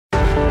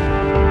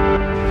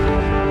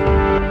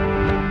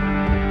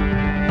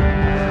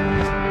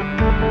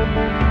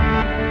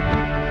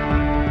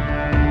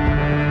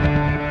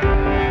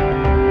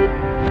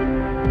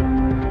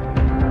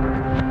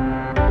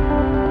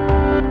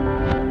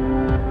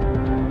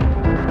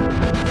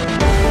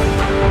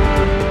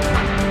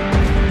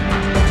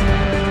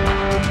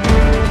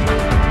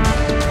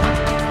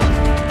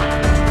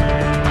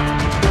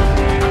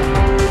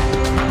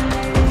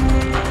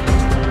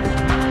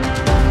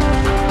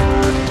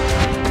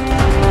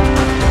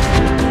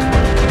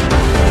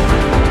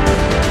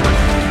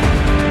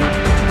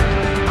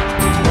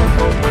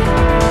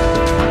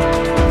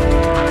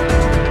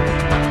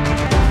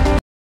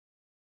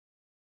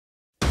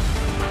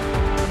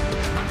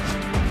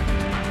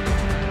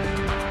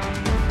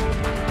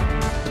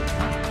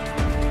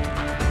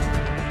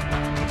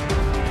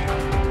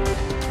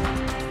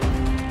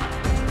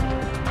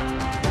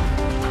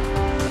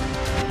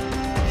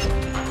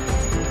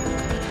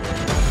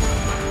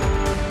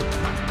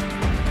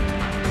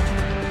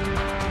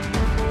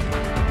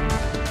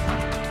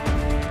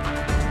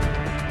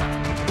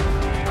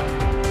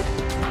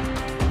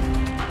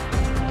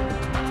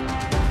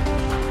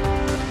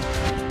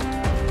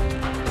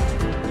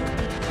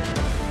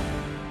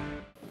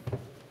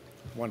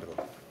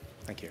Wonderful.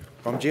 Thank you.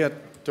 Bom dia a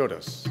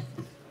todos.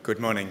 Good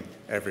morning,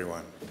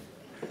 everyone.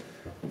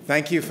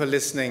 Thank you for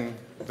listening,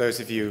 those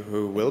of you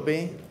who will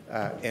be,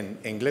 in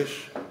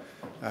English.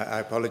 I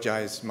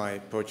apologize, my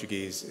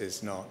Portuguese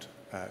is not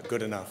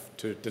good enough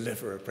to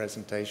deliver a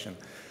presentation.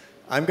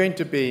 I'm going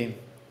to be,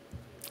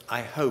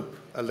 I hope,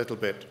 a little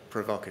bit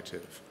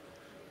provocative.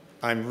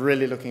 I'm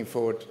really looking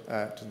forward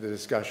to the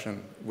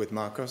discussion with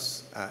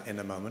Marcos in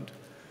a moment.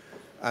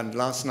 And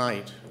last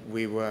night,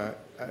 we were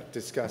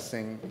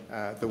discussing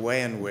the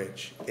way in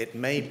which it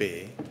may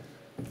be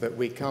that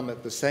we come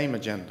at the same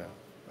agenda,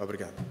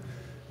 obrigado,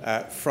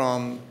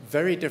 from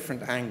very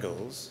different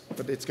angles,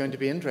 but it's going to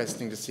be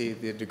interesting to see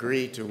the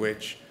degree to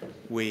which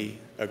we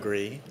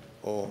agree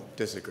or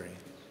disagree.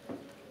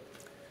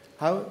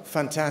 How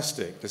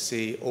fantastic to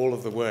see all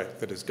of the work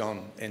that has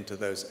gone into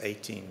those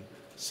 18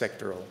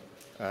 sectoral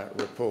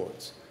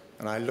reports.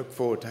 And I look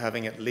forward to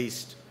having at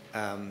least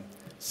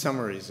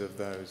summaries of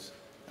those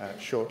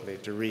shortly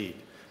to read.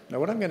 Now,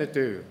 what I'm going to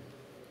do,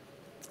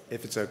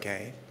 if it's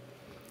okay,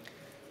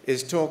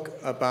 is talk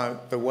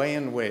about the way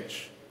in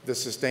which the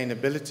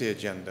sustainability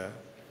agenda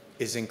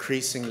is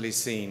increasingly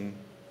seen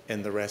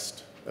in the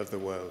rest of the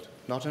world.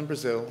 Not in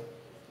Brazil.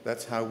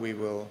 That's how we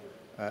will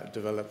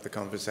develop the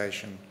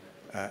conversation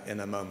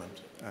in a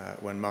moment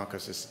when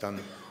Marcos has done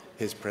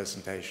his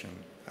presentation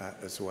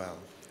as well.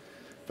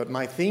 But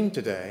my theme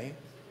today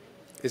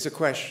is a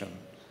question.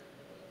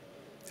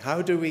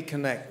 How do we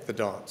connect the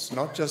dots,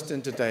 not just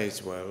in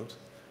today's world,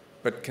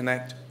 but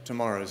connect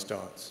tomorrow's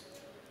dots?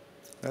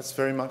 That's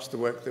very much the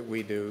work that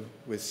we do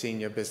with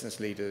senior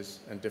business leaders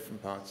in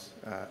different parts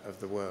of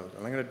the world.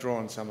 And I'm going to draw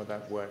on some of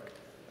that work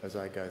as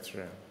I go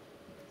through.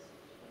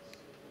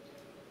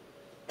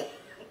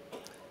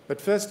 But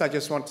first, I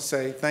just want to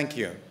say thank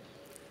you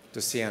to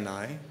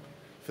CNI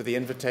for the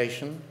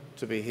invitation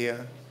to be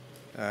here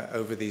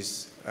over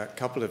these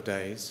couple of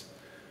days.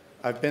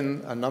 I've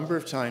been a number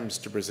of times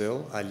to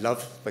Brazil. I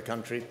love the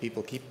country.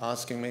 People keep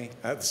asking me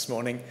this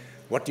morning,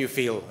 what do you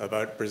feel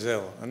about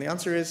Brazil? And the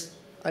answer is,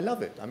 I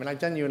love it. I mean, I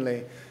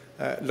genuinely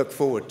look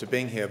forward to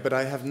being here, but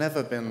I have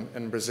never been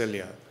in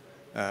Brasilia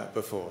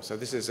before. So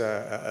this is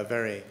a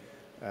very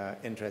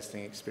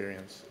interesting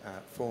experience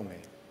for me.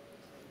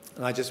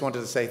 And I just wanted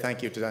to say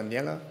thank you to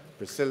Daniela,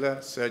 Priscilla,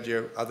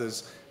 Sergio,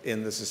 others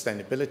in the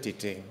sustainability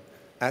team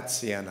at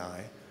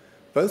CNI,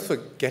 both for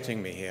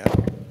getting me here,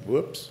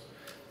 whoops,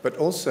 but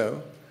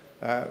also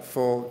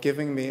for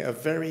giving me a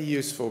very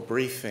useful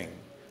briefing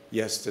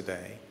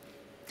yesterday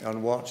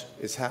on what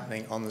is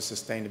happening on the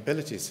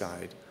sustainability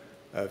side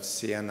of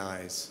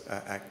CNI's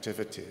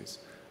activities.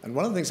 And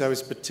one of the things I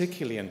was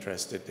particularly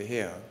interested to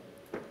hear,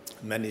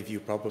 many of you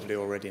probably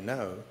already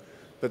know,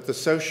 but the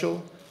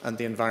social and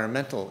the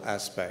environmental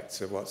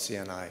aspects of what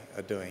CNI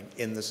are doing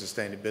in the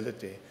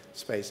sustainability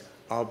space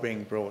are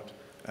being brought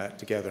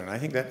together. And I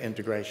think that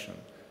integration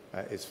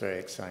is very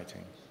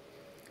exciting.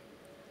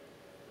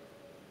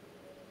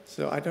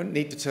 So I don't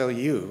need to tell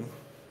you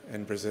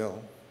in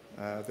Brazil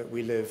that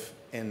we live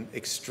in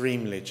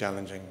extremely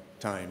challenging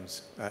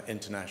times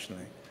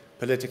internationally,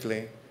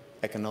 politically,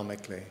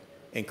 economically,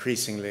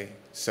 increasingly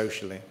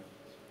socially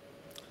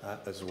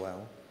as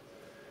well.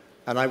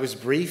 And I was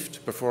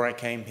briefed before I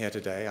came here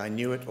today, I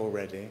knew it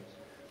already,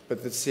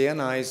 but that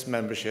CNI's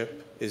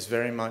membership is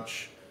very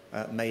much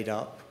made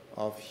up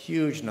of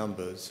huge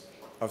numbers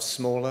of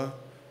smaller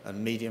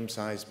and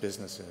medium-sized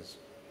businesses.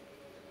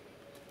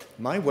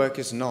 My work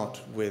is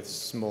not with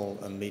small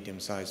and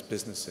medium-sized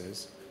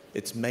businesses.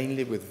 It's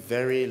mainly with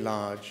very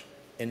large,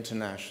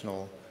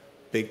 international,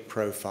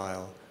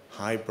 big-profile,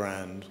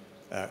 high-brand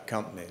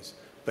companies.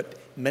 But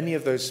many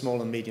of those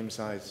small and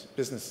medium-sized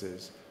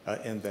businesses are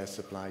in their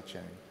supply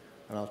chain,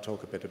 and I'll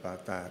talk a bit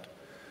about that.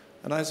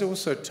 And I was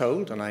also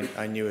told, and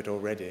I knew it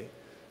already,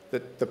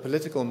 that the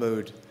political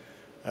mood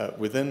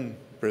within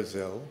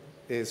Brazil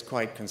is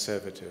quite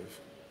conservative.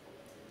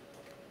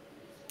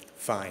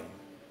 Fine.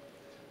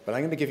 But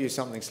I'm going to give you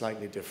something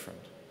slightly different.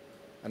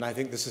 And I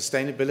think the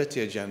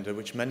sustainability agenda,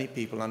 which many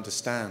people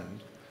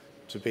understand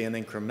to be an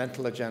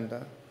incremental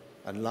agenda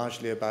and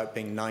largely about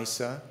being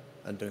nicer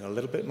and doing a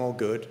little bit more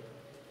good,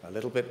 a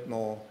little bit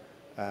more,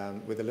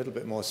 with a little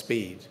bit more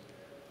speed,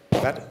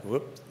 I'm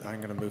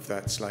going to move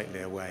that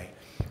slightly away.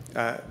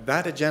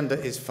 That agenda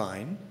is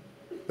fine,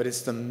 but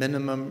it's the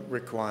minimum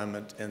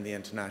requirement in the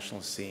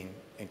international scene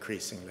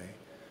increasingly.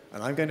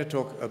 And I'm going to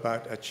talk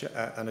about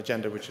an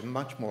agenda which is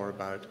much more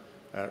about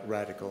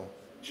radical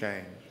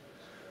change.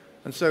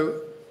 And so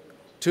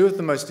two of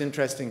the most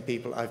interesting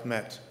people I've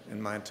met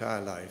in my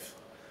entire life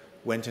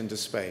went into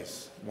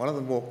space. One of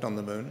them walked on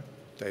the moon,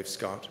 Dave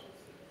Scott,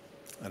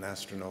 an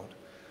astronaut.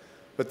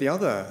 But the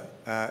other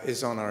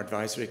is on our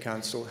advisory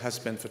council, has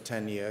been for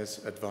 10 years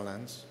at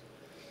Volans.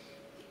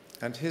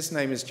 And his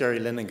name is Jerry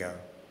Lininger.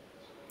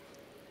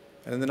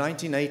 And in the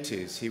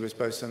 1980s, he was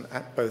both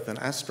an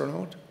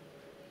astronaut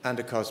and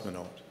a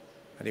cosmonaut.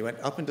 And he went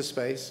up into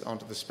space,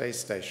 onto the space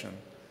station,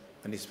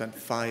 and he spent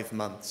 5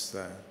 months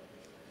there.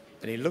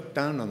 And he looked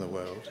down on the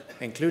world,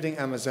 including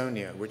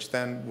Amazonia, which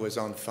then was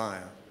on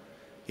fire.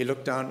 he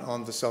looked down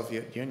on the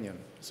Soviet Union,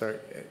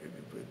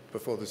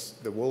 before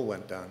the wall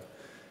went down,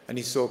 and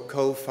he saw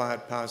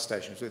coal-fired power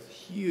stations with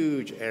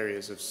huge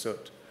areas of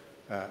soot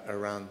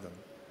around them.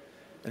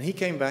 And he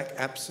came back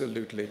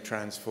absolutely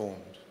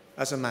transformed,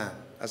 as a man,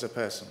 as a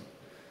person.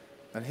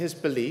 And his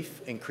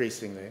belief,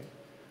 increasingly,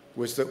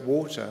 was that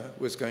water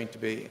was going to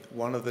be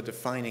one of the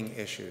defining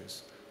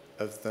issues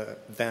of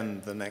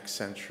the next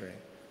century.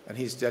 And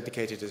he's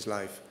dedicated his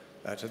life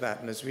to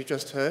that. And as we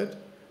just heard,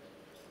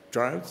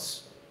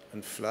 droughts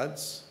and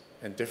floods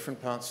in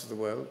different parts of the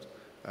world,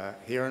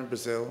 here in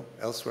Brazil,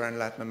 elsewhere in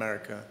Latin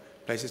America,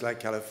 places like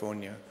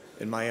California,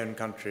 in my own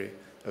country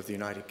of the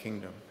United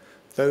Kingdom,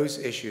 those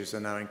issues are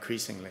now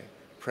increasingly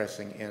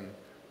pressing in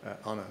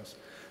on us.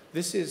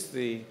 This is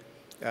the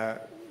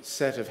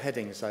set of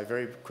headings I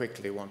very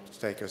quickly want to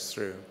take us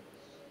through.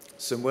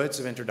 Some words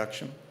of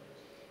introduction,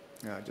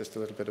 just a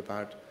little bit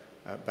about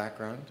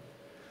background.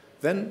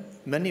 Then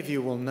many of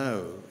you will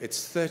know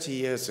it's 30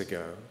 years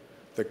ago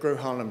that Gro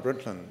Harlem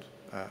Brundtland,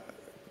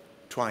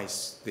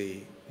 twice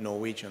the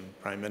Norwegian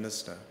Prime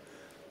Minister,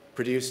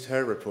 produced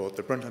her report,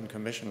 the Brundtland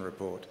Commission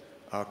report,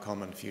 Our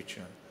Common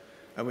Future.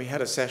 And we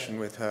had a session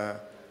with her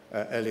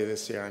earlier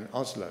this year in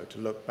Oslo to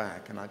look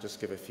back, and I'll just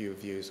give a few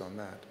views on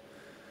that.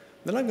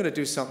 Then I'm going to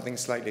do something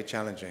slightly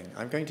challenging.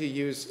 I'm going to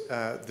use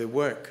the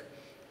work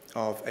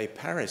of a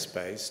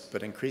Paris-based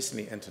but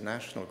increasingly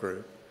international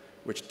group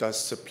which does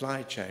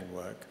supply chain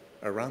work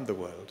around the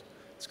world.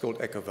 It's called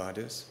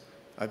EcoVadis.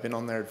 I've been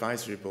on their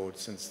advisory board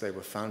since they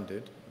were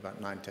founded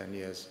about 9-10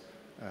 years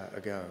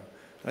ago.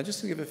 And I'm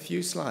just going to give a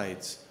few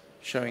slides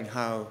showing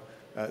how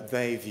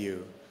they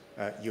view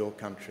your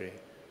country,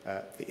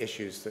 the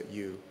issues that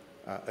you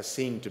are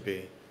seen to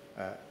be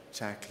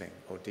tackling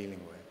or dealing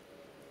with.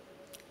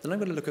 Then I'm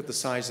going to look at the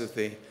size of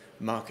the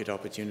market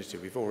opportunity.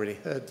 We've already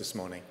heard this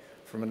morning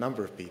from a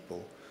number of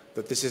people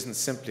that this isn't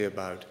simply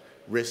about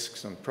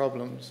risks and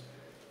problems.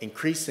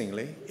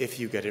 Increasingly, if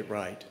you get it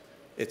right,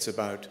 it's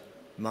about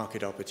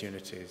market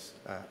opportunities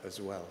as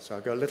well. So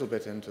I'll go a little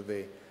bit into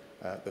the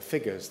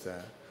figures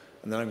there,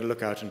 and then I'm going to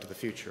look out into the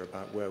future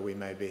about where we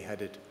may be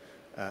headed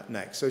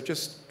next. So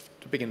just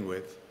to begin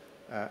with,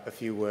 a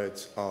few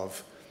words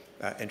of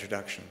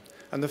introduction.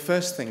 And the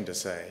first thing to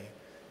say,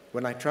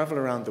 when I travel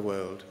around the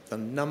world, the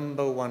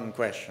number one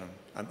question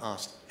I'm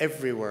asked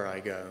everywhere I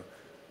go,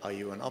 are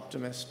you an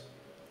optimist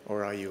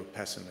or are you a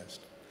pessimist?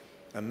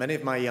 And many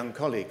of my young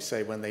colleagues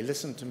say when they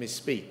listen to me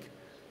speak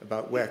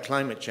about where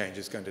climate change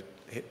is going to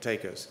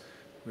take us,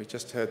 we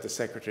just heard the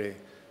Secretary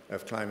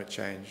of Climate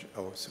Change,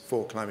 or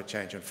for Climate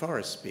Change and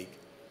Forests speak.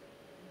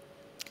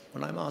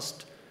 When I'm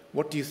asked,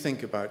 what do you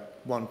think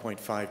about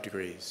 1.5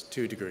 degrees,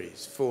 2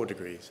 degrees, 4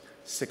 degrees,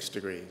 6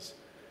 degrees?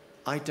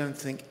 I don't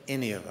think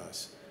any of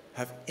us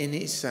have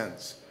any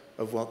sense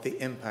of what the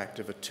impact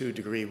of a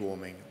 2-degree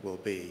warming will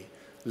be,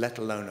 let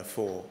alone a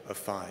 4, a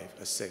 5,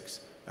 a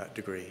 6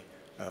 degree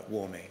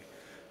warming.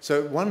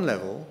 So at one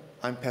level,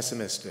 I'm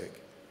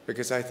pessimistic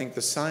because I think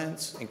the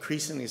science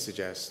increasingly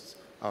suggests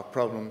our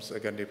problems are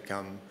going to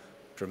become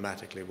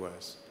dramatically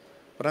worse.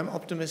 But I'm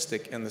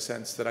optimistic in the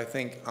sense that I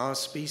think our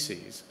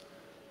species,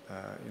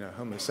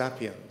 Homo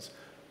sapiens,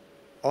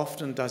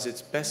 often does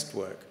its best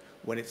work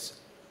when it's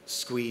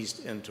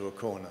squeezed into a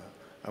corner,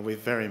 and we've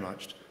very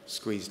much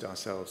squeezed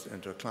ourselves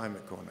into a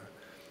climate corner.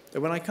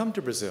 But when I come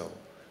to Brazil,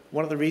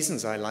 one of the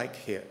reasons I like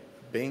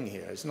being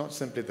here is not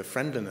simply the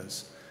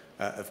friendliness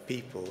of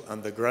people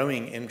and the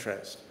growing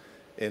interest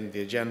in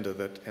the agenda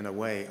that, in a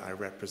way, I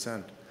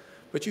represent.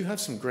 But you have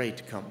some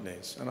great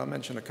companies, and I'll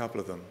mention a couple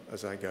of them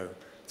as I go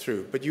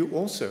through. But you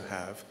also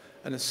have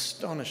an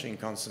astonishing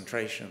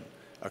concentration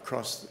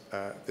across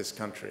this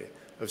country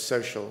of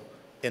social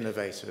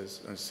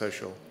innovators and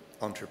social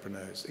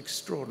entrepreneurs,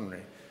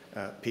 extraordinary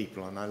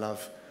people, and I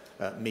love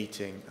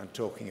meeting and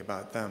talking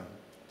about them.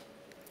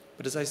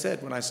 But as I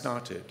said when I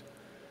started,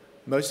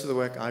 most of the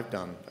work I've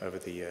done over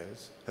the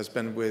years has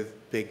been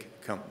with big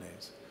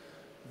companies.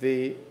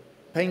 The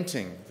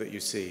painting that you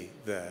see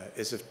there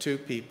is of two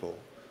people,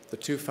 the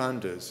two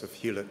founders of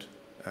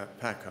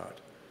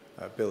Hewlett-Packard,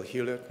 Bill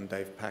Hewlett and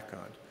Dave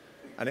Packard.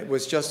 And it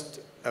was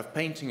just a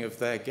painting of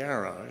their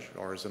garage,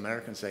 or as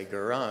Americans say,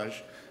 garage,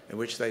 in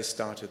which they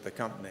started the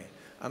company.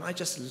 And I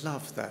just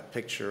love that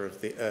picture of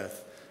the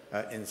earth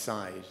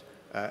inside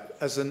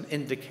as an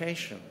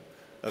indication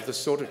of the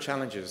sort of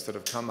challenges that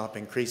have come up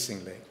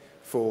increasingly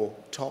for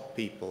top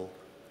people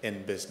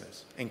in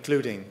business,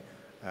 including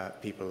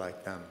people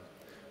like them.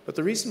 But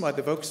the reason why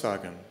the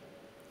Volkswagen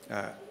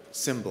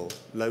symbol,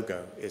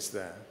 logo, is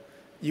there,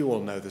 you all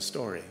know the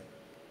story.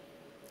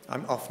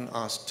 I'm often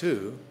asked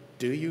too,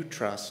 do you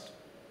trust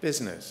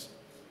business?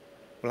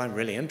 Well, I'm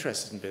really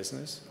interested in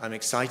business. I'm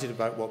excited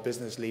about what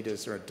business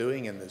leaders are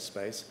doing in this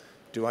space.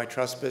 Do I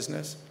trust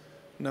business?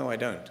 No, I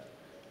don't.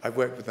 I've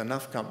worked with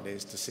enough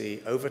companies to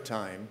see over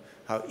time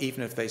how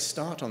even if they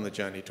start on the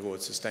journey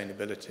towards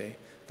sustainability,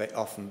 they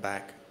often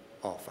back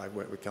off. I've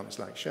worked with companies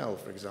like Shell,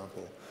 for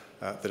example,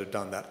 that have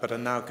done that, but are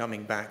now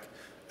coming back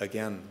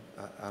again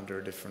under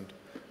a different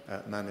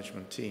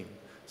management team.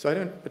 So I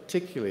don't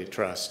particularly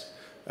trust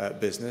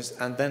business.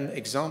 And then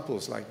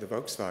examples like the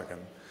Volkswagen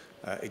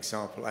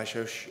example, I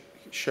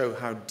show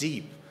how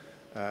deep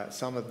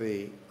some of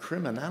the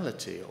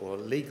criminality or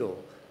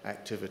legal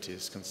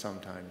activities can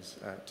sometimes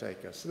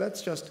take us. So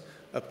that's just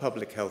a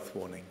public health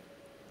warning.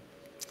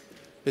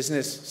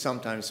 Business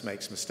sometimes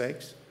makes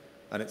mistakes,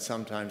 and it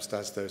sometimes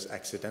does those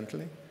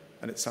accidentally,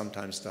 and it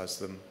sometimes does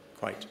them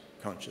quite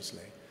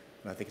consciously.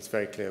 And I think it's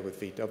very clear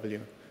with VW,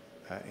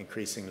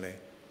 increasingly,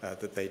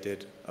 that they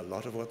did a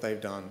lot of what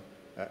they've done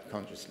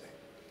consciously.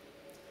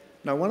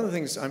 Now, one of the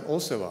things I'm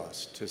also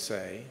asked to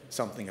say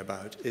something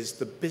about is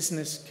the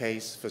business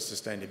case for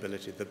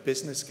sustainability, the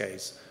business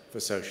case for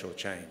social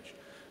change.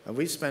 And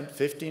we've spent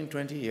 15,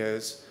 20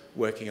 years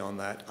working on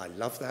that. I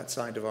love that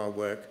side of our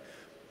work,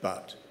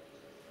 but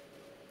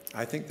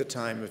I think the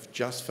time of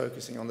just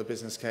focusing on the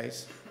business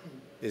case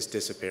is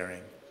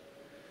disappearing.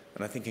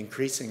 And I think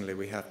increasingly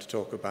we have to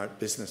talk about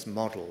business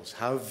models,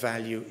 how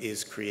value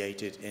is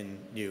created in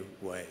new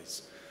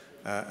ways.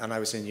 And I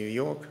was in New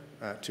York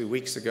 2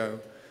 weeks ago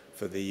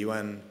for the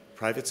UN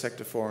Private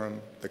Sector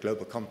Forum, the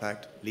Global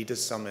Compact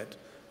Leaders Summit,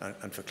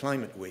 and for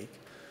Climate Week.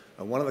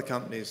 And one of the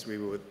companies we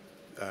were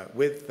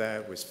with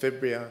there was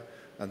Fibria,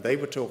 and they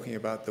were talking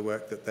about the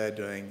work that they're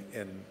doing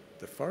in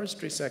the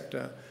forestry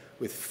sector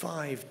with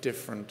 5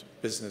 different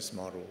business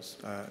models,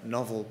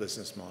 novel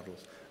business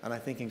models. And I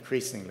think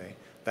increasingly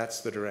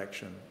that's the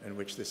direction in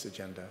which this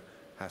agenda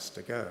has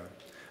to go.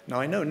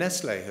 Now, I know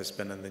Nestlé has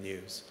been in the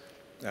news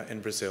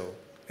in Brazil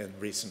in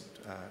recent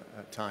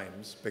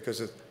times because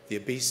of the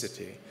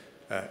obesity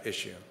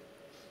issue.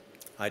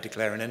 I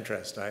declare an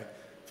interest.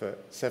 For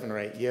 7 or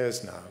 8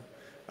 years now,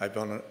 I've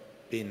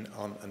been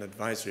on an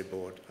advisory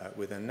board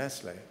within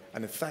Nestlé.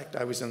 And in fact,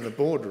 I was in the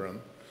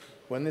boardroom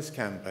when this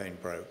campaign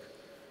broke.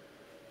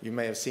 You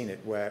may have seen it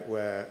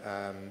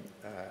where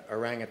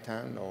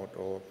orangutan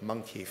or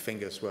monkey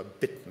fingers were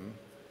bitten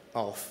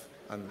off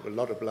and a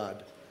lot of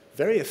blood.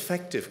 Very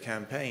effective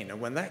campaign. And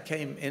when that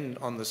came in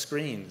on the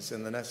screens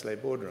in the Nestlé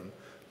boardroom,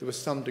 there was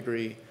some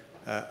degree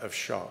of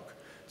shock.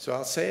 So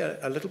I'll say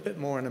a little bit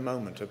more in a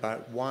moment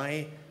about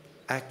why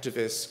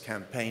activists,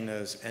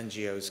 campaigners,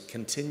 NGOs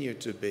continue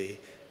to be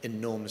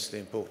enormously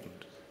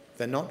important.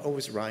 They're not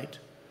always right.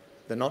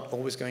 They're not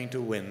always going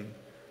to win.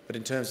 But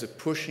in terms of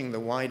pushing the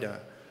wider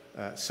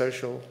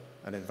social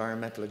and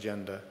environmental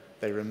agenda,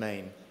 they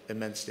remain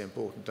immensely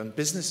important. And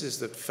businesses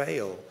that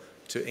fail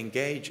to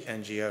engage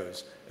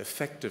NGOs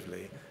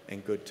effectively in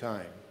good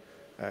time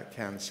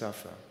can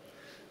suffer.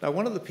 Now,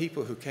 one of the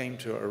people who came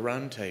to a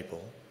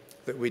roundtable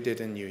that we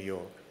did in New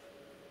York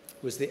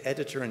was the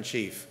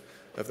editor-in-chief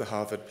of the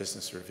Harvard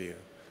Business Review,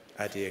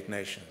 Adi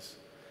Ignatius.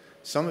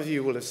 Some of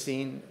you will have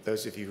seen,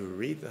 those of you who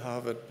read the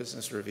Harvard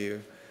Business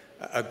Review,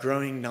 a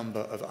growing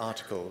number of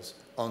articles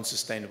on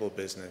sustainable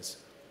business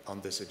on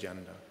this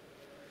agenda.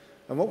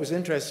 And what was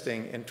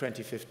interesting in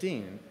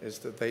 2015 is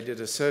that they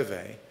did a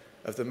survey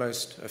of the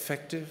most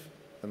effective,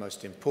 the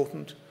most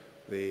important,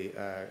 the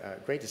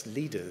greatest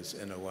leaders,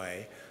 in a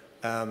way,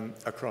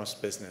 across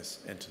business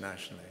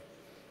internationally.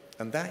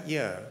 And that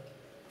year,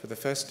 for the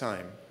first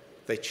time,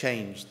 they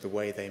changed the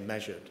way they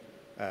measured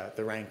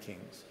the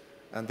rankings.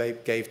 And they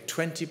gave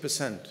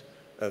 20%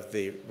 of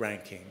the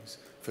rankings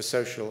for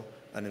social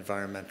and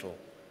environmental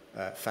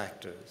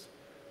factors.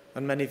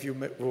 And many of you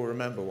will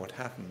remember what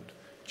happened.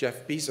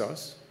 Jeff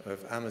Bezos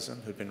of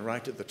Amazon, who'd been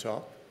right at the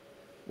top,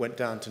 went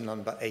down to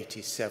number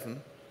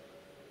 87.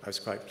 I was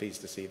quite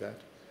pleased to see that.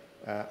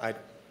 I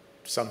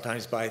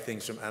sometimes buy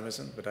things from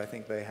Amazon, but I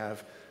think they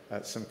have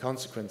some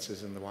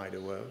consequences in the wider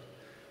world.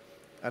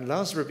 And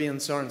Lars Rabien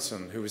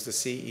Sørensen, who was the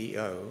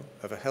CEO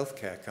of a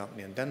healthcare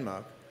company in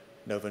Denmark,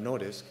 Novo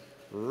Nordisk,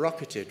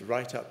 rocketed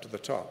right up to the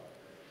top.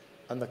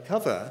 And the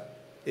cover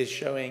is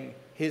showing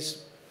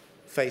his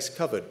face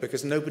covered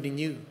because nobody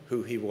knew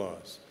who he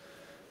was.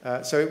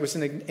 So it was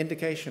an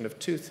indication of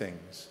 2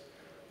 things.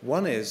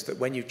 One is that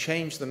when you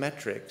change the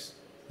metrics,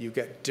 you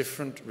get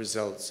different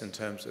results in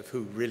terms of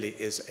who really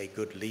is a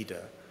good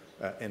leader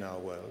in our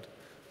world.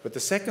 But the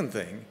second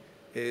thing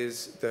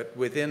is that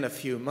within a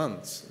few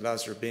months,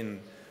 Lars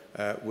Rabin,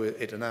 it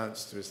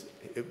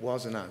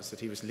was announced that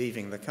he was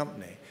leaving the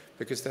company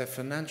because their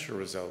financial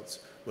results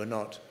were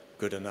not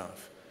good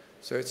enough.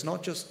 So it's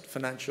not just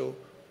financial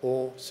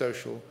or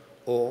social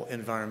or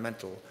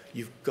environmental.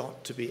 You've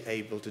got to be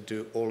able to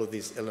do all of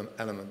these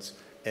elements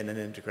in an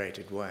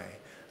integrated way.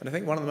 And I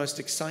think one of the most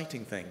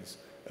exciting things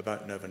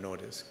about Novo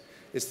Nordisk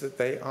is that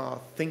they are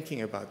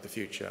thinking about the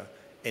future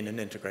in an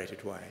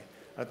integrated way.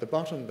 At the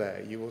bottom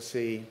there, you will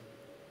see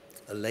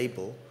a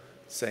label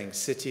saying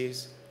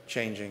cities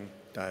changing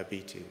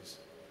diabetes.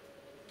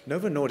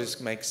 Novo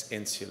Nordisk makes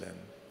insulin.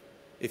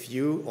 If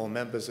you or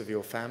members of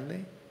your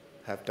family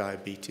have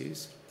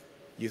diabetes,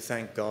 you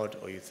thank God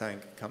or you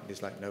thank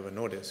companies like Novo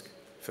Nordisk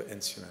for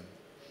insulin.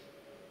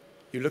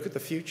 You look at the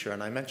future,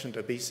 and I mentioned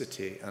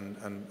obesity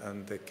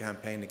and the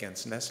campaign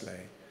against Nestlé.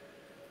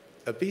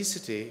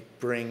 Obesity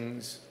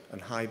brings,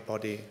 and high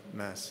body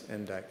mass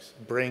index,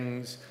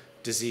 brings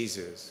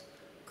diseases,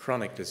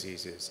 chronic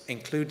diseases,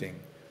 including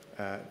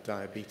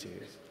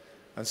diabetes.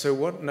 And so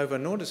what Novo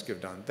Nordisk have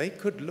done, they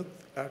could look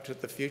out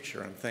at the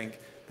future and think,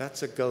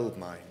 that's a gold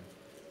mine.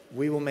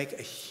 we will make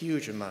a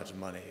huge amount of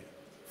money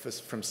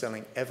from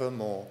selling ever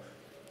more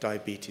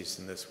diabetes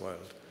in this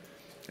world.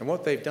 And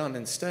what they've done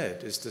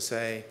instead is to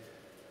say,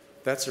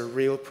 that's a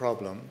real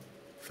problem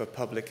for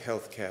public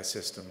healthcare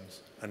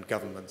systems and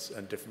governments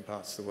in different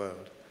parts of the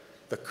world.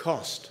 The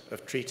cost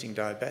of treating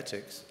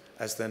diabetics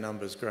as their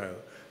numbers grow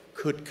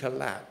could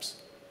collapse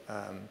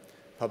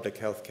public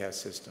healthcare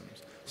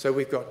systems. So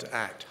we've got to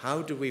act.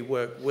 How do we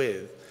work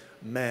with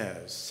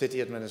mayors,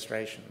 city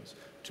administrations,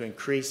 to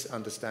increase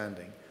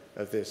understanding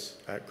of this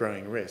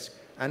growing risk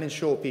and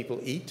ensure people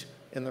eat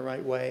in the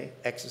right way,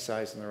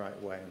 exercise in the right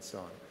way, and so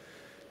on?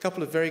 A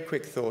couple of very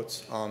quick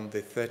thoughts on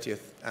the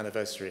 30th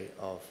anniversary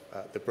of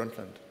the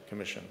Brundtland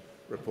Commission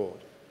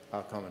report,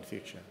 Our Common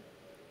Future.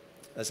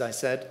 As I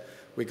said,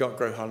 we got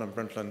Gro Harlem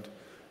Brundtland,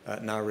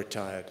 now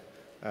retired,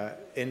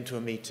 into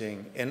a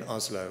meeting in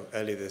Oslo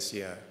early this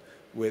year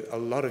with a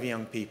lot of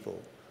young people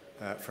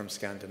from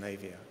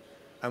Scandinavia.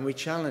 And we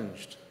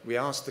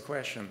asked the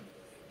question,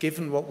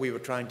 given what we were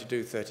trying to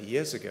do 30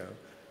 years ago,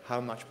 how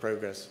much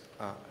progress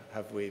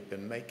have we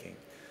been making?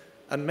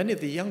 And many of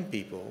the young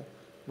people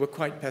were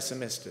quite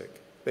pessimistic.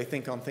 They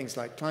think on things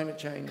like climate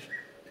change,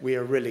 we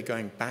are really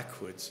going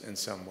backwards in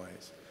some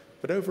ways.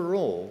 But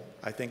overall,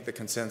 I think the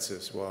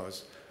consensus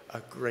was a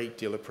great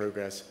deal of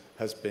progress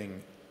has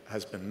been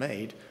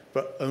made,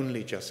 but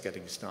only just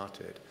getting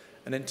started.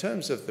 And in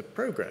terms of the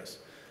progress,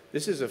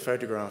 this is a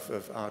photograph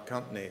of our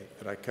company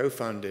that I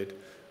co-founded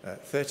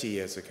 30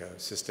 years ago,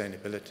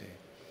 Sustainability.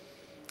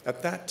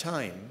 At that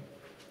time,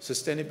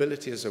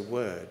 sustainability as a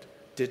word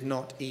did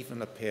not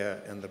even appear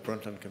in the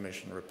Brundtland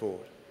Commission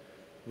report.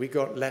 We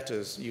got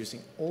letters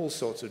using all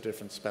sorts of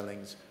different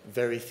spellings,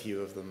 very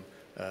few of them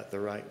the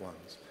right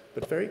ones.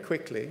 But very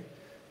quickly,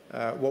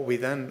 what we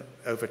then,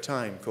 over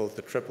time, called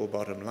the triple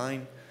bottom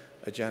line,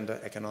 agenda,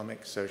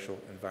 economic, social,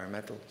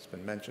 environmental, it's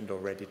been mentioned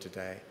already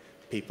today,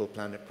 people,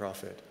 planet,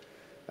 profit,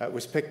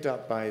 was picked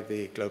up by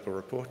the Global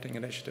Reporting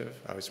Initiative.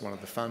 I was one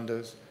of the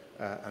founders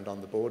and on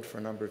the board for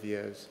a number of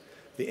years.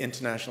 The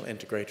International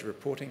Integrated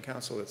Reporting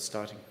Council that's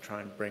starting to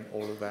try and bring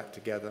all of that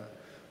together.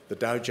 The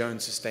Dow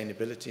Jones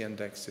Sustainability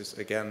Index is,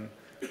 again,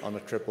 on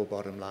a triple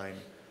bottom line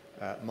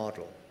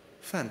model.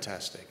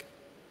 Fantastic.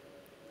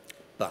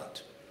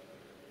 But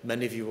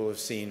many of you will have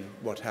seen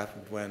what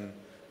happened when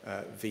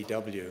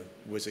VW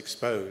was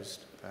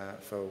exposed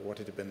for what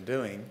it had been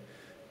doing.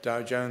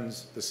 Dow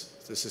Jones, the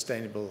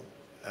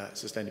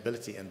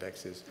sustainability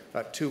indexes,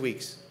 about 2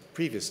 weeks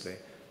previously,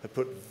 had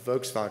put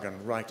Volkswagen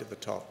right at the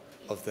top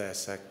of their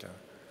sector.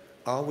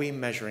 Are we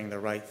measuring the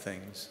right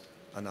things,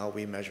 and are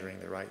we measuring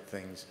the right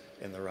things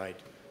in the right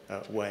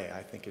way,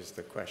 I think is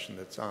the question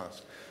that's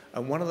asked.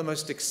 And one of the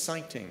most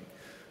exciting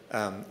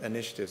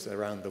initiatives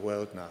around the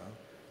world now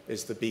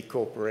is the B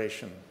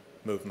Corporation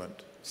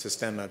movement,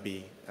 Sistema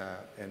B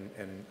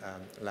in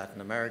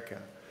Latin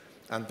America.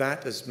 And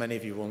that, as many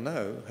of you will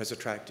know, has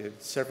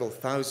attracted several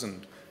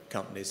thousand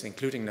companies,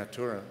 including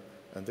Natura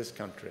in this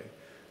country,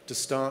 to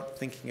start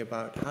thinking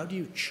about how do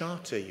you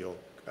charter your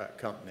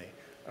company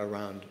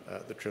around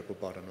the triple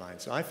bottom line.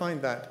 So I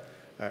find that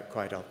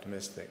quite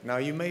optimistic. Now,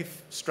 you may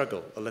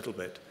struggle a little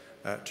bit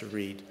to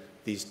read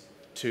these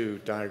two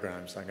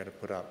diagrams I'm going to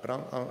put up, but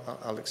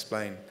I'll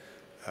explain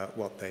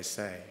what they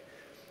say.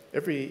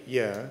 Every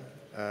year,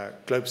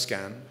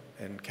 GlobeScan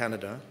in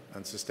Canada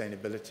and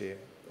sustainability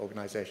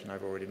organization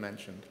I've already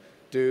mentioned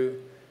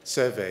do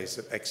surveys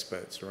of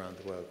experts around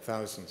the world,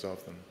 thousands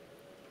of them.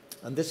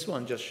 And this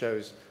one just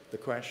shows the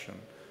question,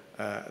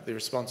 the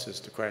responses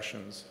to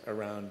questions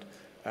around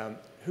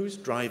who's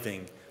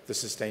driving the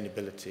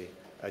sustainability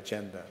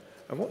agenda.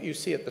 And what you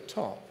see at the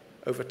top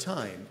over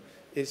time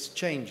is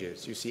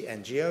changes. You see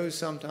NGOs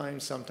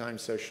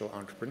sometimes social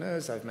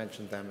entrepreneurs, I've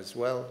mentioned them as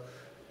well,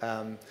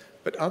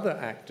 but other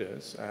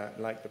actors,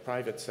 like the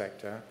private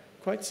sector,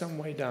 quite some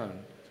way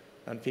down,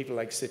 and people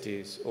like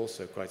cities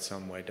also quite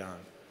some way down.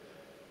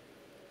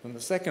 And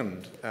the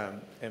second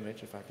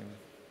image, if I can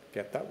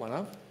get that one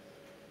up,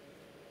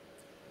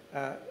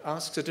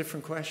 asks a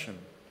different question.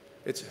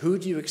 It's who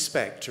do you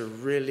expect to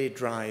really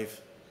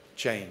drive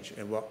change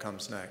in what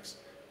comes next?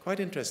 Quite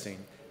interesting.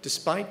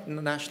 Despite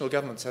the national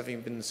governments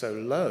having been so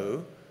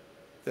low,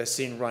 they're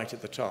seen right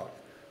at the top.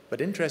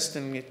 But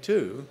interestingly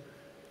too,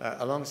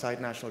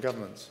 alongside national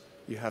governments,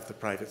 you have the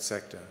private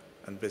sector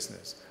and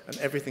business. And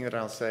everything that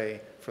I'll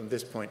say from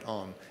this point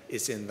on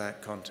is in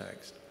that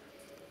context.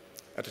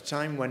 At a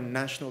time when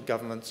national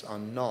governments are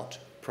not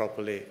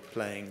properly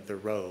playing the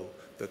role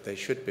that they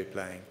should be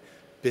playing,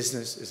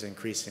 business is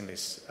increasingly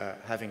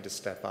having to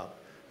step up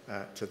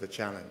to the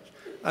challenge.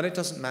 And it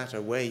doesn't matter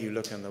where you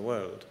look in the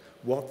world,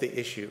 what the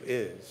issue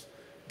is.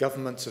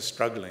 Governments are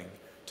struggling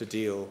to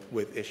deal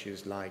with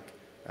issues like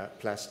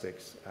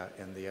plastics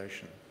in the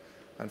ocean.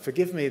 And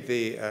forgive me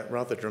the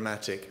rather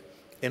dramatic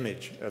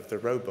image of the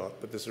robot,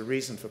 but there's a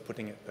reason for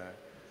putting it there.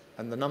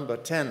 And the number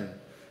 10,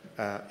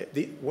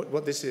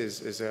 what this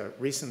is a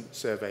recent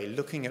survey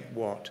looking at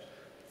what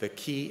the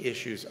key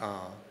issues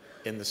are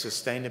in the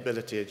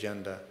sustainability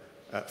agenda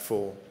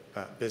for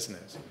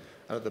business.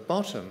 And at the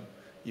bottom,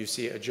 you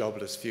see a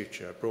jobless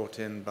future brought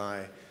in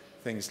by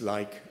things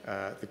like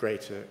the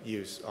greater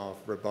use of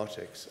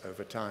robotics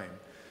over time.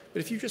 But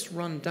if you just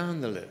run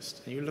down the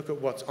list and you look at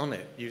what's on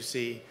it, you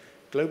see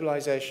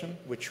globalization,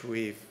 which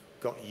we've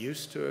got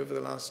used to over the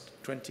last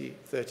 20,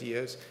 30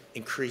 years,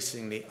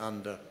 increasingly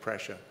under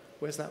pressure.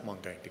 Where's that one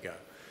going to go?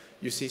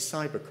 You see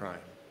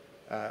cybercrime,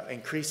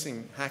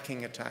 increasing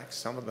hacking attacks,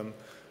 some of them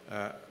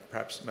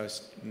perhaps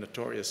most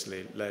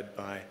notoriously led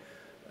by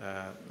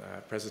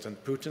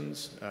President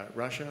Putin's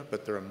Russia,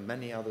 but there are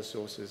many other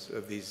sources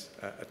of these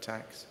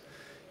attacks.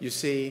 You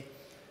see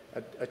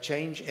a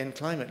change in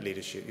climate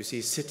leadership. You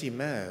see city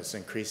mayors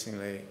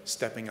increasingly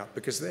stepping up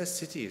because their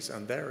cities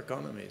and their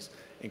economies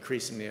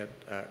increasingly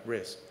at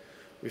risk.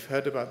 We've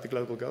heard about the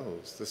global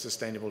goals, the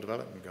Sustainable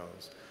Development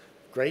Goals.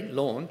 Great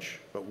launch,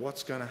 but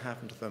what's going to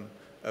happen to them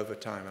over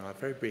time? And I'll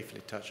very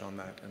briefly touch on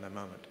that in a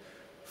moment.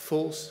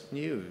 False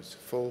news,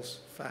 false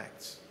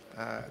facts.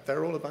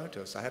 They're all about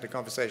us. I had a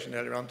conversation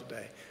earlier on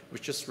today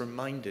which just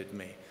reminded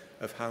me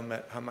of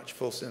how much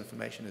false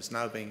information is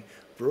now being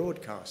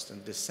broadcast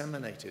and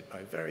disseminated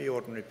by very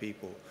ordinary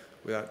people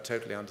without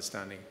totally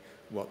understanding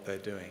what they're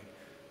doing.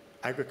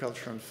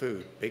 Agriculture and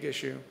food, big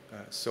issue,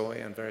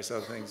 soy and various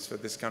other things for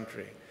this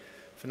country.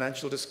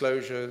 Financial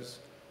disclosures,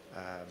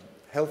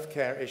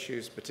 healthcare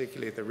issues,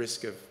 particularly the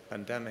risk of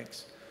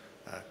pandemics,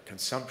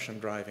 consumption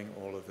driving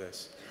all of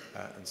this,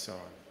 and so on.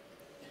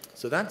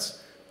 So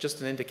that's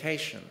just an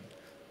indication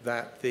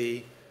that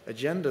the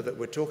agenda that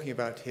we're talking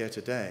about here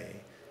today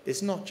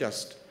is not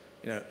just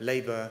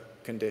labor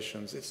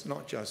conditions, it's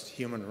not just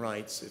human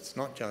rights, it's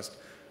not just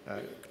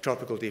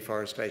tropical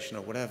deforestation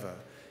or whatever.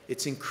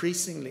 It's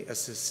increasingly a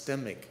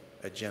systemic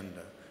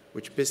agenda,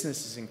 which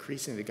business is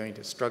increasingly going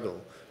to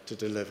struggle to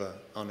deliver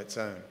on its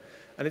own.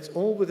 And it's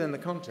all within the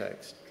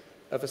context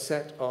of a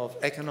set of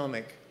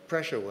economic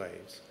pressure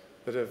waves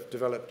that have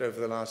developed over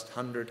the last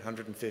 100,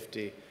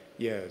 150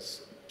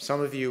 years.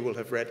 Some of you will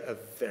have read a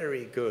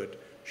very good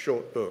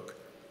short book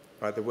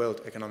by the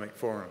World Economic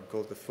Forum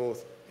called The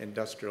Fourth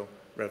Industrial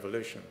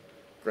Revolution.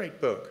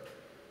 Great book.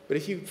 But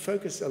if you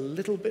focus a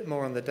little bit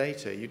more on the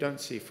data, you don't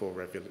see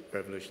 4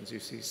 revolutions, you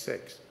see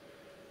 6.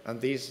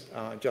 And these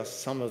are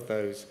just some of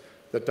those.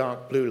 The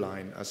dark blue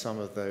line are some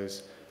of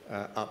those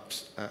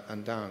ups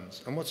and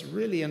downs. And what's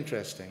really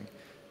interesting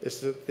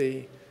is that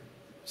the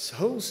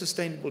whole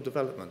sustainable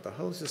development, the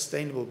whole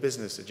sustainable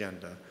business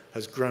agenda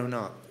has grown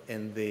up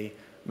in the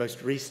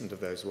most recent of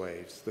those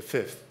waves, the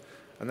 5th.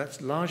 And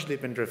that's largely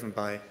been driven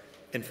by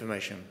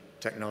information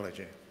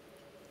technology.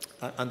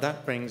 And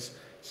that brings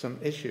some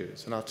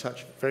issues. And I'll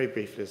touch very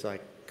briefly as I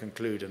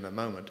conclude in a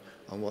moment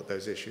on what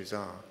those issues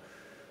are.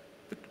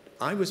 But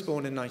I was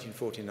born in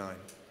 1949.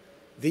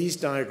 These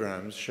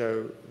diagrams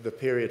show the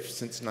period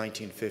since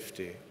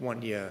 1950,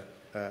 1 year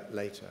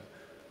later.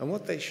 And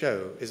what they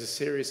show is a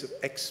series of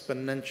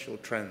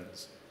exponential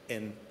trends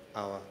in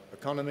our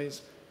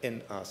economies,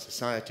 in our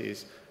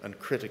societies, and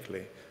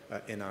critically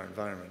in our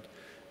environment.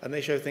 And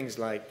they show things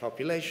like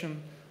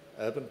population,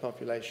 urban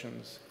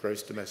populations,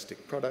 gross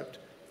domestic product.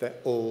 They're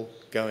all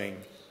going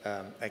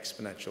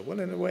exponential. Well,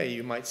 in a way,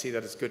 you might see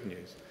that as good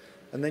news.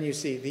 And then you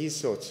see these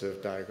sorts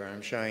of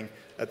diagrams showing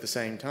at the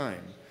same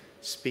time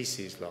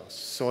species loss,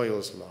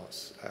 soils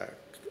loss,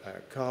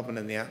 carbon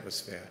in the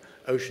atmosphere,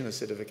 ocean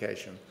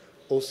acidification,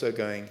 also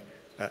going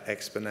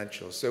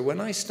exponential. So when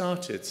I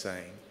started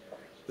saying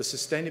the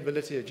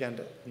sustainability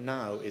agenda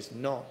now is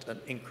not an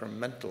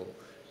incremental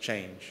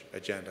change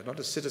agenda, not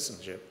a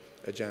citizenship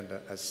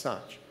agenda as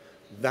such,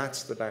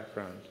 that's the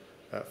background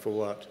for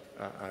what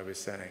I was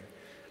saying.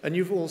 And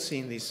you've all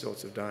seen these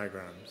sorts of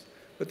diagrams.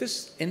 But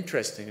this,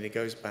 interestingly,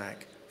 goes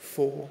back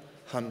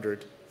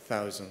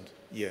 400,000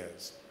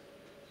 years.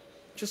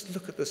 Just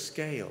look at the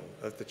scale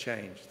of the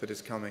change that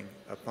is coming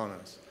upon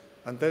us.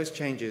 And those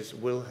changes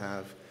will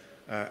have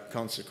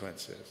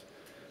consequences.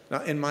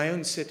 Now, in my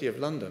own city of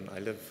London, I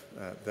live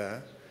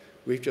there,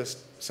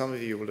 some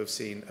of you will have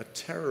seen a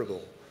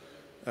terrible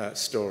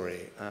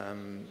story,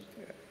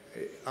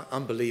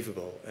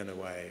 unbelievable in a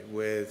way,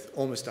 with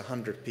almost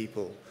 100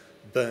 people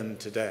burned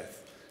to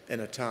death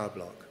in a tower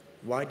block.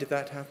 Why did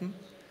that happen?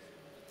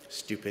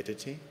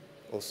 Stupidity,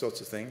 all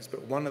sorts of things,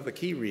 but one of the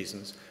key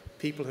reasons,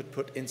 people had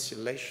put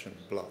insulation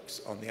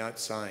blocks on the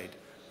outside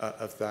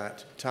of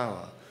that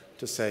tower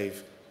to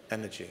save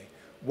energy.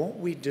 What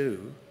we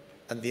do,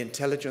 and the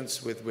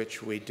intelligence with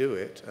which we do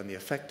it, and the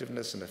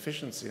effectiveness and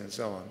efficiency and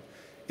so on,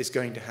 is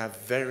going to have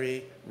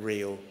very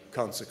real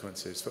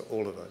consequences for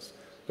all of us,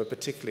 but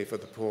particularly for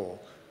the poor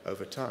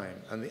over time.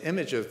 And the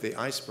image of the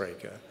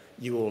icebreaker,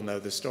 you all know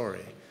the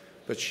story,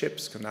 but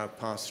ships can now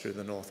pass through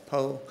the North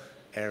Pole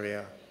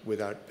area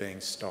without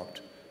being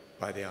stopped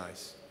by the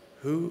ice.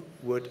 Who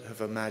would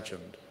have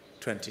imagined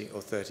 20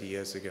 or 30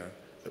 years ago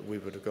that we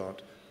would have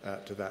got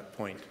to that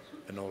point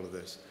in all of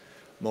this?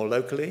 More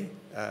locally,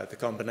 the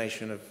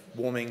combination of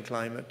warming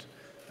climate,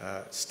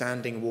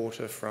 standing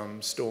water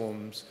from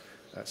storms,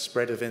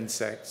 spread of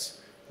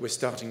insects, we're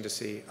starting to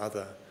see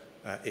other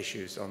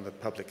issues on the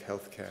public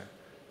healthcare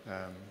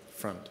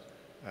front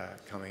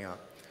coming up.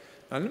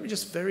 Now, let me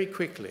just very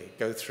quickly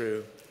go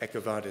through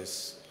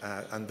EcoVadis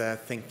and their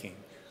thinking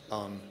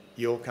on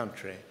your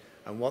country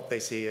and what they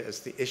see as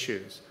the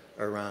issues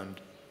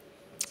around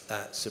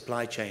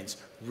supply chains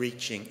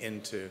reaching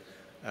into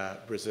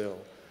Brazil.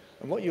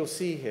 And what you'll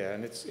see here,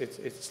 and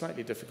it's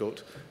slightly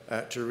difficult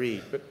to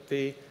read, but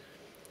the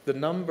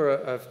number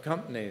of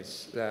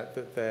companies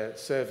that they're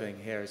serving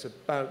here is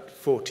about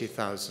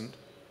 40,000.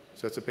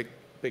 So it's a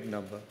big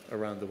number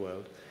around the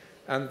world.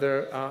 And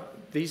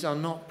these are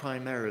not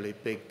primarily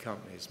big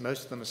companies.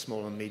 Most of them are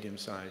small and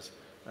medium-sized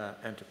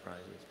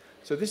enterprises.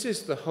 So this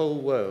is the whole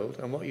world,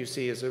 and what you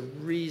see is a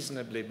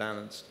reasonably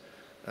balanced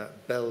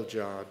bell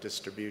jar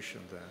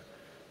distribution there.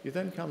 You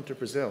then come to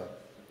Brazil,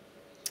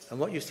 and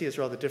what you see is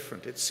rather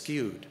different. It's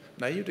skewed.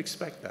 Now, you'd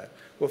expect that.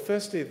 Well,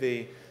 firstly,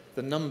 the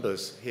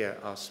numbers here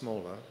are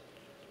smaller,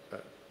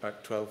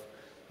 about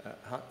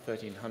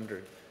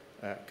 1,300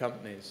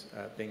 companies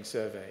being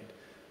surveyed.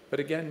 But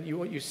again,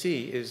 what you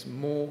see is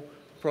more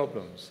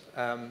problems.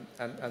 And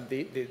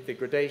the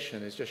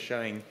gradation is just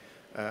showing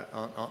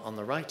on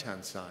the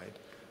right-hand side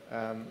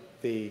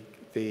the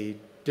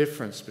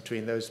difference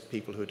between those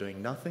people who are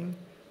doing nothing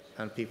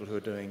and people who are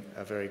doing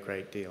a very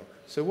great deal.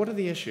 So what are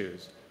the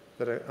issues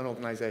that an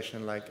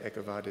organization like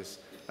EcoVadis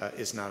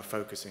is now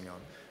focusing on?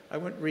 I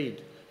won't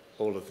read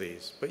all of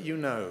these, but you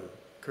know,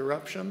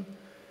 corruption,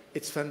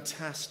 it's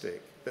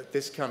fantastic that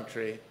this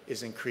country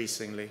is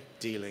increasingly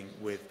dealing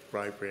with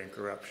bribery and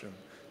corruption.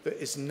 There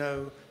is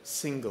no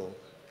single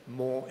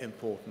more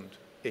important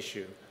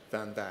issue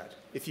than that.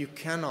 If you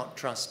cannot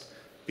trust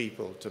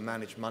people to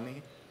manage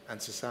money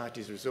and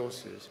society's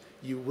resources,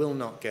 you will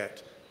not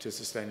get to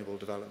sustainable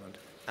development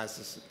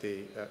as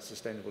the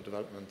sustainable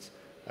developments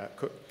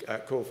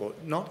call for.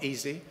 Not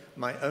easy.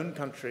 My own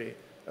country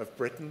of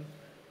Britain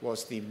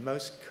was the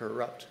most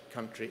corrupt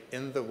country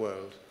in the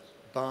world,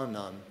 bar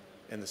none,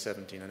 in the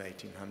 1700s and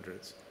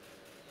 1800s.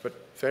 But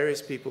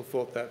various people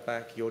fought that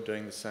back. You're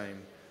doing the same.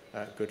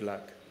 Good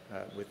luck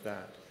with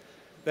that.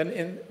 Then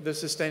in the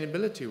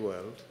sustainability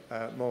world,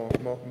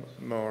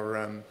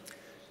 more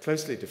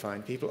closely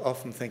defined, people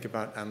often think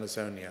about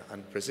Amazonia.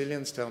 And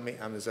Brazilians tell me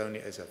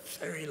Amazonia is a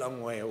very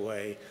long way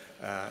away,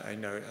 I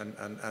know,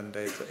 and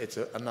it's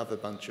another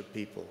bunch of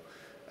people.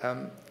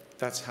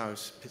 That's how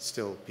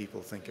still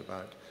people think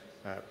about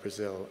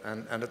Brazil.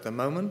 And at the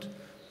moment,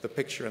 the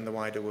picture in the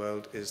wider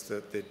world is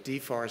that the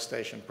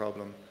deforestation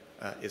problem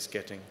is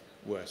getting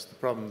worse. The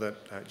problem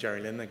that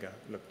Jerry Lineker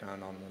looked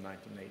down on in the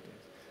 1980s.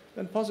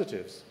 Then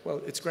positives.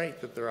 Well, it's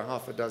great that there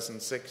are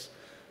six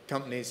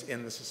companies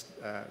in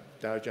the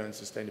Dow Jones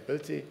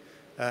Sustainability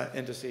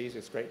indices.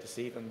 It's great to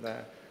see them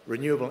there.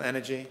 Renewable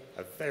energy,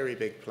 a very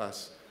big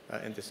plus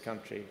in this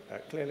country,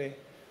 clearly.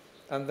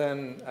 And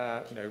then,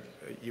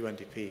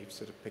 UNDP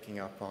sort of picking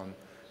up on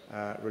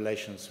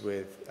relations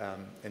with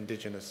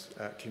indigenous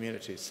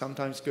communities.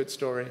 Sometimes good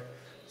story,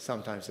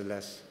 sometimes a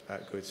less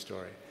good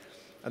story.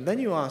 And then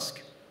you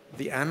ask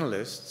the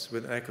analysts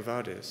with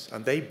EcoVadis,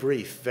 and they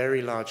brief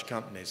very large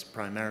companies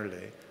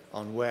primarily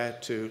on where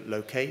to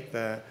locate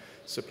their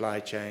supply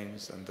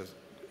chains, and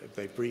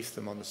they brief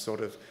them on the sort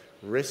of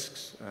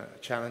risks,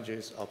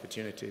 challenges,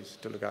 opportunities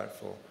to look out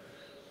for.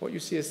 What you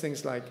see is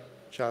things like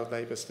child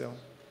labor still.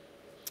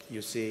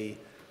 You see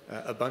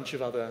a bunch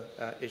of other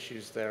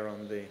issues there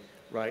on the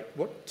right.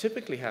 What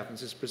typically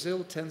happens is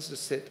Brazil tends to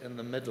sit in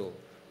the middle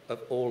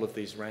of all of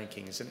these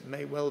rankings, and it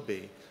may well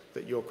be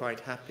that you're quite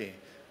happy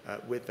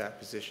with that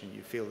position.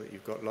 You feel that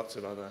you've got lots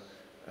of other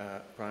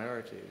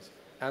priorities.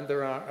 And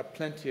there are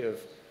plenty of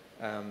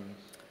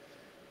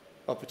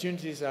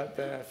opportunities out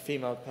there,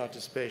 female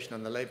participation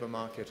on the labor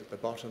market at the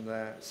bottom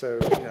there. So,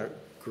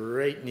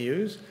 great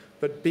news,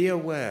 but be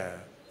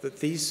aware that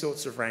these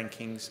sorts of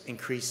rankings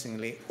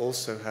increasingly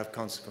also have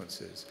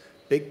consequences.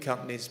 Big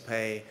companies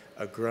pay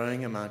a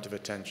growing amount of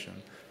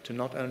attention to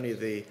not only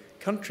the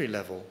country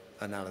level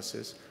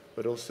analysis,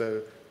 but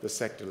also the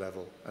sector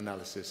level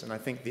analysis. And I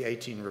think the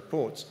 18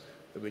 reports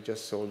that we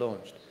just saw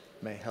launched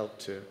may help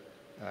to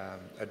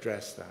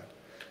address that.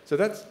 So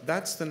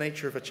that's the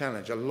nature of a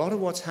challenge. A lot of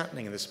what's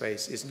happening in the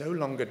space is no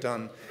longer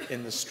done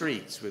in the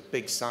streets with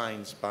big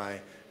signs by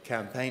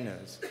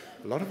campaigners.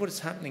 A lot of what is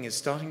happening is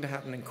starting to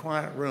happen in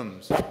quiet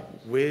rooms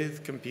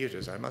with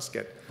computers. I must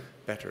get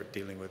better at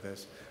dealing with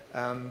this.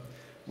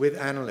 With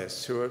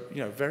analysts who are,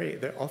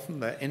 they're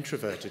often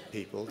introverted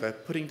people. They're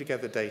putting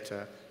together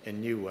data in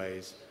new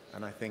ways,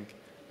 and I think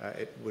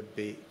it would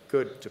be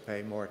good to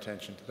pay more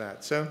attention to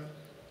that. So,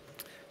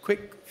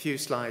 quick few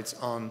slides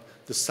on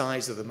the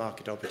size of the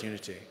market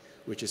opportunity,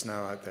 which is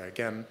now out there.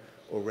 Again,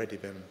 already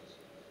been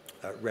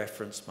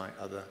referenced by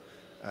other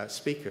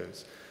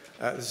speakers.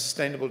 The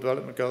Sustainable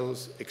Development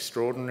Goals,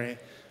 extraordinary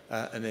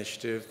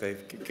initiative.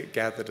 They've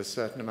gathered a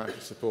certain amount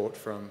of support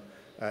from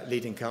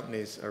leading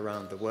companies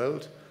around the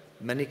world.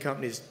 Many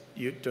companies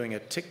doing a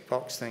tick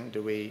box thing.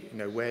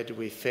 Where do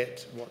we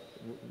fit?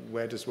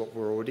 Where does what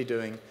we're already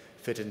doing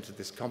fit into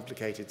this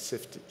complicated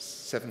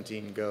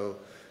 17-goal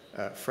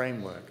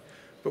framework?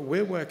 But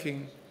we're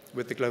working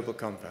with the Global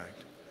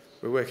Compact.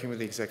 We're working with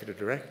the executive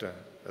director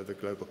of the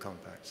Global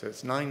Compact. So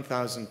it's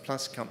 9,000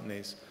 plus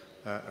companies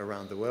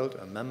around the world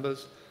are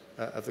members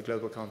of the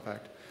Global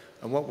Compact.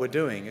 And what we're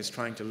doing is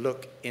trying to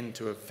look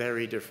into a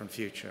very different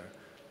future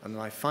And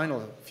my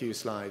final few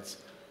slides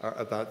are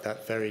about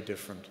that very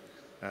different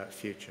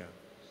future.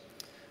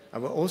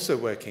 And we're also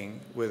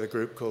working with a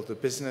group called the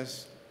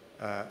Business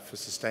for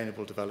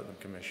Sustainable Development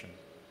Commission.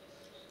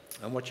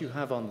 And what you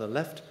have on the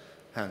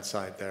left-hand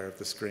side there of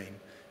the screen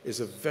is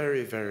a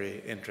very,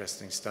 very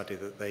interesting study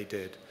that they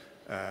did,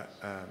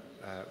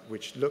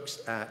 which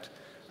looks at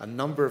a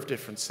number of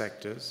different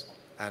sectors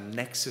and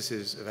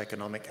nexuses of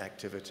economic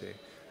activity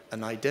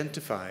and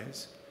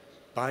identifies,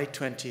 by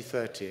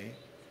 2030,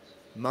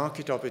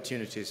 market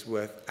opportunities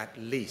worth at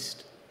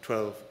least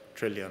 12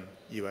 trillion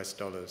US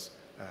dollars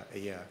a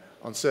year.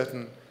 On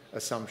certain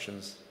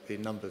assumptions, the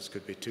numbers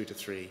could be 2 to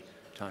 3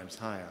 times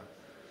higher.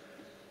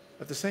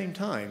 At the same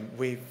time,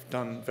 we've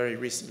done very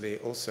recently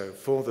also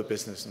for the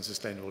Business and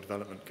Sustainable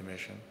Development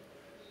Commission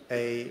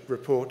a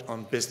report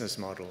on business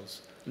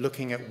models,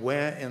 looking at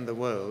where in the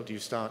world you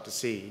start to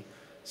see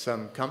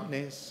some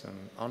companies,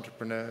 some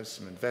entrepreneurs,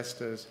 some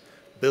investors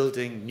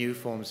building new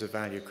forms of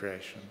value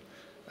creation.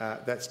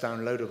 That's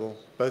downloadable,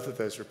 both of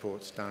those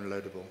reports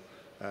downloadable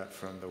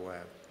from the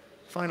web.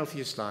 Final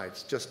few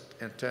slides, just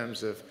in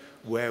terms of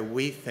where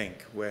we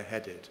think we're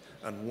headed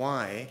and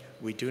why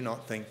we do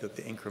not think that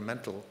the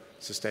incremental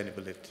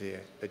sustainability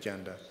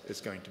agenda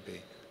is going to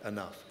be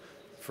enough.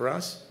 For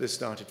us, this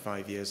started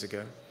 5 years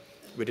ago.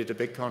 We did a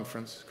big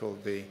conference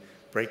called the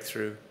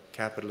Breakthrough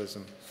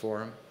Capitalism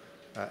Forum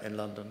in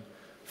London,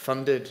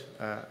 funded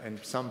in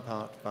some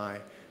part by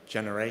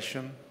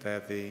Generation.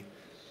 They're the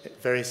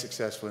very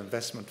successful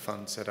investment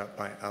fund set up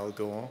by Al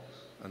Gore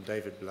and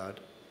David Blood.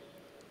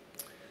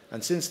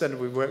 And since then,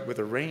 we've worked with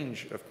a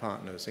range of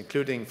partners,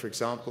 including, for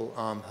example,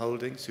 Arm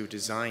Holdings, who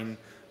design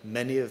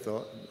many of the,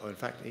 or in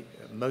fact,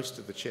 most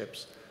of the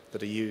chips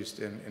that are used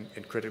in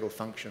critical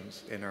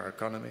functions in our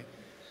economy.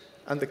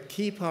 And the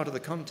key part of the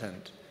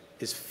content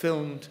is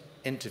filmed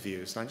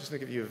interviews. And I'm just going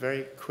to give you a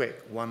very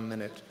quick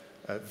 1-minute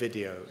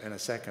video in a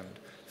second.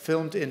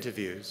 Filmed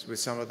interviews with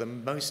some of the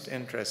most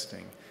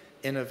interesting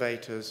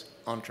innovators,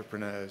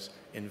 entrepreneurs,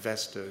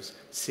 investors,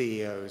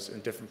 CEOs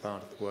in different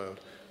parts of the world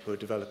who are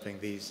developing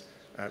these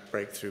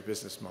breakthrough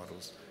business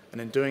models. And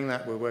in doing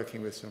that, we're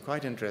working with some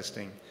quite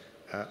interesting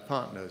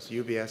partners.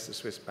 UBS, the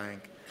Swiss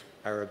bank,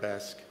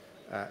 Arabesque.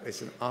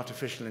 It's an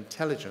artificial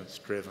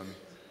intelligence-driven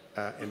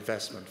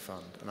investment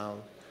fund.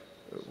 And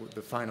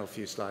the final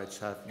few slides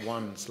have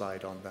one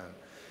slide on that.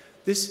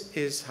 This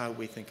is how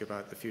we think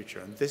about the future,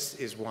 and this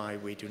is why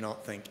we do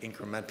not think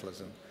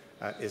incrementalism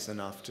is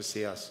enough to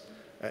see us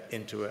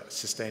into a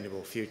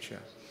sustainable future.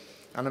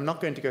 And I'm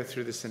not going to go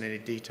through this in any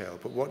detail,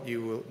 but what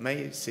you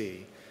may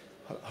see,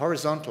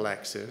 horizontal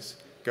axis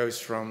goes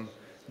from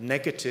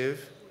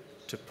negative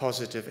to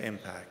positive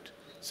impact.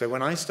 So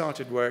when I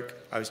started work,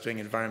 I was doing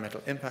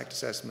environmental impact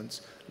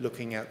assessments,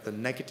 looking at the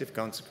negative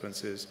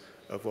consequences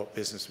of what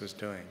business was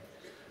doing.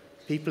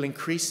 People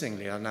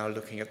increasingly are now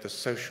looking at the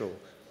social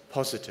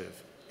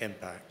positive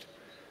impact.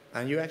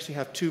 And you actually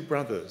have two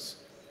brothers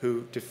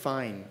who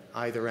define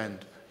either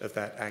end of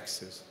that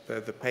axis.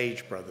 They're the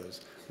Page brothers.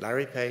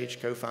 Larry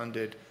Page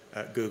co-founded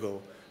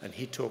Google, and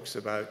he talks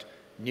about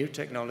new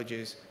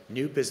technologies,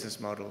 new business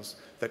models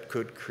that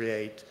could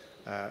create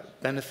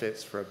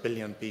benefits for 1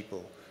 billion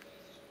people.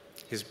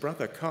 His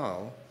brother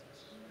Carl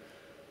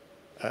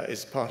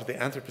is part of the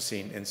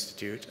Anthropocene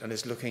Institute and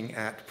is looking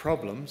at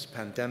problems,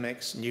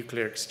 pandemics,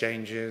 nuclear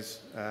exchanges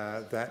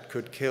that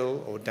could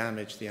kill or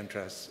damage the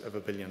interests of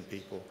 1 billion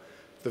people.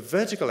 The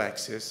vertical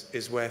axis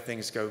is where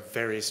things go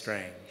very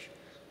strange.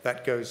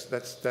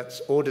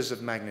 That's orders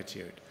of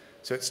magnitude.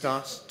 So it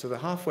starts to the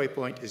halfway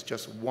point is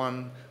just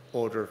 1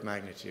 order of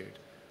magnitude.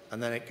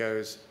 And then it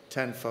goes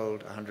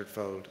 10-fold,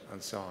 100-fold,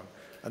 and so on.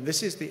 And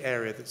this is the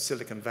area that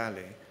Silicon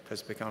Valley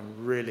has become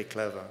really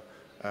clever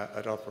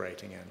at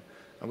operating in.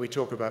 And we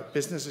talk about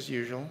business as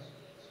usual,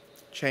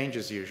 change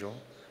as usual,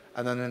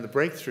 and then in the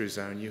breakthrough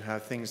zone, you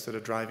have things that are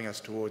driving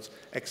us towards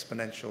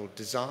exponential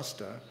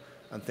disaster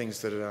and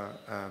things that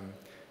are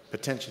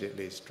potentially at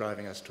least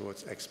driving us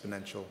towards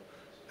exponential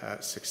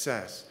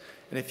success.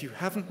 And if you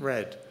haven't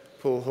read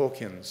Paul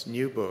Hawkins'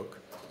 new book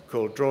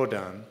called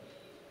Drawdown,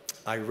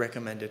 I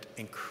recommend it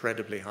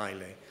incredibly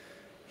highly.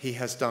 He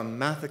has done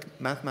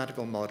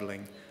mathematical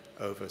modeling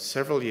over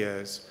several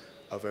years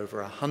of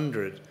over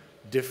 100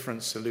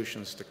 different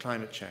solutions to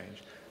climate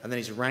change. And then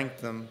he's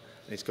ranked them,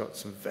 and he's got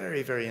some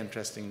very, very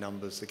interesting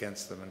numbers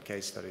against them and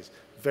case studies.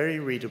 Very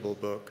readable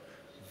book,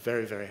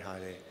 very, very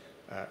highly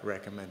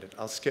recommended.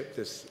 I'll skip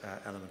this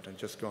element and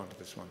just go on to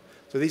this one.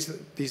 So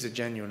these are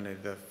genuinely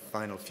the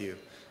final few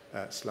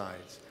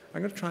slides.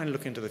 I'm going to try and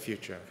look into the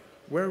future.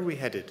 Where are we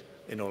headed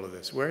in all of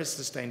this? Where is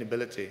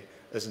sustainability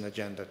as an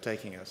agenda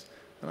taking us?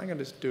 And I'm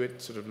going to do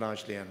it sort of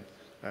largely in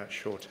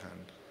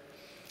shorthand.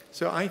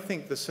 So I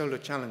think the Solar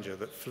Challenger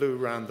that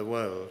flew around the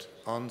world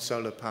on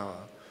solar power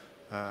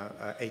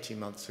 18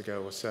 months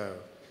ago or so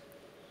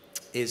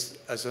is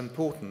as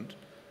important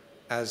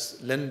as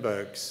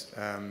Lindbergh's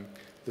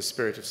The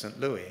Spirit of St.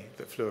 Louis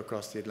that flew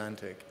across the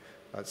Atlantic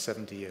about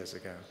 70 years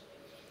ago.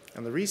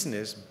 And the reason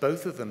is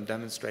both of them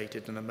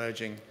demonstrated an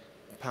emerging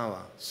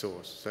power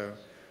source. So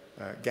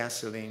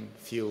gasoline,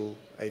 fuel,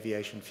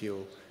 aviation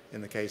fuel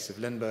in the case of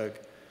Lindbergh,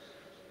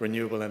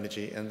 renewable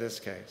energy in this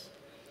case.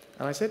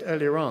 And I said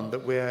earlier on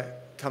that we're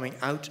coming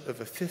out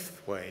of a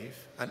fifth wave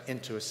and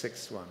into a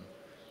sixth one.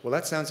 Well,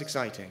 that sounds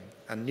exciting,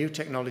 and new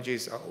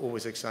technologies are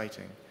always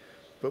exciting.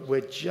 But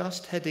we're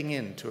just heading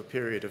into a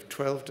period of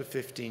 12 to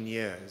 15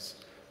 years,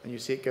 and you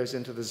see it goes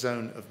into the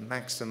zone of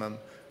maximum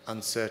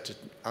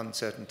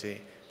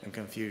uncertainty and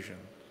confusion.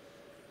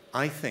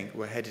 I think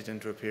we're headed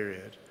into a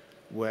period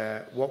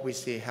where what we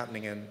see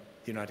happening in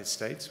the United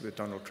States with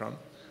Donald Trump,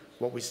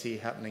 what we see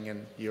happening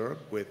in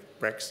Europe with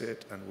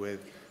Brexit and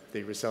with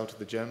the result of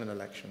the German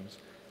elections,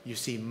 you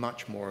see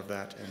much more of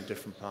that in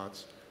different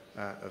parts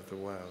of the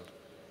world.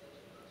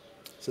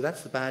 So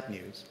that's the bad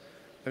news.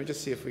 Let me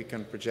just see if we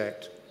can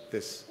project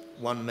this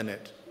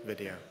 1-minute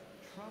video.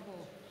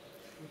 Trouble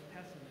with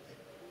pessimism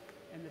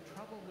and the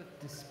trouble with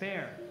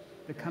despair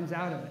that comes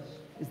out of it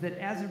is that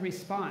as a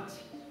response,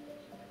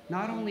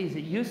 not only is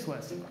it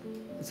useless,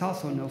 it's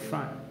also no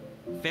fun.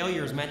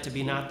 Failure is meant to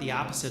be not the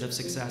opposite of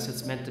success.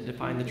 It's meant to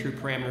define the true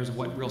parameters of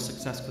what real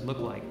success could look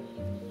like.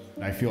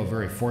 I feel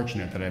very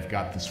fortunate that I've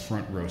got this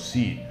front row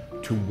seat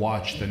to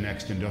watch the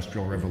next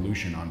industrial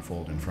revolution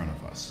unfold in front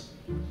of us.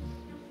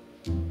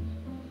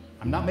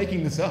 I'm not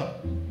making this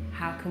up.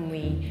 How can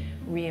we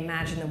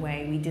reimagine the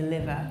way we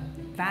deliver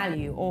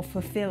value or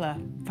fulfill a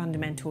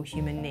fundamental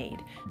human need?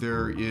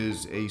 There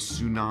is a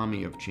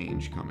tsunami of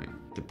change coming.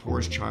 The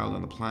poorest child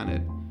on the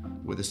planet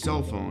with a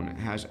cell phone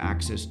has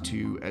access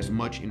to as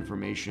much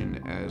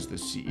information as the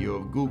CEO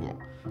of Google.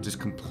 Just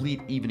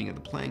complete evening of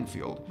the playing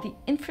field. The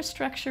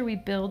infrastructure we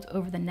build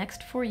over the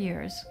next 4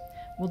 years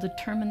will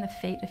determine the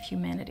fate of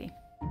humanity.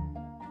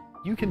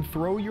 You can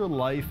throw your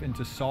life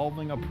into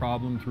solving a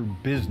problem through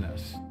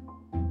business.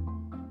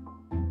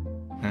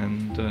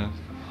 And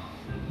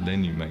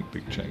then you make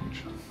big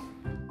change.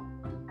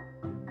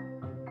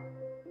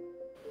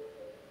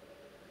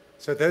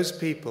 So those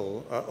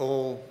people are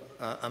all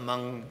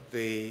among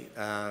the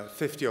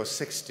 50 or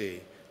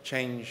 60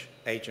 change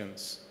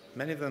agents,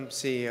 many of them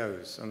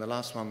CEOs, and the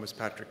last one was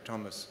Patrick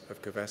Thomas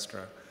of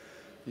Covestra,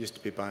 used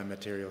to be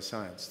biomaterial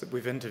science, that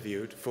we've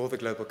interviewed for the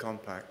Global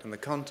Compact, and the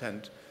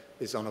content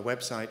is on a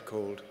website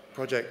called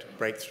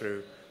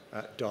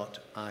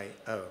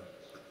projectbreakthrough.io.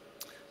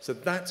 So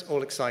that's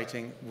all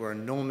exciting. We're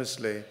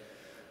enormously,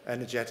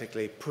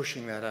 energetically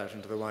pushing that out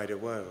into the wider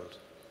world.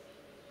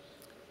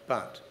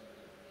 But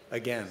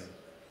again,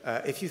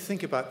 if you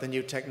think about the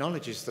new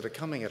technologies that are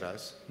coming at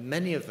us,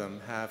 many of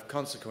them have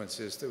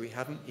consequences that we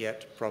haven't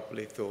yet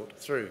properly thought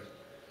through.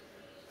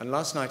 And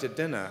last night at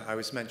dinner, I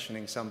was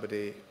mentioning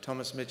somebody,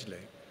 Thomas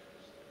Midgley.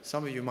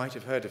 Some of you might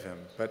have heard of him,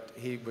 but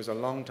he was a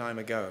long time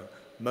ago.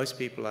 Most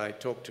people I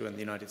talk to in the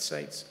United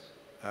States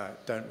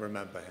don't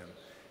remember him.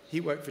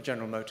 He worked for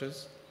General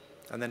Motors,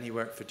 and then he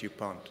worked for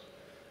DuPont.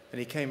 And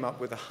he came up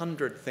with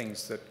 100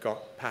 things that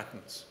got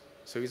patents.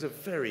 So he's a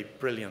very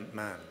brilliant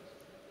man.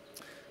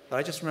 But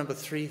I just remember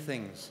 3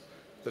 things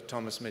that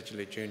Thomas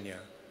Midgley Jr.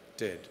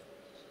 did.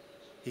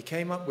 He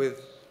came up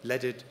with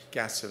leaded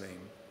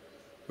gasoline,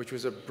 which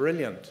was a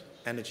brilliant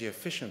energy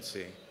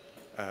efficiency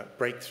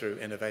breakthrough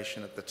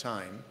innovation at the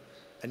time.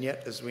 And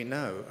yet, as we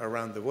know,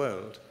 around the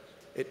world,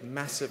 it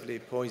massively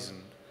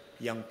poisoned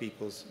young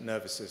people's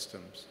nervous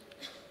systems,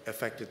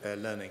 affected their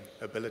learning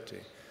ability.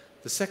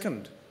 The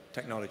second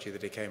technology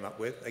that he came up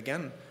with,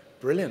 again,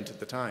 brilliant at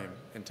the time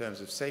in terms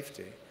of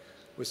safety,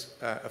 was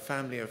a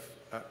family of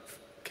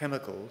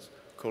chemicals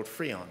called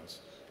freons,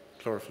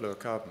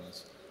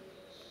 chlorofluorocarbons.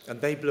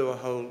 And they blew a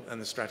hole in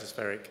the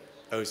stratospheric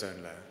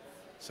ozone layer.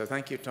 So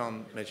thank you,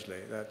 Tom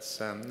Midgley. That's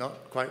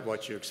not quite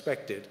what you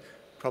expected.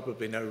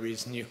 Probably no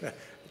reason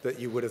that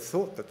you would have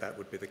thought that that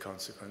would be the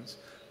consequence,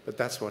 but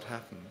that's what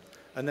happened.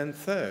 And then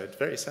third,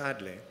 very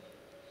sadly,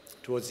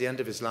 towards the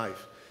end of his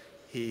life,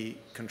 he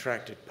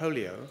contracted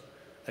polio,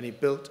 and he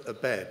built a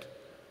bed.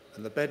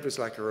 And the bed was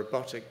like a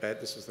robotic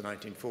bed. This was the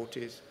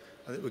 1940s.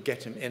 And it would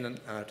get him in and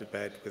out of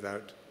bed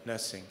without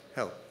nursing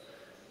help.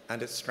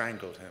 And it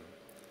strangled him.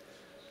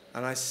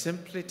 And I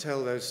simply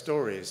tell those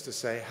stories to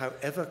say,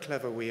 however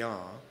clever we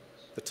are,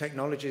 the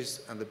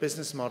technologies and the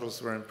business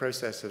models we're in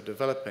process of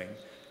developing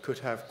could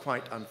have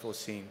quite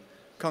unforeseen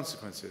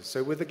consequences.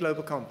 So with the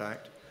Global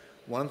Compact,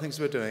 one of the things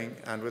we're doing,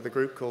 and with a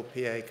group called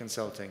PA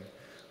Consulting,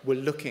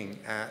 we're looking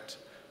at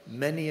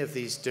many of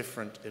these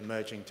different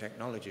emerging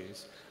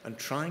technologies and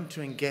trying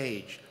to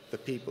engage the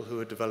people who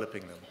are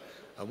developing them.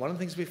 And one of the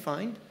things we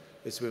find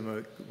is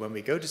when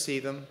we go to see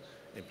them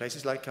in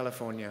places like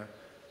California,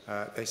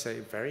 they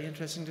say, very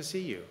interesting to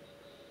see you.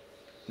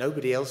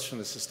 Nobody else from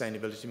the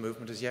sustainability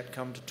movement has yet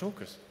come to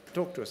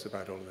talk to us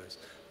about all of this.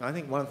 And I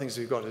think one of the things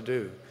we've got to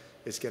do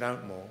is get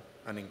out more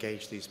and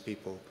engage these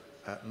people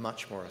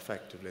much more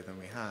effectively than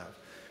we have.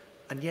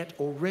 And yet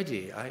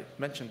already, I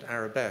mentioned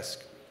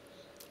Arabesque.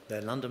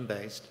 They're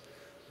London-based.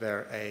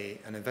 They're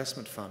an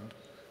investment fund,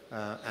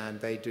 and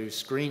they do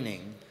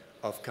screening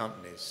of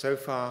companies. So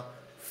far,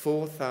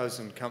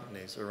 4,000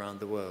 companies around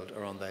the world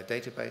are on their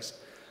database,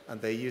 and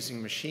they're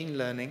using machine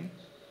learning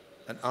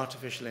and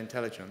artificial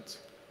intelligence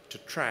to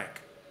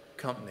track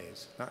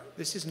companies. Now,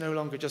 this is no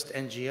longer just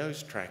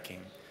NGOs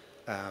tracking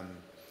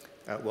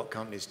what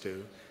companies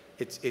do.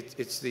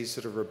 It's these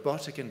sort of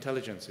robotic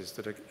intelligences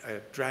that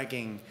are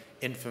dragging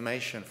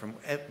information from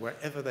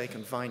wherever they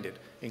can find it,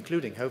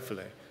 including,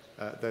 hopefully,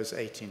 those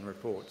 18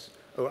 reports.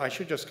 Oh, I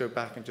should just go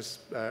back and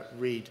just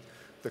read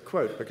the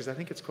quote, because I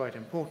think it's quite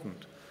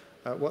important.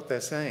 What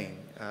they're saying,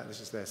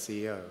 this is their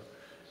CEO,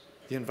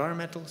 the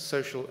environmental,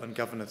 social, and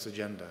governance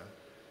agenda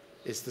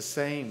is the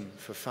same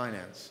for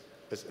finance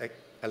as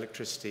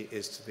electricity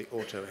is to the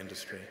auto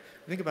industry.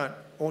 Think about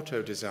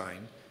auto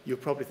design, you'll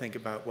probably think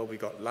about, well, we've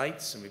got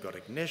lights, and we've got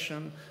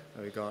ignition,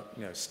 and we've got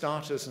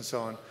starters and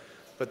so on.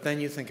 But then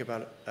you think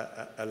about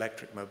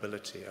electric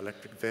mobility,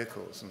 electric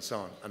vehicles and so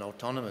on, and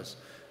autonomous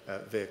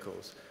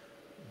vehicles.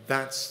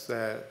 That's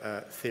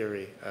their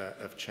theory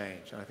of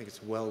change, and I think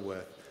it's well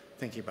worth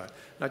thinking about.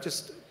 Now,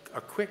 just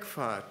a quick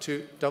fire,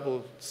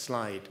 double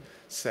slide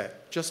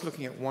set, just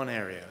looking at one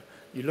area.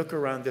 You look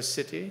around this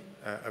city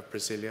of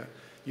Brasilia,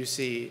 you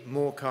see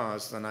more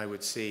cars than I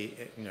would see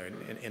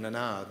in an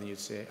hour than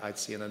I'd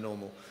see in a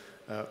normal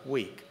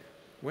week.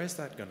 Where's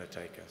that going to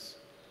take us?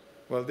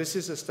 Well, this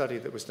is a study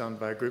that was done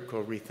by a group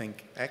called Rethink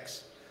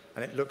X,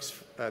 and it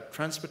looks at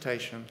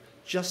transportation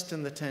just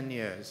in the 10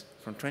 years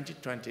from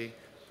 2020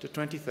 to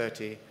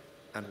 2030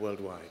 and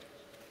worldwide.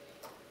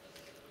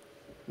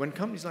 When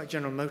companies like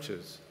General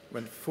Motors,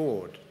 when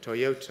Ford,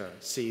 Toyota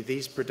see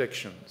these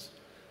predictions,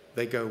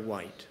 they go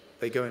white.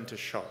 They go into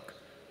shock.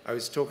 I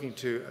was talking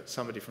to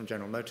somebody from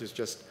General Motors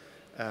just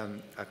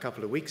a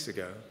couple of weeks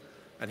ago,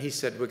 and he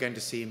said we're going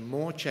to see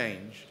more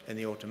change in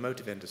the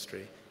automotive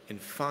industry in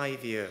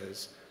 5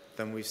 years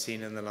than we've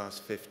seen in the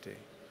last 50.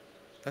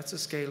 That's the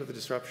scale of the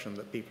disruption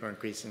that people are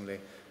increasingly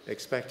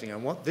expecting.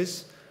 And what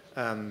this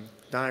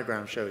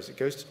diagram shows, it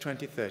goes to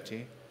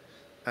 2030,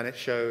 and it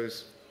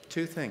shows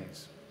two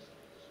things.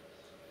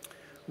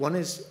 One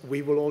is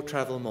we will all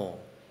travel more.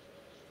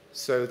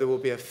 So there will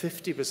be a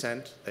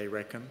 50%, they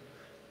reckon,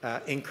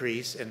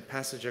 increase in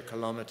passenger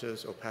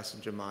kilometers or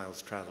passenger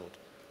miles traveled.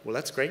 Well,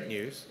 that's great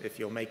news if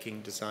you're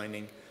making,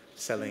 designing,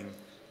 selling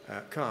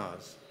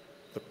cars.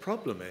 The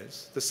problem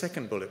is the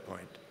second bullet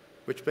point,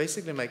 which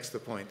basically makes the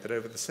point that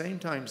over the same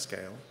time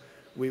scale,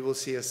 we will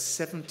see a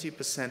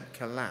 70%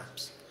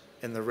 collapse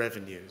in the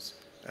revenues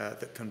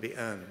that can be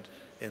earned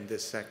in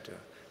this sector.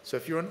 So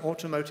if you're an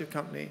automotive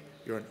company,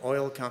 you're an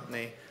oil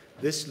company,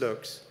 this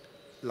looks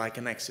like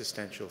an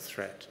existential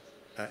threat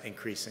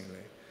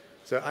increasingly.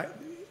 So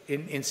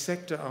in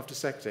sector after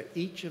sector,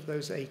 each of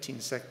those 18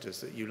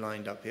 sectors that you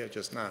lined up here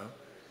just now,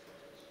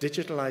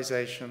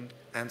 digitalization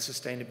and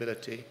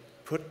sustainability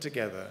put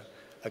together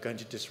are going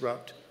to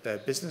disrupt their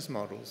business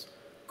models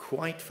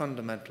quite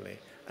fundamentally,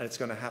 and it's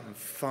going to happen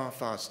far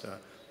faster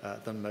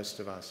than most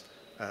of us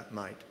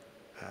might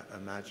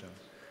imagine.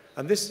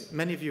 And this,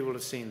 many of you will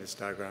have seen this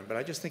diagram, but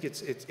I just think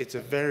it's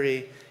a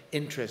very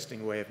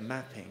interesting way of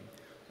mapping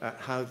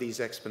how these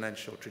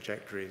exponential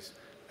trajectories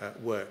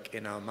work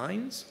in our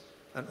minds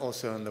and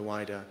also in the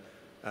wider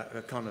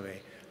economy.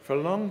 For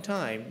a long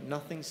time,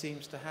 nothing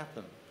seems to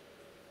happen.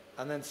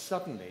 And then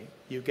suddenly,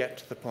 you get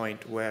to the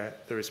point where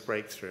there is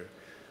breakthrough.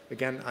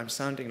 Again, I'm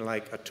sounding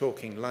like a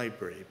talking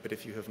library, but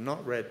if you have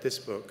not read this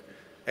book,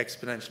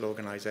 Exponential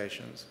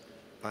Organizations,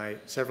 by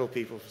several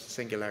people from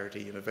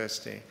Singularity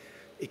University,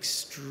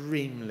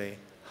 extremely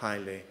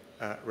highly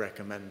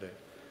recommended.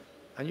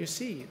 And you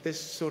see this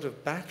sort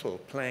of battle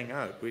playing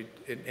out.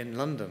 In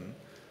London,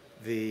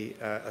 the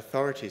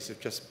authorities have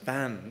just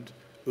banned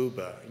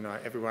Uber.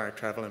 Everywhere I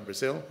travel in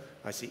Brazil,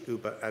 I see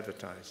Uber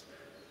advertised.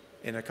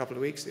 In a couple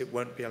of weeks, it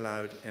won't be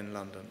allowed in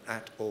London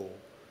at all.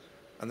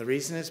 And the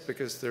reason is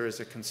because there is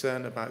a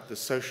concern about the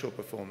social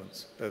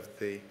performance of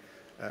the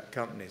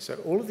company. So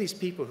all of these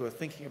people who are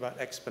thinking about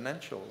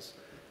exponentials,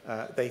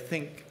 they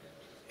think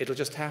it'll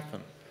just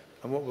happen.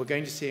 And what we're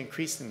going to see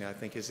increasingly, I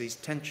think, is these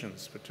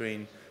tensions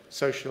between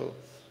social,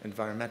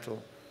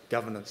 environmental,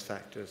 governance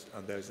factors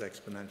and those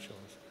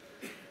exponentials.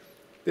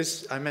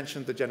 I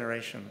mentioned the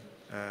Generation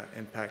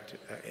Impact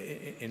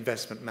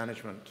Investment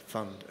Management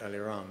Fund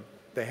earlier on.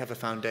 They have a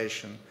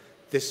foundation.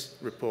 This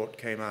report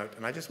came out,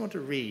 and I just want to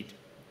read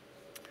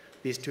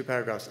these two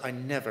paragraphs. I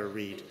never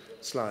read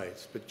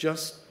slides, but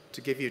just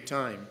to give you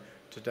time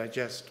to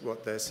digest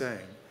what they're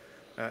saying,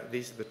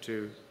 these are the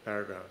two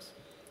paragraphs.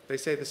 They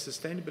say the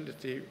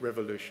sustainability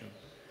revolution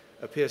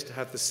appears to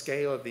have the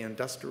scale of the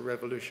Industrial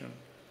Revolution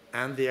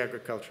and the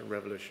Agricultural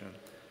Revolution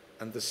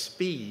and the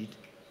speed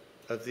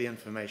of the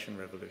Information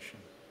Revolution.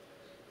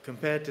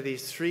 Compared to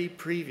these three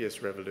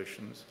previous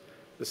revolutions,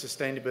 the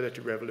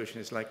sustainability revolution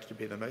is likely to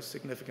be the most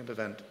significant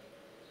event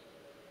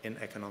in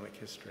economic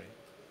history.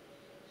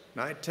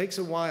 Now, it takes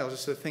a while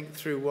just to think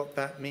through what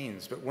that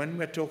means, but when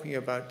we're talking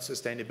about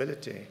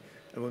sustainability,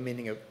 and we're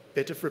meaning a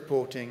bit of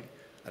reporting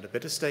and a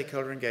bit of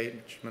stakeholder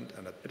engagement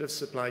and a bit of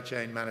supply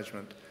chain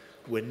management,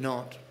 we're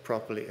not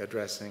properly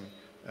addressing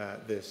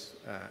this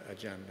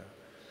agenda.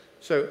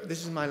 So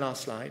this is my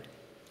last slide,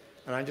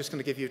 and I'm just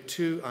going to give you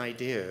two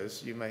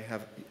ideas. You may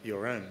have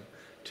your own,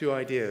 two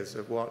ideas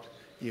of what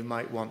you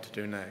might want to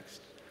do next.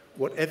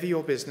 Whatever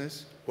your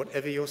business,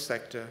 whatever your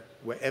sector,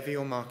 wherever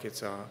your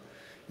markets are,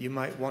 you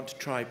might want to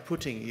try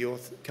putting your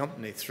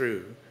company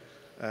through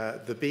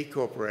the B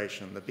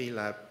Corporation, the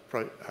BRICLab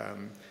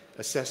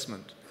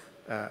assessment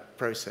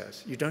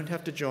process. You don't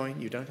have to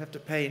join, you don't have to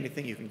pay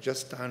anything, you can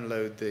just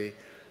download the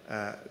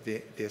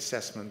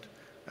assessment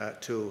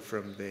tool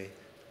from the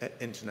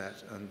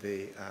internet, and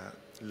the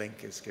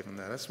link is given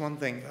there. That's one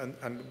thing,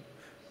 and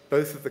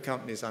both of the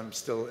companies I'm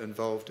still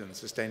involved in,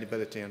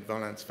 Sustainability and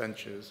Volans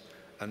Ventures,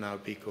 are now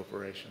B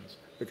corporations,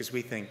 because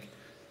we think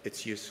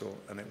it's useful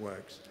and it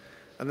works.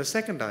 And the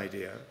second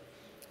idea,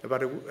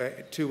 about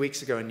 2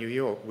 weeks ago in New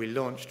York, we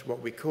launched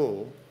what we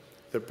call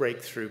the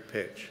breakthrough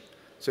pitch.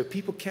 So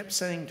people kept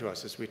saying to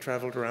us as we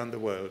traveled around the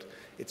world,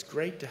 it's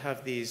great to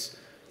have these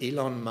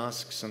Elon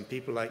Musks and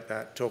people like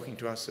that talking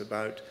to us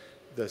about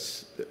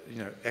this,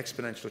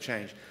 exponential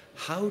change.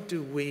 How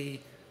do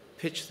we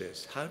pitch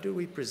this? How do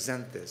we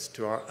present this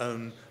to our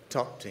own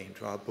top team,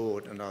 to our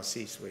board and our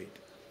C-suite?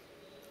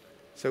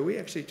 So we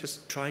actually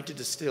just tried to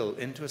distill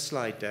into a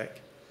slide deck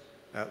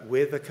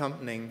with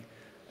accompanying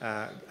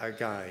a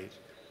guide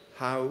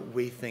how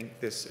we think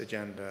this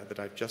agenda that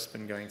I've just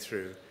been going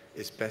through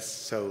is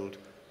best sold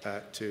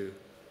to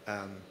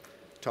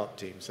top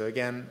teams. So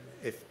again,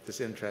 if there's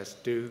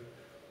interest, do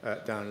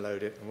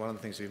download it. And one of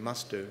the things we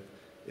must do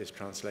is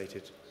translate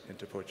it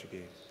into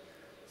Portuguese.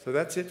 So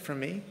that's it from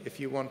me. If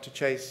you want to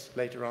chase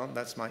later on,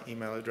 that's my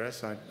email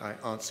address. I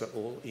answer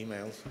all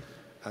emails,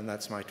 and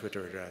that's my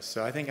Twitter address.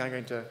 So I think I'm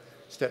going to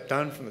step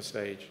down from the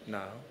stage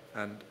now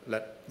and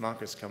let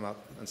Marcos come up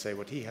and say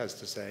what he has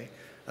to say,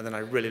 and then I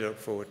really look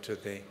forward to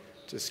the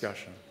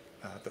discussion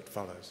that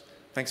follows.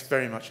 Thanks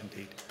very much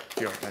indeed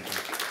for your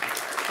attention.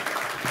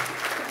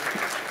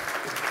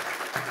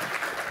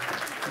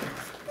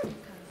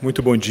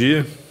 Muito bom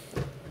dia,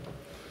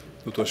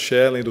 Dr.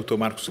 Schellen, Dr.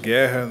 Marcos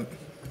Guerra,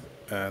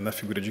 na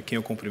figura de quem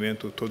eu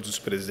cumprimento todos os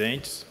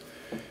presentes.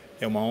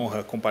 É uma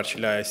honra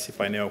compartilhar esse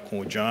painel com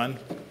o John.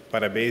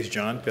 Parabéns,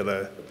 John,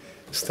 pela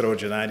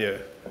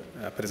extraordinária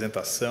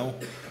apresentação.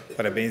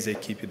 Parabéns à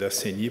equipe da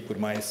CNI por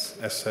mais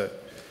essa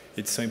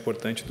edição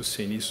importante do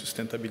CNI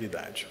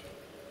Sustentabilidade.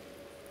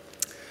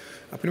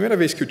 A primeira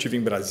vez que eu estive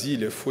em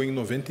Brasília foi em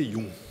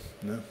 91,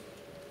 né?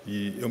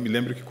 E eu me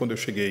lembro que quando eu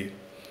cheguei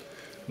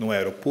no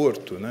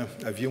aeroporto, né,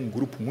 havia um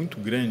grupo muito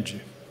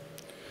grande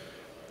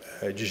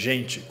de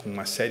gente com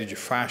uma série de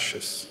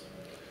faixas,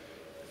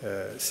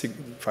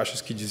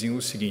 faixas que diziam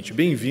o seguinte: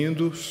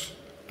 bem-vindos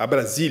a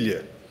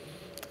Brasília,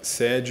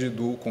 sede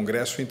do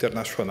Congresso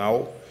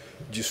Internacional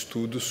de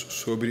Estudos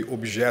sobre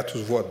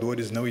Objetos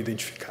Voadores Não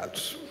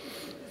Identificados.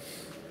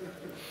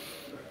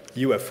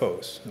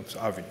 UFOs,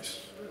 OVNIs.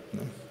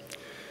 Né?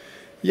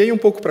 E aí, um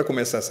pouco para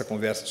começar essa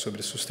conversa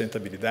sobre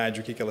sustentabilidade,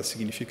 o que ela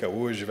significa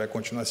hoje, vai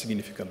continuar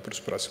significando para os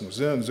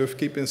próximos anos, eu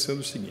fiquei pensando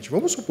o seguinte: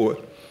 vamos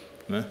supor,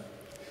 né,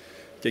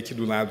 que aqui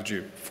do lado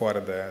de fora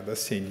da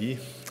CNI,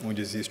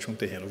 onde existe um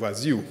terreno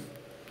vazio,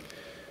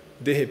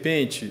 de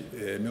repente,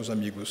 meus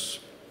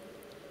amigos,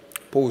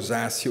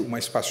 pousasse uma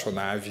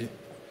espaçonave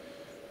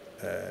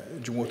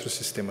de um outro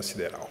sistema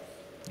sideral,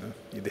 né,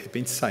 e de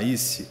repente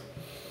saísse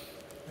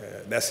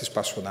dessa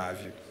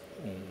espaçonave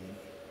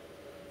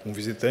um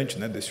visitante,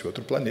 né, desse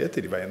outro planeta.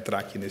 Ele vai entrar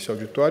aqui nesse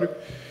auditório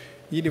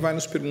e ele vai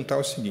nos perguntar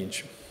o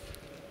seguinte: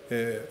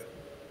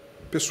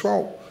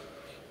 pessoal,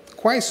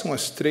 quais são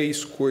as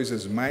 3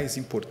 coisas mais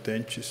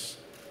importantes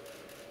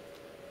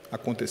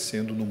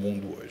acontecendo no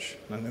mundo hoje,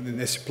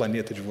 nesse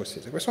planeta de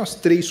vocês? Quais são as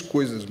 3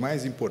 coisas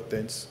mais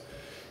importantes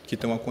que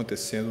estão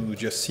acontecendo no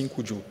dia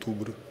 5 de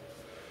outubro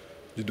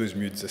de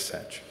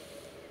 2017?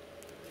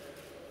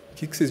 O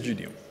que vocês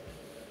diriam?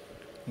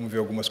 Vamos ver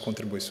algumas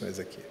contribuições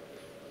aqui.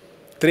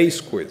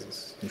 3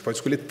 coisas. A gente pode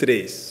escolher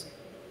 3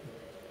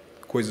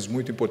 coisas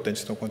muito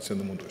importantes que estão acontecendo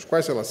no mundo hoje.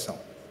 Quais elas são?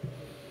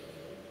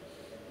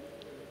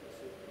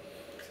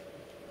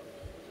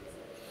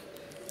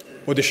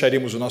 Ou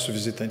deixaríamos o nosso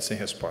visitante sem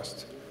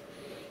resposta?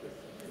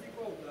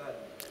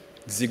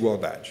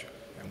 Desigualdade.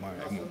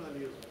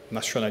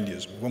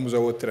 Nacionalismo. Vamos a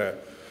outra.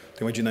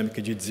 Tem uma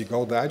dinâmica de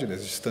desigualdade, né?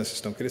 As distâncias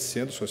estão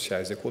crescendo,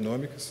 sociais e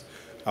econômicas.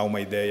 Há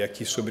uma ideia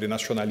aqui sobre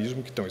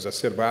nacionalismo que estão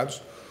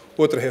exacerbados.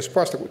 Outra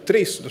resposta: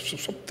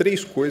 são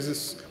 3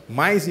 coisas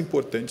mais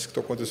importantes que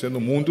estão acontecendo no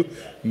mundo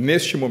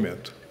neste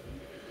momento.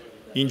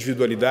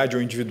 Individualidade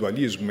ou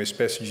individualismo, uma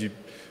espécie de,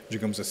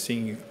 digamos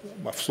assim,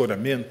 um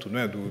afloramento,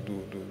 né,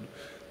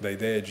 da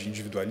ideia de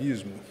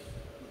individualismo.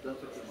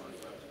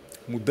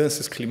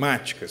 Mudanças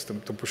climáticas,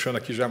 estou puxando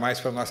aqui já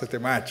mais para a nossa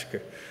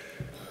temática.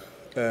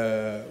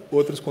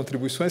 Outras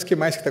contribuições, o que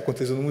mais que está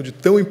acontecendo no mundo de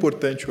tão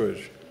importante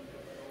hoje?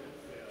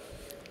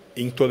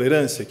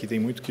 Intolerância, que tem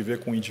muito que ver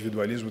com o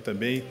individualismo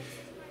também,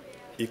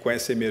 e com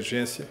essa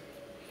emergência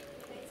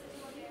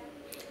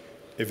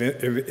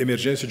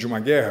de uma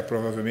guerra,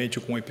 provavelmente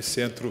com um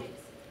epicentro...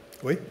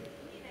 Oi?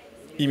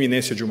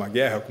 Iminência de uma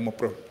guerra,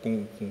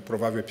 com um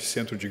provável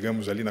epicentro,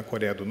 digamos, ali na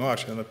Coreia do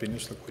Norte, na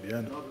Península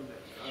Coreana.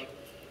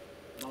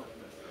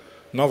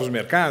 Novos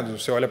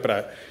mercados. Você olha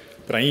para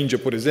a Índia,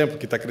 por exemplo,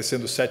 que está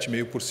crescendo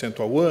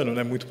 7,5% ao ano,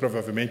 né? Muito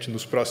provavelmente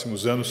nos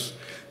próximos anos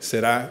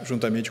será,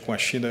 juntamente com a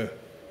China,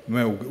 não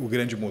é, o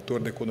grande motor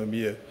da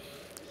economia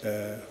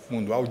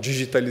mundial.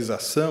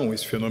 Digitalização,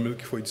 esse fenômeno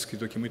que foi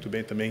descrito aqui muito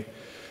bem também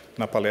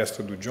na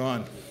palestra do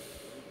John.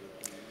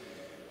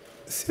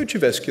 Se eu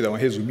tivesse que dar uma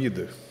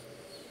resumida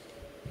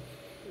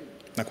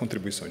na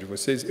contribuição de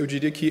vocês, eu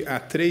diria que há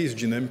 3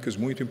 dinâmicas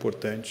muito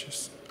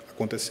importantes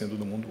acontecendo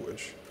no mundo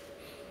hoje.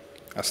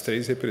 As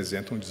 3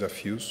 representam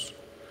desafios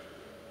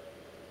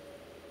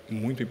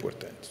muito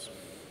importantes.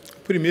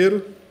 O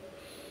primeiro,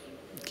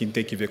 que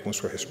tem que ver com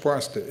sua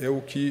resposta, é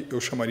o que eu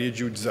chamaria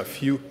de o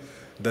desafio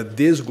da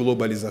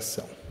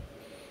desglobalização.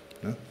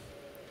 Né?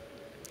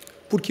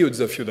 Por que o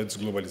desafio da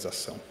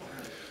desglobalização?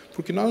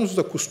 Porque nós nos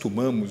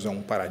acostumamos a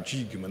um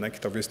paradigma, né, que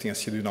talvez tenha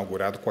sido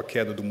inaugurado com a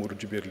queda do Muro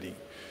de Berlim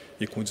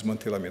e com o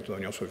desmantelamento da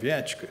União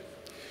Soviética,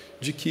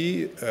 de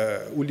que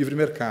o livre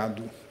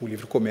mercado, o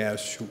livre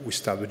comércio, o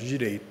Estado de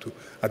Direito,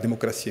 a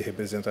democracia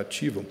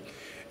representativa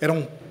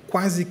eram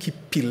quase que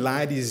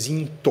pilares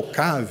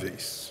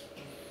intocáveis,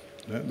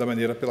 né, da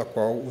maneira pela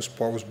qual os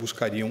povos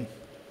buscariam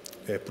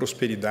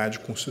prosperidade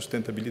com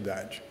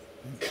sustentabilidade.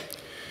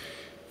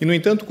 E, no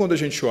entanto, quando a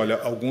gente olha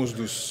alguns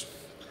dos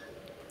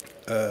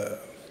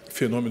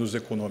fenômenos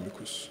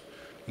econômicos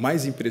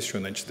mais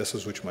impressionantes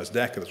dessas últimas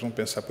décadas, vamos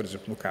pensar, por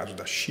exemplo, no caso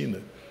da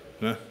China,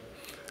 né?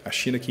 A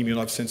China que, em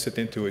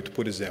 1978,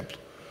 por exemplo,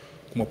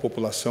 com uma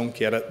população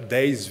que era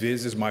 10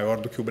 vezes maior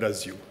do que o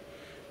Brasil,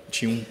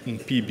 tinha um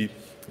PIB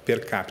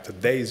per capita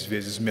 10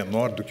 vezes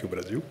menor do que o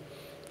Brasil,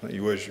 né?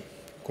 E hoje,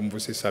 como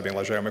vocês sabem,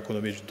 ela já é uma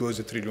economia de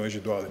 12 trilhões de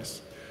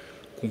dólares,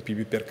 com um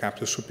PIB per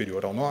capita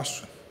superior ao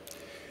nosso.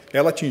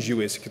 Ela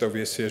atingiu esse que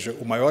talvez seja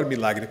o maior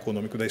milagre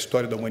econômico da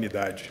história da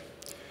humanidade,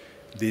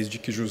 desde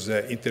que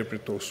José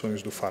interpretou os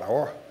sonhos do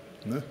faraó,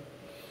 né?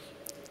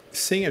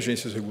 Sem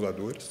agências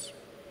reguladoras,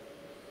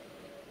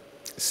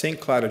 sem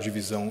clara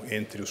divisão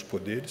entre os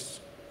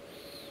poderes,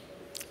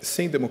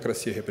 sem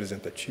democracia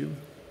representativa,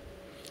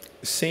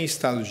 sem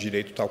Estado de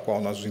Direito tal qual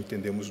nós os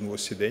entendemos no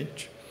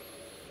Ocidente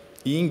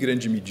e, em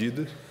grande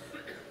medida,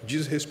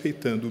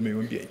 desrespeitando o meio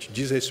ambiente,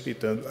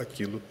 desrespeitando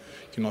aquilo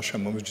que nós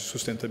chamamos de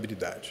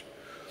sustentabilidade.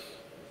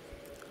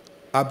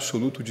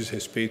 Absoluto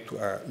desrespeito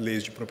a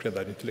leis de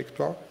propriedade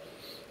intelectual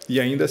e,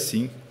 ainda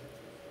assim,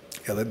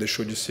 ela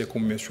deixou de ser,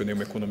 como mencionei,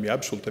 uma economia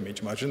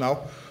absolutamente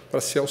marginal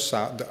para ser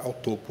alçada ao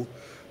topo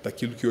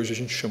daquilo que hoje a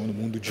gente chama no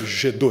mundo de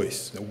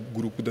G2, né, o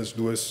grupo dos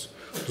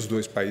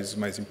dois países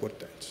mais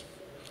importantes.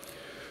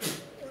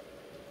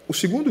 O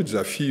segundo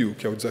desafio,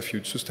 que é o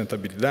desafio de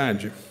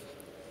sustentabilidade,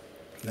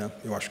 né,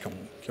 eu acho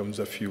que é um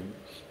desafio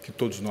que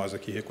todos nós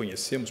aqui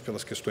reconhecemos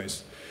pelas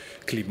questões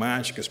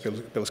climáticas,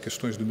 pelas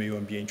questões do meio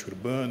ambiente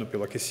urbano,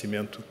 pelo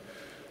aquecimento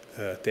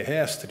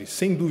terrestre,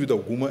 sem dúvida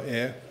alguma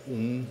é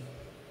um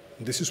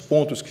desses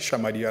pontos que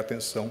chamaria a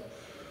atenção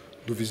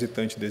do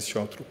visitante desse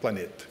outro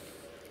planeta.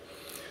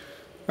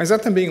 Mas há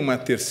também uma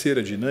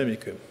terceira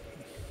dinâmica,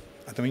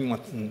 há também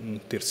um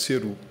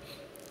terceiro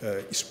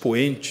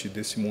expoente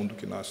desse mundo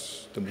que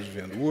nós estamos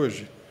vivendo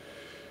hoje,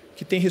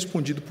 que tem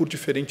respondido por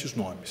diferentes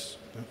nomes,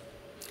 né?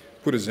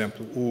 Por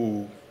exemplo,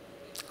 o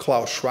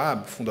Klaus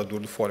Schwab, fundador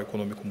do Fórum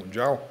Econômico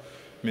Mundial,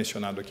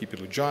 mencionado aqui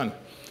pelo John,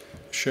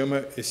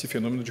 chama esse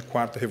fenômeno de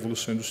quarta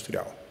revolução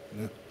industrial,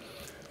 né?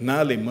 Na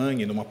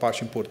Alemanha, numa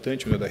parte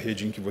importante, né, da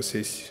rede em que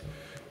vocês,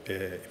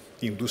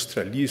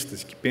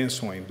 industrialistas, que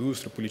pensam a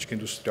indústria, a política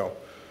industrial,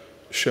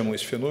 chamam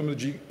esse fenômeno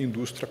de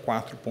indústria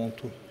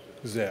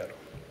 4.0.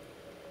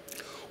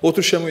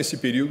 Outros chamam esse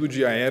período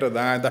de a era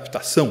da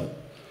adaptação.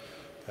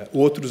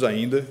 Outros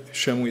ainda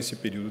chamam esse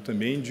período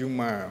também de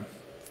uma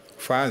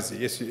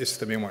fase, esse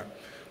também é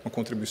uma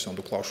contribuição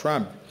do Klaus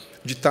Schwab,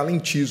 de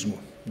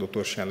talentismo,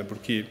 Dr. Scheller,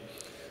 porque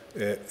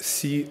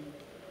se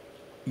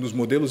nos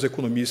modelos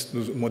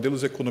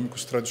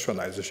econômicos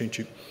tradicionais a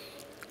gente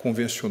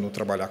convencionou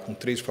trabalhar com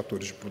 3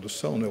 fatores de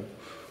produção, né,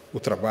 o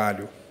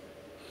trabalho,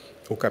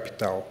 o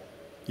capital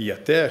e a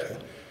terra,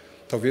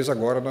 talvez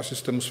agora nós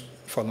estamos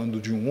falando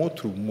de um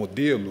outro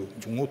modelo,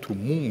 de um outro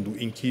mundo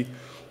em que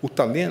o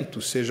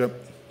talento seja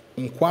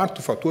um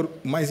quarto fator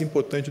mais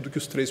importante do que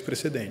os 3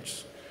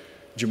 precedentes,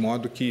 de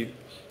modo que,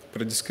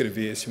 para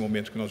descrever esse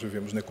momento que nós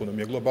vivemos na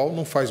economia global,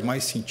 não faz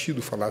mais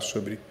sentido falar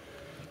sobre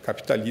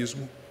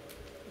capitalismo,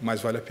 mas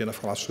vale a pena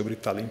falar sobre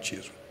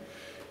talentismo.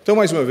 Então,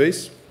 mais uma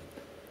vez,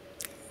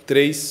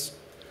 3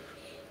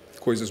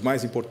 coisas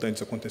mais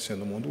importantes acontecendo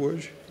no mundo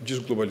hoje: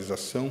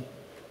 desglobalização,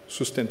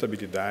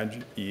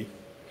 sustentabilidade e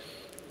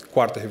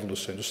quarta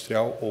revolução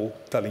industrial ou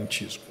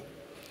talentismo.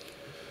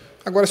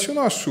 Agora, se o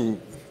nosso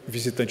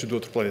visitante do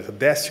outro planeta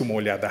desse uma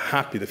olhada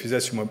rápida,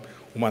 fizesse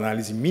uma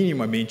análise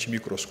minimamente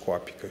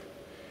microscópica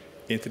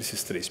entre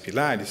esses 3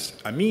 pilares,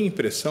 a minha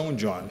impressão,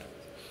 John,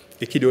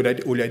 é que ele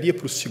olharia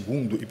para o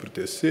segundo e para o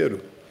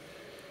terceiro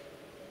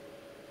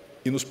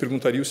e nos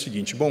perguntaria o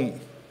seguinte: bom,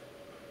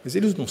 mas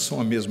eles não são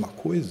a mesma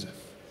coisa?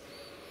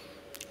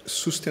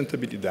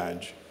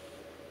 Sustentabilidade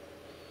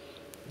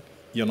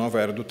e a nova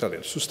era do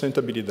talento,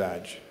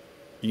 sustentabilidade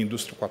e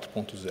indústria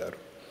 4.0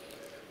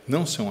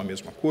 não são a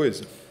mesma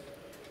coisa?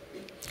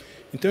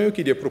 Então, eu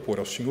queria propor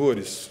aos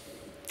senhores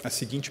a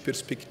seguinte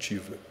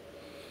perspectiva.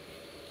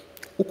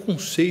 O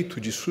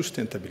conceito de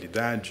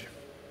sustentabilidade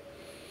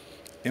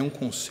é um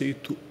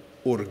conceito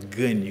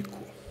orgânico.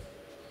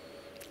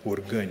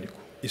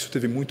 isso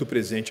esteve muito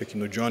presente aqui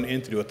no John,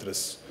 entre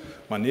outras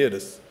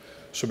maneiras,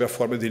 sob a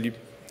forma dele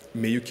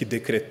meio que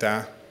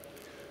decretar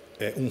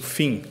um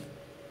fim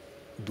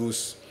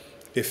dos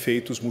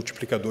efeitos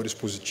multiplicadores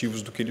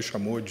positivos do que ele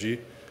chamou de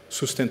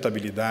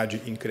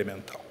sustentabilidade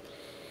incremental.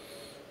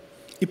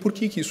 E por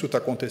que isso está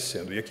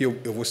acontecendo? E aqui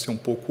eu vou ser um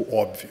pouco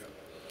óbvio.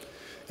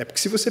 É porque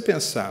se você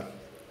pensar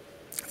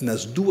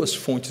nas duas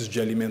fontes de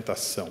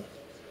alimentação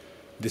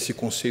desse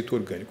conceito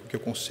orgânico, que é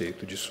o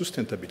conceito de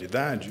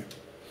sustentabilidade,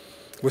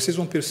 vocês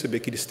vão perceber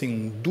que eles têm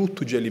um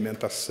duto de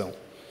alimentação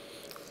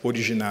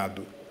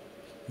originado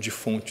de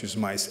fontes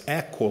mais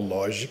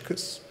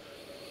ecológicas,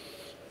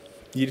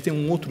 e ele tem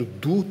um outro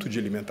duto de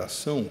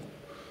alimentação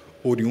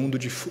oriundo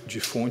de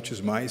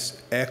fontes mais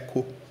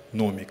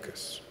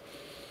econômicas.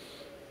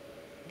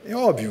 É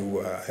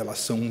óbvio a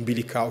relação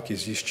umbilical que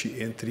existe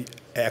entre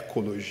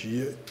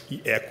ecologia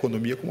e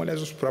economia, como,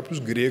 aliás, os próprios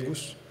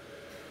gregos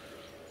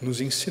nos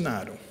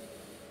ensinaram.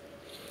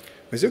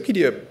 Mas eu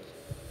queria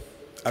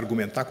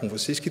argumentar com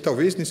vocês que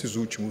talvez nesses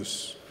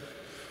últimos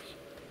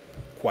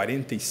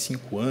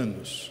 45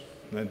 anos,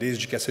 né,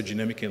 desde que essa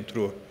dinâmica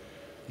entrou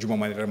de uma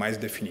maneira mais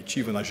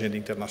definitiva na agenda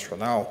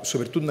internacional,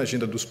 sobretudo na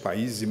agenda dos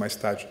países e mais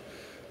tarde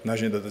na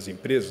agenda das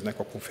empresas, né,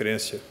 com a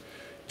Conferência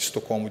de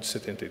Estocolmo de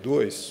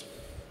 72,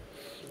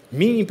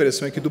 minha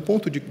impressão é que, do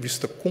ponto de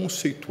vista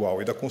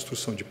conceitual e da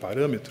construção de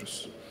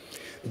parâmetros,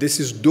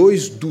 desses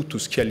dois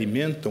dutos que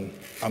alimentam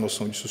a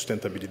noção de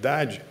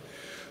sustentabilidade,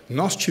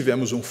 nós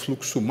tivemos um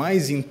fluxo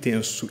mais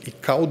intenso e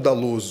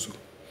caudaloso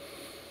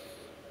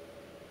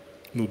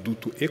no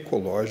duto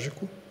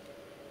ecológico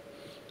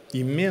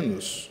e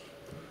menos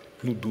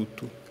no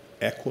duto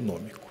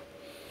econômico.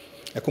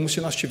 É como se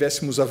nós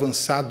tivéssemos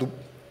avançado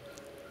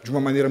de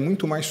uma maneira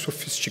muito mais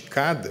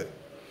sofisticada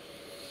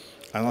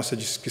a nossa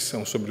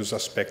discussão sobre os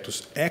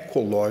aspectos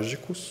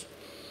ecológicos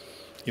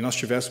e nós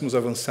tivéssemos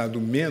avançado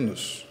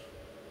menos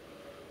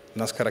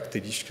nas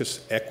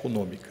características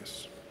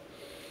econômicas.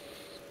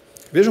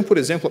 Vejam, por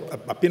exemplo,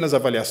 apenas a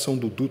avaliação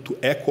do duto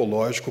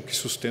ecológico que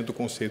sustenta o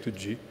conceito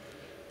de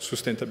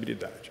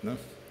sustentabilidade, né?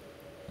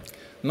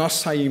 Nós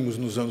saímos,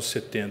 nos anos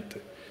 70,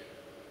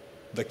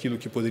 daquilo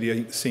que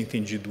poderia ser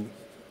entendido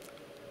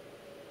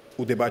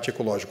o debate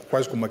ecológico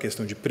quase como uma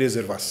questão de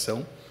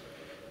preservação,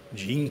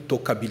 de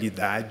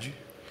intocabilidade,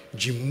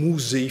 de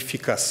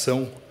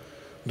museificação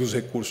dos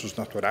recursos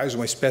naturais,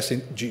 uma espécie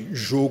de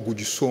jogo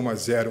de soma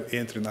zero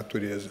entre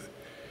natureza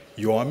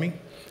e homem,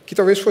 que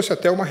talvez fosse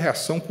até uma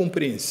reação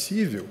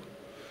compreensível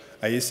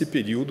a esse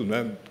período,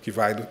 né, que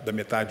vai da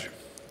metade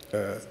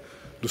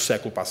do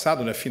século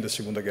passado, né, fim da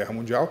Segunda Guerra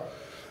Mundial,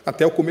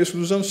 até o começo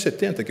dos anos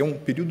 70, que é um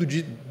período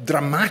de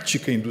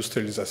dramática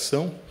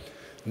industrialização,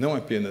 não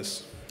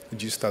apenas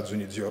de Estados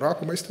Unidos e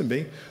Europa, mas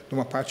também de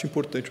uma parte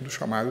importante do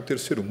chamado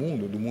terceiro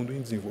mundo, do mundo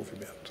em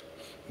desenvolvimento,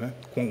 né?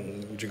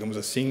 Com, digamos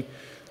assim,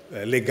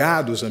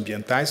 legados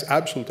ambientais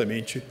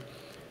absolutamente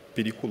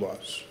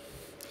periculosos.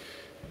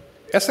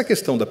 Essa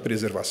questão da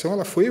preservação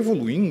ela foi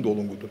evoluindo ao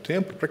longo do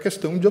tempo para a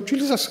questão de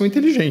utilização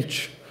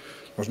inteligente.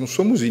 Nós não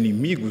somos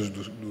inimigos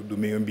do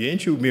meio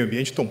ambiente, e o meio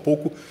ambiente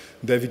tampouco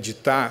deve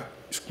ditar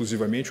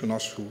exclusivamente o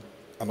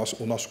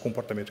nosso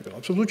comportamento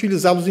econômico. Precisamos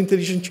utilizá-los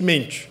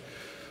inteligentemente.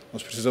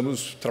 Nós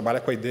precisamos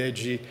trabalhar com a ideia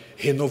de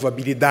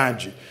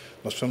renovabilidade.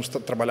 Nós precisamos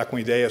trabalhar com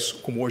ideias,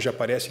 como hoje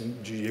aparecem,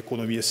 de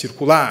economia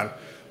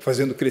circular,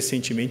 fazendo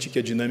crescentemente que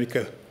a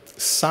dinâmica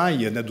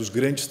saia, né, dos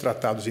grandes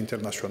tratados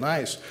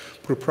internacionais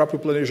para o próprio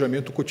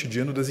planejamento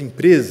cotidiano das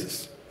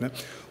empresas, né?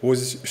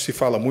 Hoje se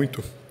fala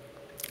muito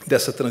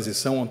dessa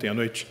transição. Ontem à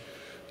noite,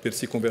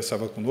 Percy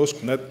conversava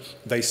conosco, né,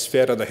 da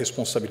esfera da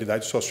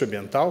responsabilidade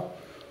socioambiental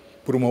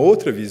por uma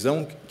outra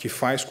visão que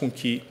faz com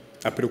que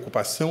a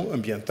preocupação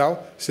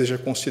ambiental seja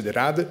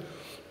considerada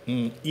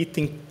um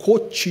item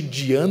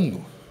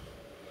cotidiano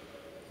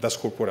das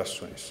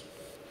corporações.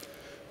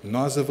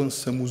 Nós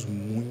avançamos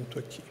muito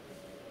aqui.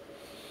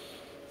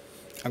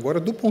 Agora,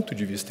 do ponto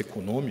de vista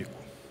econômico,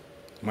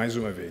 mais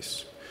uma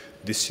vez,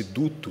 desse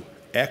duto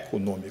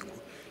econômico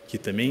que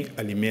também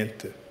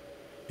alimenta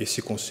esse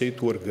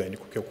conceito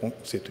orgânico, que é o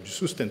conceito de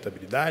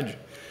sustentabilidade,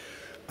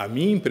 a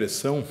minha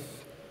impressão,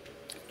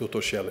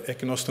 Dr. Scheller, é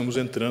que nós estamos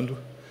entrando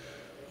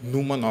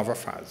numa nova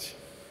fase,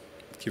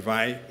 que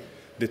vai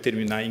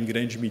determinar, em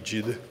grande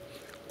medida,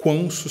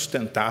 quão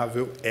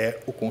sustentável é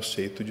o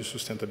conceito de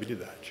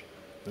sustentabilidade.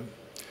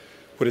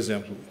 Por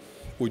exemplo,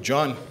 o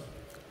John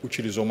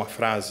utilizou uma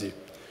frase,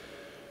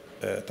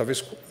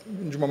 talvez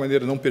de uma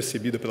maneira não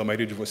percebida pela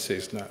maioria de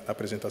vocês na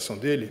apresentação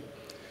dele,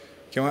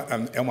 que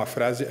é uma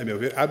frase, a meu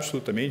ver,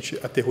 absolutamente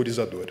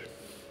aterrorizadora,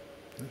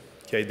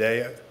 que é a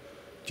ideia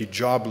de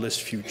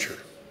jobless future.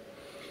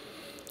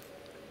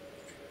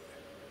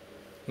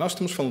 Nós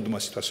estamos falando de uma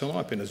situação não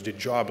apenas de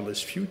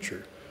jobless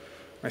future,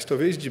 mas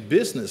talvez de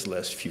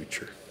businessless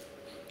future,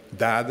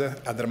 dada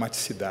a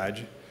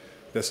dramaticidade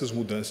dessas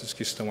mudanças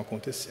que estão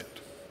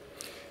acontecendo.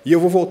 E eu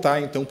vou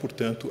voltar, então,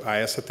 portanto, a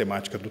essa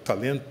temática do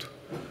talento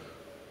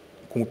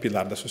como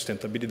pilar da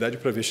sustentabilidade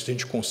para ver se a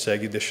gente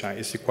consegue deixar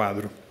esse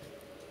quadro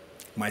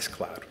mais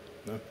claro,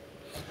 né?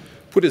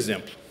 Por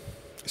exemplo,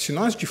 se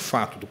nós, de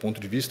fato, do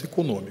ponto de vista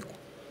econômico,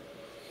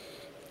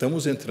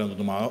 estamos entrando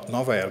numa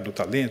nova era do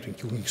talento, em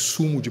que o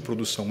insumo de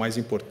produção mais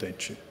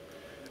importante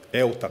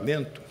é o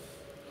talento,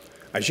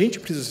 a gente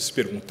precisa se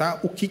perguntar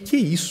o que é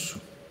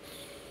isso.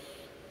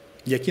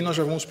 E aqui nós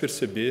já vamos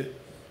perceber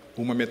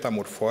uma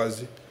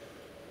metamorfose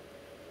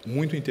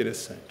muito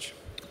interessante.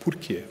 Por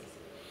quê?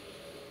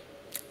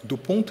 Do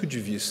ponto de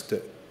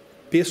vista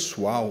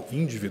pessoal,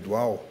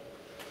 individual,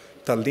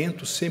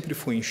 talento sempre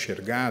foi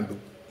enxergado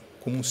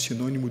como um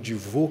sinônimo de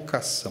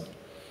vocação.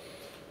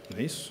 Não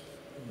é isso?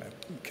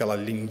 Aquela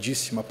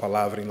lindíssima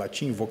palavra em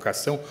latim,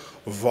 vocação,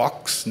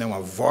 vox, né,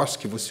 uma voz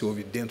que você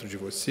ouve dentro de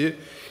você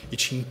e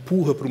te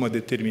empurra para uma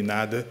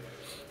determinada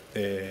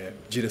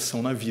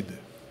direção na vida.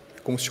 É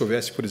como se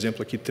houvesse, por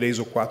exemplo, aqui 3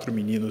 ou 4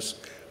 meninos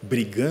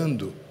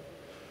brigando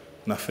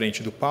na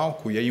frente do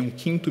palco, e aí um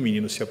quinto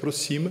menino se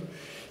aproxima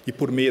e,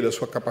 por meio da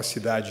sua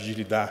capacidade de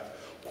lidar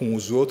com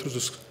os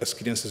outros, as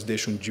crianças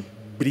deixam de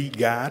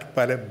brigar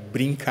para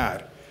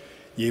brincar.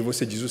 E aí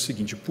você diz o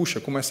seguinte: puxa,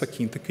 como essa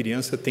quinta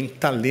criança tem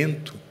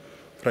talento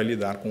para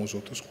lidar com os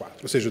outros 4.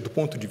 Ou seja, do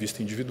ponto de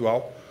vista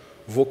individual,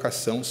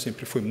 vocação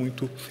sempre foi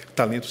muito,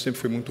 talento sempre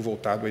foi muito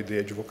voltado à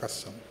ideia de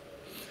vocação.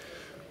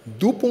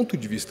 Do ponto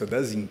de vista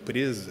das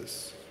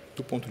empresas,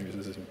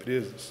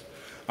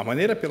 a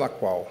maneira pela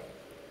qual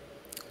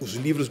os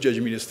livros de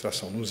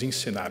administração nos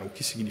ensinaram o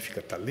que significa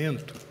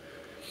talento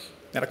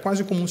era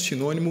quase como um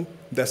sinônimo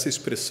dessa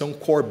expressão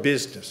core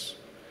business,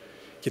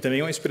 que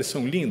também é uma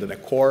expressão linda, né?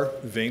 Core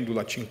vem do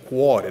latim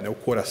cuore, né? O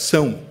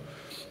coração,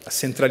 a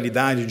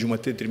centralidade de uma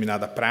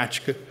determinada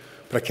prática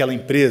para aquela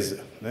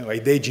empresa, né? A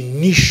ideia de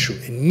nicho,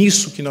 é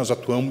nisso que nós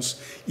atuamos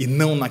e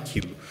não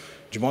naquilo.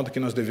 De modo que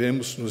nós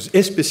devemos nos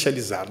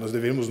especializar, nós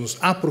devemos nos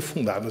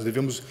aprofundar, nós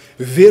devemos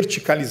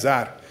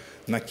verticalizar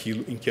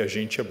naquilo em que a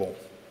gente é bom.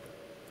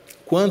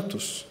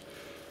 Quantos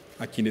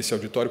aqui nesse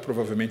auditório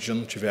provavelmente já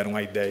não tiveram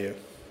a ideia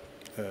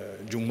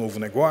de um novo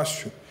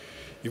negócio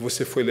e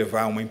você foi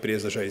levar uma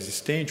empresa já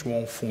existente ou a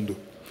um fundo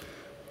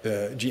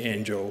de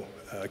angel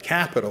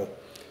capital,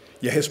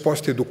 e a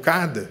resposta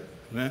educada,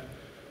 né,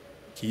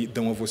 que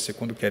dão a você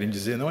quando querem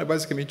dizer não, é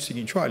basicamente o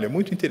seguinte: olha,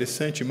 muito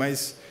interessante,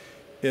 mas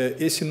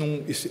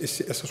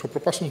essa sua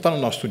proposta não está no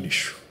nosso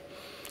nicho.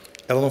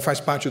 Ela não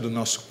faz parte do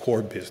nosso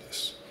core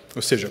business.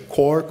 Ou seja,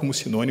 core como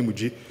sinônimo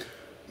de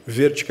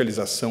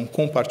verticalização,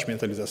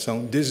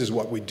 compartimentalização. This is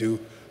what we do,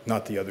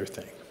 not the other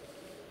thing.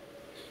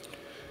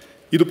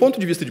 E do ponto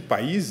de vista de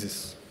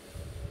países,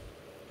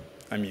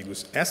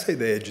 amigos, essa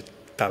ideia de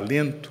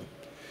talento,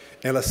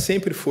 ela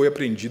sempre foi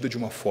aprendida de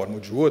uma forma ou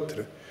de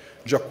outra,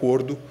 de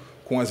acordo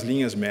com as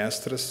linhas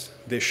mestras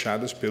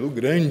deixadas pelo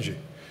grande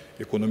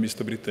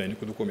economista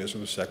britânico do começo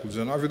do século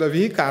XIX, o Davi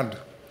Ricardo,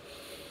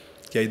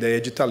 que é a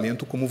ideia de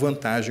talento como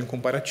vantagem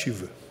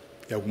comparativa.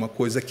 É alguma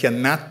coisa que a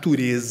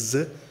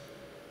natureza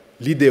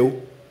lhe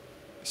deu,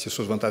 se as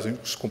suas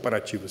vantagens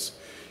comparativas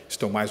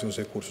estão mais nos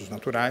recursos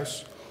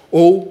naturais,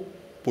 ou,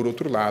 por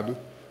outro lado,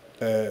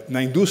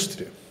 na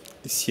indústria,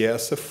 e se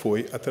essa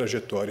foi a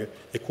trajetória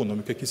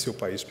econômica que seu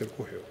país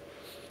percorreu.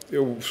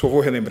 Eu só vou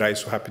relembrar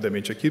isso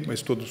rapidamente aqui,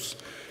 mas todos,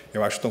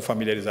 eu acho, estão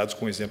familiarizados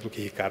com o exemplo que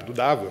Ricardo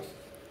dava,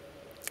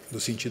 no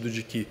sentido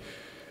de que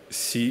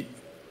se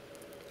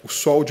o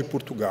sol de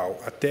Portugal,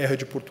 a terra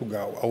de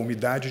Portugal, a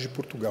umidade de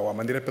Portugal, a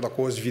maneira pela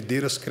qual as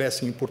videiras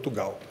crescem em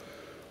Portugal,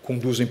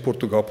 conduzem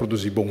Portugal a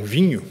produzir bom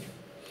vinho,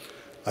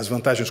 as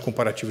vantagens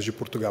comparativas de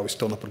Portugal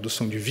estão na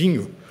produção de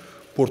vinho,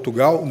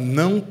 Portugal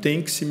não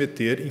tem que se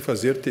meter em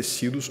fazer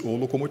tecidos ou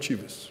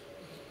locomotivas,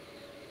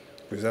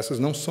 pois essas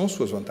não são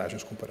suas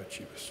vantagens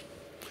comparativas.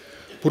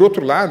 Por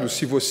outro lado,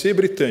 se você,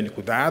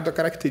 britânico, dado a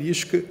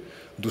característica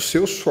do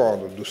seu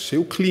solo, do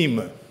seu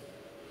clima,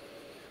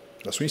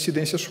 da sua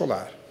incidência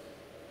solar,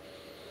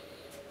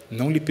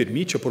 não lhe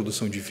permite a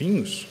produção de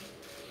vinhos,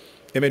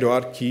 é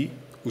melhor que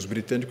os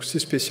britânicos se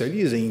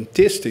especializem em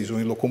têxteis ou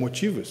em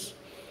locomotivas,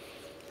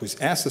 pois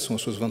essas são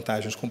as suas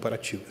vantagens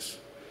comparativas.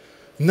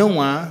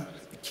 Não há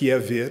que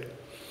haver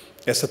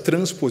essa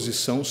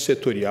transposição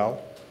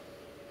setorial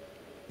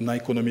na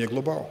economia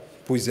global,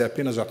 pois é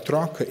apenas a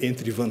troca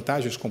entre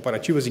vantagens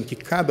comparativas em que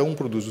cada um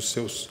produz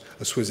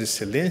as suas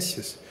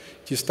excelências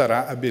que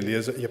estará a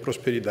beleza e a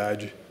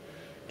prosperidade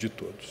de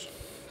todos.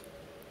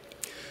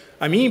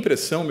 A minha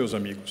impressão, meus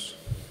amigos,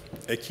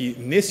 é que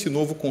nesse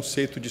novo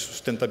conceito de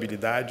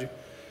sustentabilidade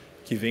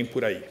que vem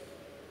por aí,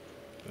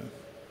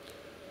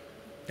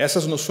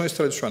 essas noções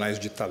tradicionais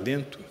de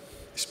talento,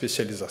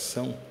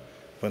 especialização,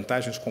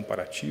 vantagens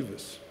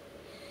comparativas,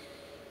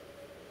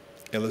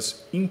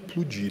 elas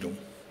implodiram.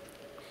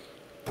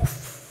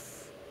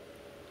 Puff.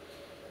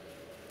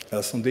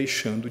 Elas estão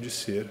deixando de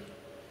ser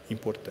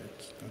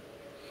importantes.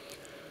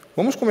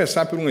 Vamos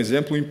começar por um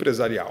exemplo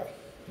empresarial,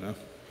 né?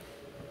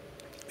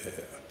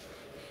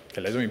 Que,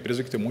 aliás, é uma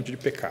empresa que tem um monte de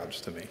pecados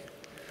também.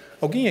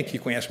 Alguém aqui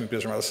conhece uma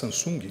empresa chamada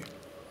Samsung?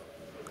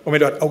 Ou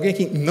melhor, alguém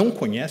aqui não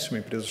conhece uma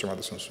empresa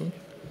chamada Samsung?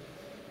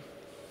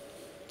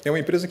 É uma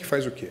empresa que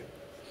faz o quê?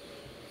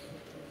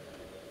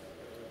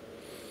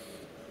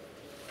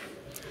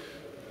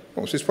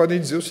 Bom, vocês podem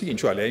dizer o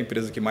seguinte: olha, é a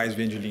empresa que mais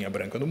vende linha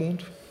branca no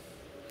mundo,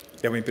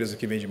 é uma empresa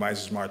que vende mais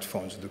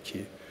smartphones do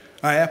que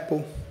a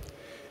Apple,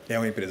 É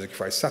uma empresa que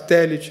faz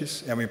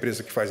satélites, é uma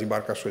empresa que faz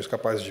embarcações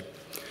capazes de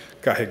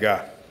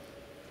carregar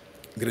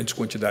grandes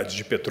quantidades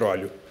de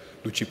petróleo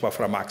do tipo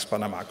Aframax,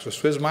 Panamax ou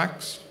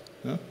Suezmax,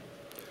 né?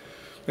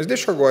 Mas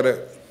deixa eu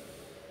agora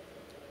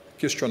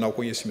questionar o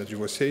conhecimento de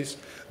vocês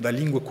da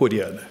língua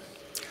coreana.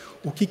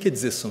 O que quer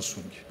dizer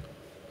Samsung?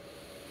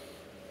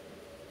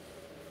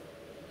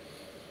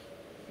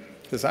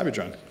 Você sabe,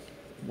 John,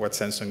 what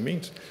Samsung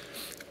means?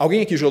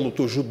 Alguém aqui já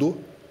lutou judô?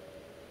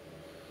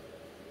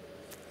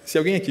 Se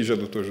alguém aqui já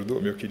lutou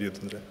judô, meu querido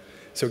André,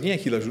 se alguém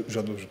aqui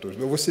já lutou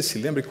judô, você se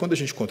lembra que quando a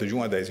gente conta de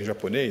 1 a 10 em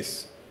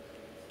japonês,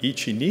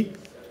 ichi, ni,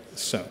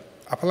 san.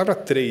 A palavra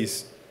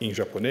 3 em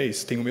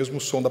japonês tem o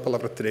mesmo som da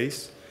palavra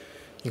 3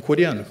 em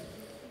coreano.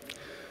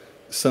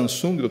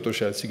 Samsung, Dr.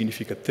 Shelley,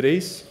 significa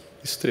 3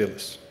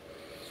 estrelas.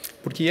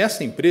 Porque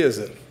essa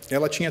empresa,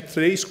 ela tinha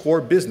 3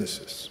 core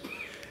businesses.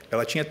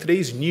 Ela tinha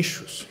 3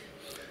 nichos.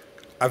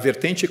 A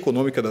vertente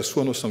econômica da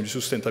sua noção de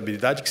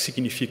sustentabilidade, que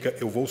significa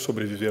eu vou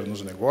sobreviver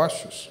nos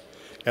negócios,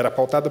 era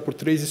pautada por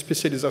 3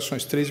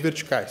 especializações, 3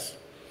 verticais.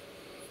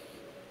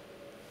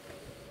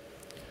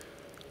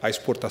 A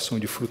exportação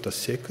de frutas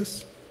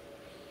secas,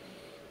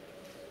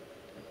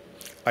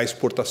 a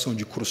exportação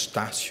de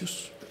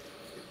crustáceos,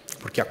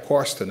 porque a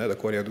costa, né, da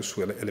Coreia do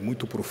Sul ela é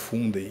muito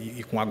profunda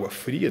e com água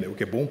fria, né, o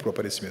que é bom para o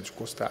aparecimento de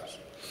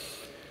crustáceos.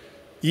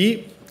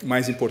 E,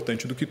 mais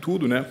importante do que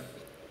tudo, né,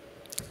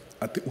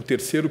 o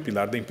terceiro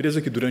pilar da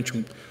empresa, que durante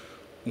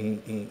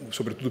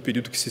sobretudo o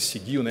período que se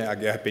seguiu, né, a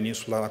guerra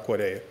peninsular na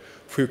Coreia,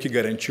 foi o que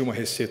garantiu uma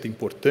receita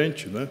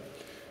importante, né,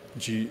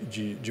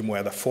 de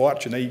moeda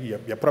forte, né,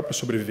 e a própria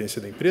sobrevivência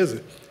da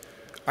empresa,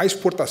 a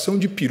exportação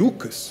de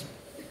perucas.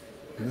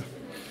 Né.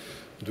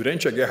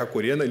 Durante a guerra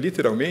coreana,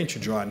 literalmente,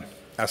 John,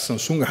 a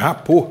Samsung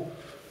rapou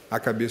a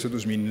cabeça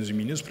dos meninos e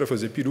meninas para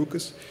fazer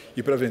perucas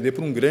e para vender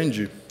para um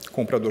grande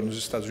comprador nos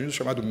Estados Unidos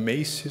chamado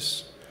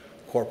Macy's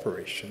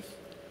Corporation.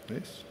 Não é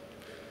isso?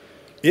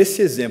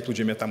 Esse exemplo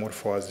de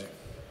metamorfose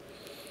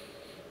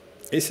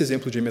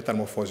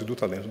do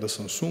talento da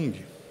Samsung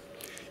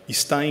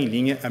está em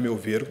linha, a meu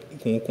ver,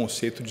 com o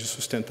conceito de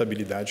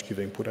sustentabilidade que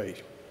vem por aí.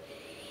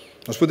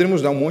 Nós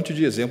poderíamos dar um monte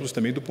de exemplos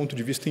também do ponto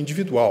de vista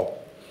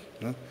individual,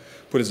 né?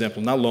 Por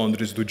exemplo, na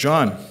Londres do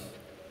John,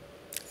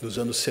 nos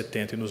anos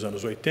 70 e nos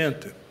anos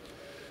 80,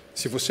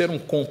 se você era um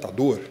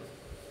contador,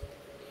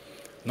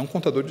 não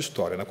contador de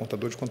história, não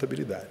contador de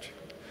contabilidade,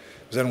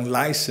 mas era um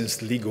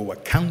licensed legal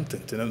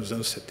accountant, né, nos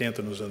anos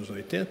 70, nos anos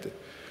 80,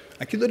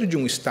 aquilo era de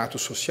um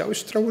status social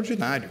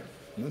extraordinário.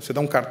 Né? Você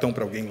dá um cartão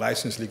para alguém,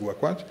 licensed legal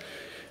accountant,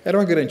 era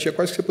uma garantia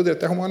quase que você poderia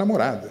até arrumar uma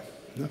namorada,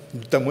 né,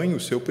 do tamanho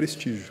do seu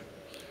prestígio.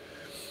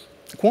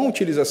 Com a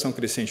utilização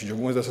crescente de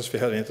algumas dessas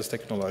ferramentas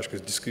tecnológicas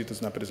descritas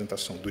na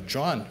apresentação do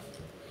John,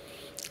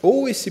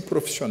 ou esse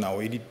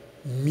profissional ele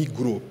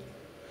migrou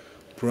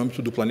para o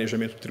âmbito do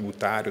planejamento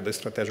tributário, da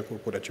estratégia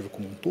corporativa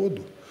como um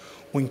todo,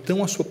 ou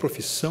então a sua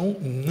profissão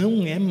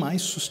não é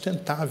mais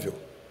sustentável,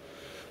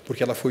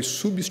 porque ela foi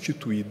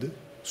substituída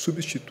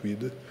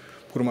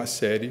por uma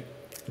série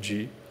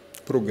de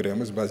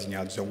programas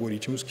baseados em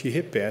algoritmos que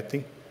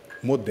repetem,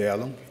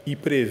 modelam e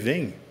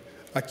preveem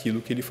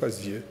aquilo que ele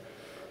fazia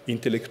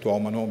intelectual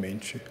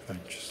manualmente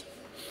antes.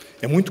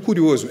 É muito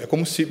curioso, é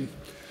como se...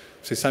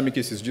 Vocês sabem que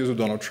esses dias o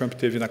Donald Trump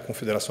esteve na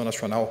Confederação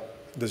Nacional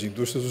das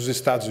Indústrias dos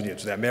Estados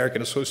Unidos, da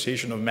American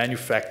Association of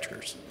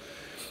Manufacturers.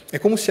 É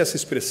como se essa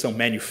expressão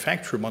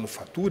manufacture,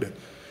 manufatura,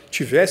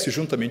 tivesse,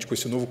 juntamente com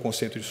esse novo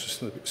conceito de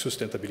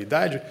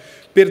sustentabilidade,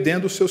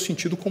 perdendo o seu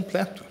sentido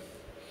completo.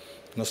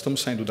 Nós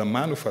estamos saindo da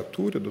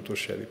manufatura, Dr.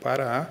 Shelley,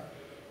 para a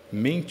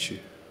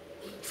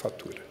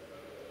mente-fatura.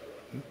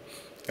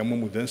 É uma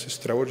mudança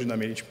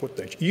extraordinariamente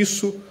importante.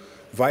 Isso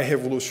vai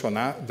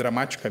revolucionar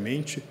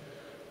dramaticamente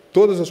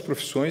todas as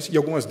profissões, e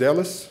algumas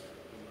delas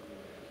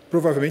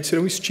provavelmente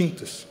serão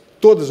extintas.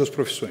 Todas as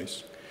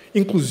profissões.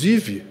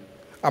 Inclusive,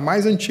 a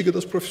mais antiga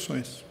das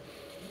profissões.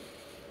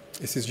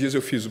 Esses dias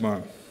eu fiz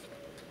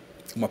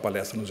uma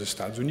palestra nos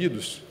Estados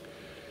Unidos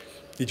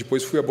e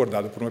depois fui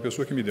abordado por uma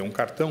pessoa que me deu um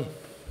cartão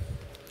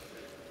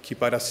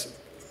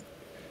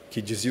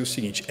que dizia o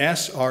seguinte: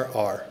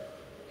 SRR,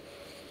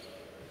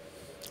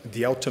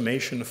 The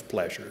Automation of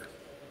Pleasure.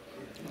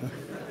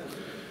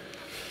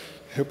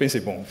 Eu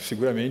pensei, bom,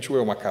 seguramente ou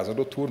é uma casa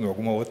noturna, ou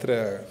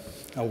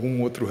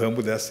algum outro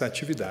ramo dessa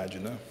atividade,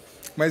 né?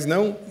 Mas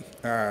não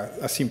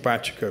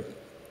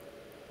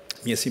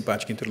minha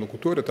simpática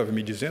interlocutora estava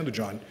me dizendo,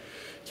 John,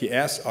 que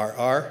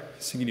SRR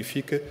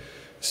significa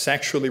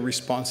Sexually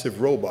Responsive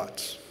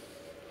Robots.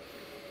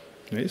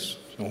 Não é isso?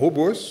 São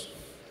robôs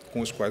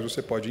com os quais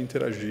você pode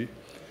interagir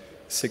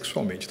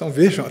sexualmente. Então,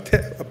 vejam,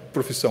 até a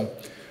profissão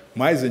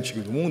mais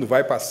antiga do mundo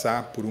vai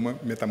passar por uma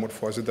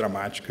metamorfose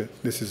dramática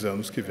nesses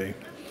anos que vêm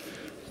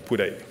por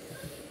aí.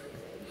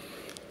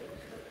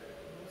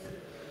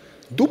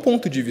 Do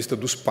ponto de vista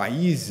dos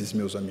países,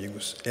 meus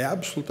amigos, é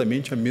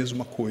absolutamente a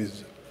mesma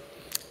coisa.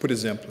 Por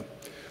exemplo,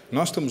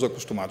 nós estamos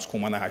acostumados com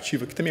uma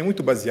narrativa que também é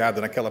muito baseada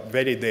naquela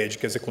velha ideia de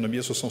que as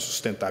economias só são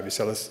sustentáveis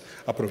se elas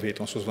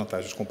aproveitam as suas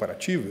vantagens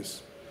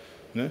comparativas,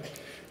 né?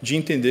 de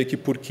entender que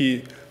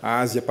porque a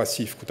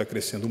Ásia-Pacífico está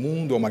crescendo o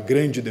mundo, há uma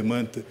grande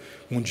demanda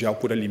mundial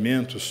por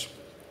alimentos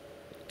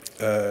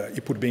e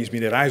por bens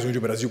minerais, onde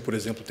o Brasil, por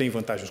exemplo, tem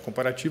vantagens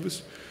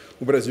comparativas,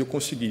 o Brasil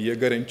conseguiria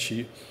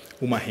garantir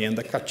uma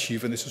renda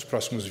cativa nesses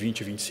próximos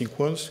 20,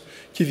 25 anos,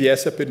 que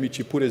viesse a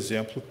permitir, por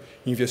exemplo,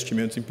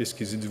 investimentos em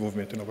pesquisa,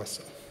 desenvolvimento e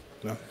inovação.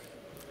 Né?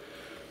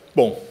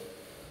 Bom,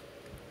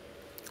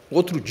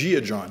 outro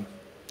dia, John,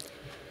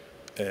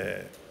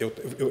 eu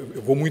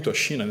vou muito à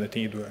China, né?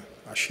 Tenho ido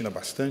à China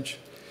bastante,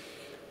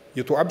 e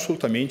eu estou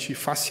absolutamente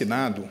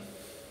fascinado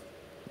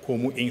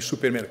como em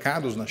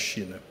supermercados na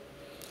China,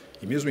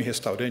 e mesmo em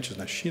restaurantes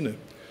na China,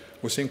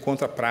 você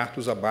encontra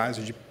pratos à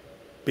base de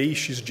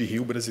peixes de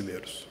rio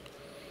brasileiros.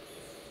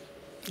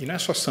 E não é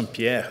só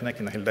Saint-Pierre, né,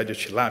 que na realidade é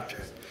tilápia,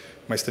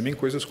 mas também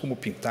coisas como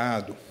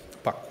pintado,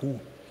 pacu,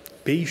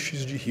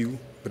 peixes de rio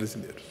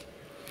brasileiros.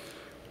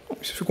 Bom,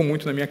 isso ficou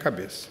muito na minha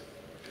cabeça.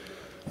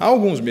 Há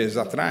alguns meses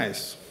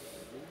atrás,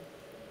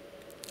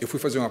 eu fui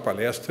fazer uma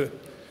palestra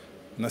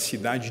na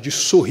cidade de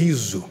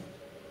Sorriso,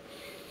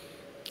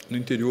 no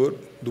interior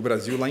do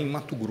Brasil, lá em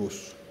Mato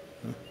Grosso.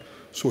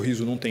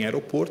 Sorriso não tem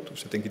aeroporto,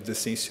 você tem que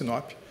descer em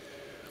Sinop.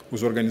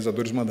 Os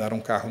organizadores mandaram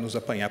um carro nos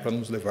apanhar para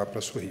nos levar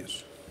para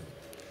Sorriso.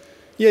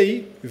 E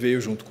aí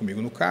veio junto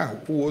comigo no carro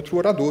o outro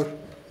orador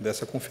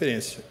dessa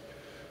conferência,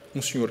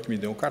 um senhor que me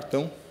deu um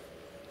cartão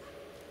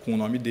com o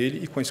nome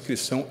dele e com a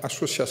inscrição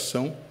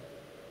Associação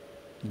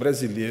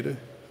Brasileira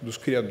dos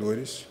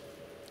Criadores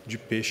de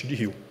Peixe de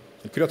Rio.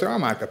 Ele criou até uma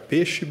marca,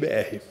 Peixe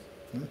BR.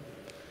 Eu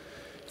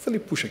falei,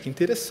 puxa, que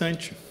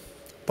interessante.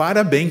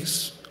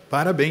 Parabéns,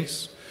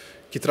 parabéns.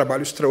 Que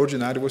trabalho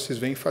extraordinário vocês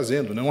vêm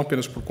fazendo, não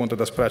apenas por conta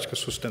das práticas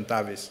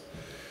sustentáveis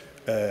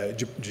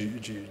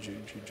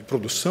de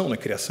produção, né,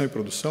 criação e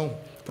produção,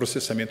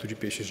 processamento de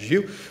peixes de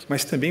rio,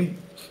 mas também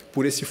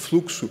por esse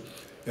fluxo,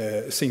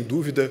 sem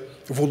dúvida,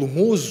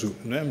 volumoso,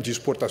 né, de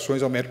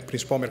exportações ao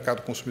principal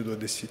mercado consumidor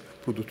desse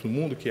produto no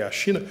mundo, que é a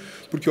China,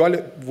 porque,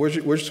 olha,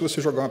 hoje se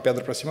você jogar uma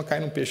pedra para cima,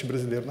 cai num peixe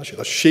brasileiro na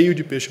China, cheio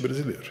de peixe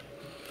brasileiro.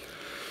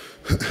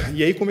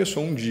 E aí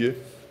começou um dia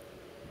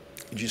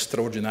de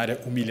extraordinária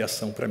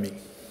humilhação para mim,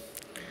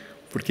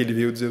 porque ele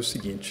veio dizer o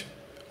seguinte,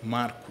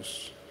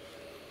 Marcos,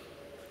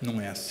 não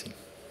é assim.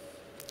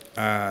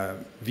 Há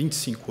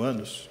 25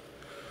 anos,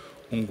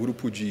 um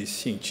grupo de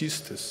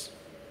cientistas,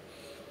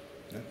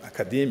 né,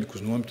 acadêmicos,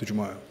 no âmbito de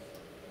um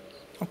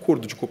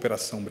acordo de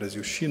cooperação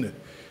Brasil-China,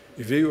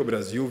 veio ao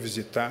Brasil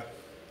visitar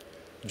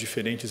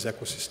diferentes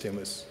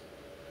ecossistemas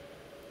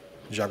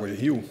de água de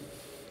rio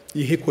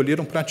e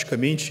recolheram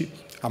praticamente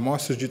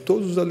amostras de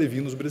todos os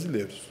alevinos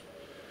brasileiros.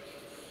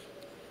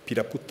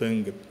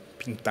 Piraputanga,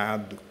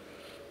 pintado,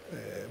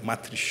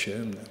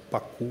 matrixana,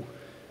 pacu,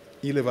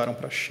 e levaram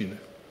para a China.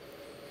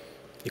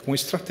 E com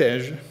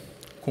estratégia,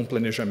 com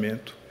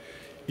planejamento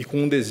e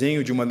com um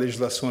desenho de uma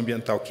legislação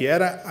ambiental que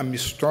era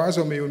amistosa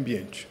ao meio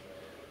ambiente,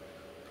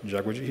 de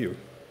água de rio,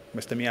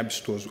 mas também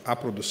amistoso à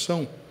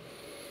produção,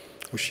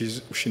 os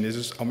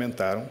chineses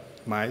aumentaram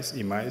mais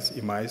e mais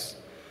e mais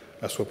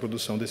a sua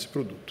produção desse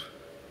produto.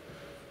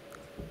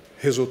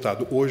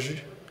 Resultado,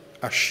 hoje,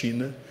 a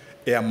China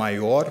é a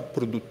maior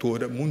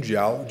produtora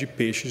mundial de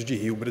peixes de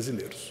rio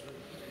brasileiros.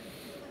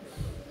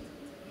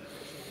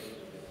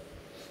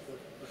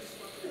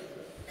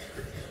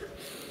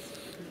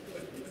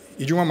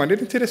 E de uma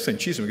maneira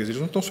interessantíssima, quer dizer,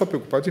 eles não estão só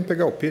preocupados em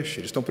pegar o peixe,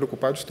 eles estão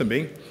preocupados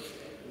também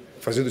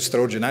fazendo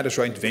extraordinárias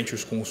joint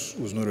ventures com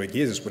os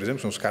noruegueses, por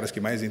exemplo, são os caras que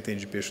mais entendem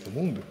de peixe do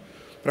mundo,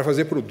 para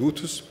fazer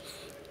produtos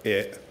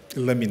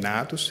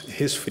laminados,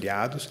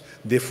 resfriados,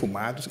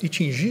 defumados e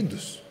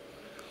tingidos,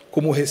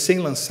 como o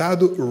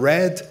recém-lançado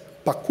Red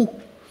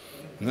Pacu,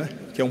 né,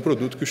 que é um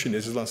produto que os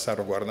chineses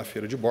lançaram agora na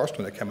feira de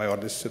Boston, né, que é a maior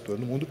desse setor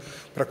no mundo,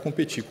 para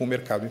competir com o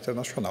mercado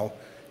internacional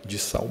de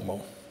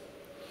salmão.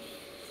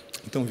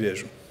 Então,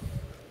 vejam,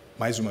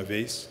 mais uma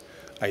vez,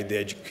 a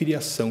ideia de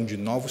criação de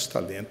novos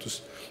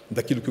talentos,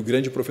 daquilo que o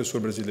grande professor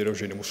brasileiro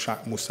Eugênio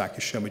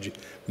Mussac chama de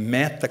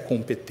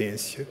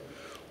metacompetência,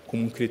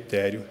 como um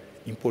critério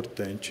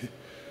importante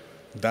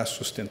da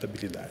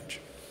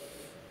sustentabilidade.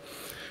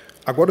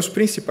 Agora, os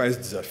principais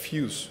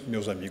desafios,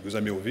 meus amigos,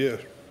 a meu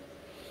ver,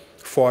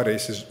 fora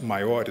esses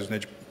maiores, né,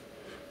 de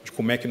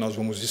como é que nós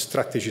vamos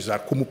estrategizar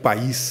como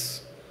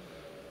país,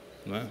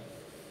 né,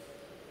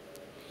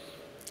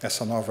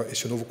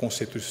 esse novo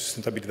conceito de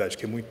sustentabilidade,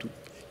 que é muito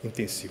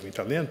intensivo em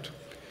talento,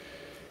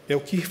 é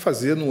o que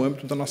fazer no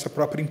âmbito da nossa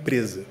própria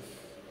empresa,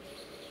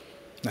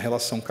 na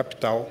relação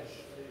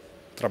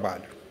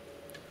capital-trabalho.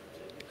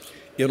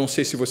 Eu não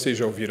sei se vocês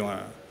já ouviram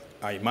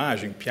a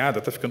imagem, piada,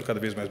 está ficando cada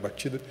vez mais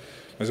batida,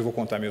 mas eu vou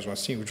contar mesmo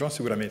assim, o John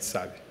seguramente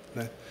sabe,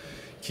 né,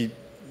 que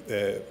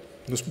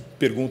nos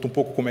pergunta um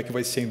pouco como é que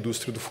vai ser a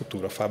indústria do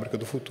futuro, a fábrica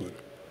do futuro.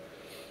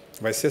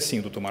 Vai ser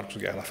assim, doutor Marcos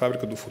Guerra, na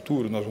fábrica do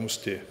futuro nós vamos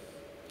ter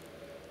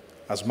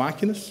as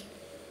máquinas,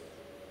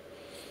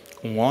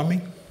 um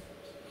homem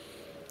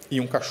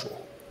e um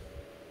cachorro.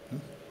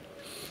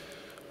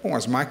 Bom,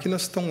 as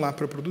máquinas estão lá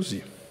para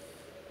produzir.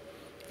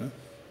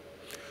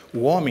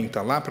 O homem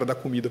está lá para dar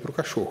comida para o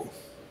cachorro.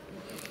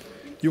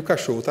 E o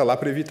cachorro está lá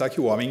para evitar que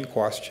o homem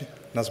encoste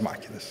nas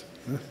máquinas.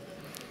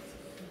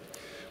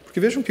 Porque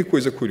vejam que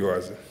coisa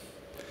curiosa.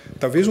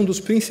 Talvez um dos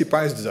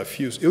principais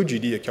desafios, eu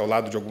diria que ao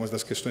lado de algumas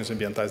das questões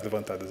ambientais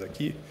levantadas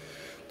aqui,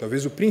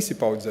 talvez o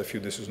principal desafio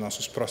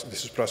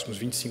desses próximos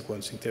 25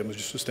 anos em termos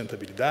de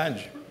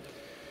sustentabilidade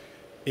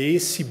é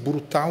esse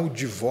brutal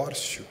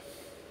divórcio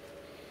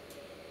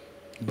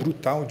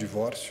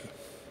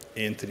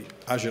entre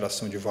a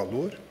geração de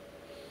valor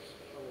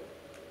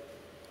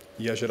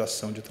e a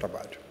geração de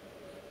trabalho.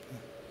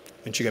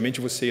 Antigamente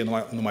você ia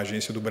numa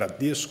agência do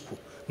Bradesco,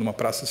 numa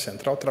praça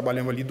central,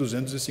 trabalham ali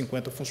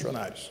 250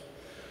 funcionários.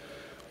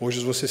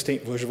 Hoje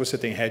você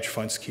tem hedge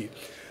funds que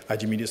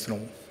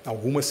administram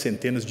algumas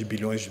centenas de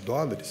bilhões de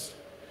dólares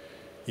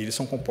e eles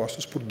são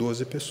compostos por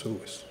 12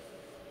 pessoas.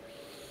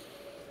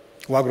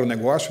 O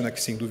agronegócio, né,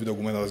 que sem dúvida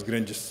alguma é um dos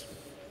grandes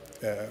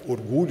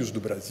orgulhos do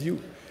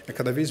Brasil, é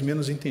cada vez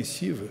menos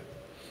intensivo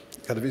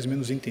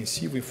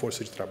em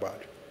força de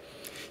trabalho.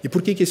 E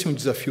por que esse é um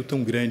desafio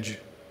tão grande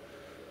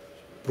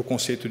para o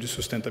conceito de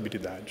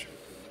sustentabilidade?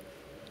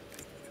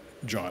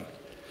 John,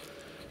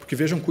 porque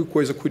vejam que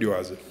coisa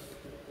curiosa.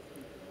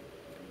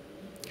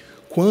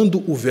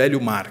 Quando o velho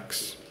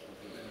Marx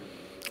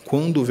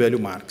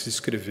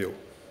escreveu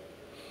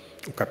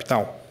O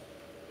Capital,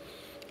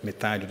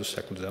 metade do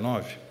século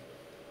XIX,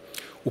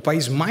 o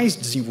país mais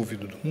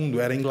desenvolvido do mundo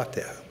era a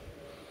Inglaterra.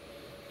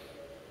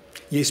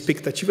 E a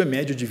expectativa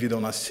média de vida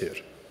ao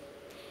nascer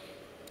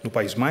no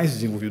país mais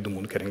desenvolvido do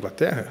mundo, que era a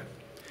Inglaterra,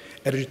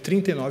 era de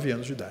 39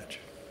 anos de idade.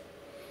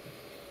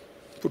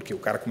 Porque o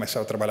cara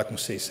começava a trabalhar com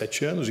 6,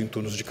 7 anos, em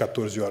turnos de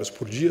 14 horas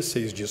por dia,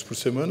 6 dias por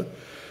semana.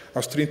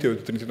 Aos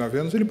 38, 39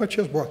 anos, ele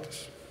batia as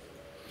botas.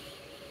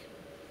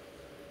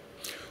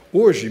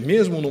 Hoje,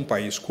 mesmo num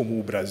país como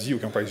o Brasil,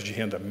 que é um país de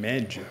renda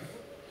média,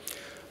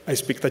 a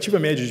expectativa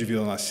média de vida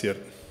ao nascer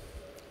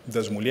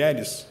das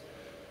mulheres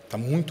está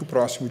muito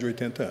próximo de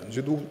 80 anos,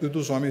 e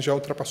dos homens já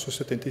ultrapassou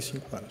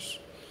 75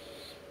 anos.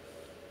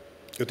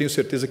 Eu tenho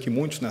certeza que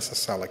muitos nessa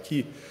sala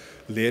aqui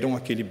leram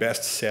aquele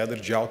best-seller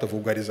de alta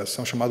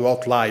vulgarização chamado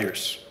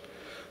Outliers,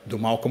 do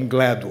Malcolm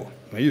Gladwell,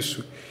 não é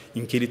isso?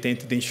 Em que ele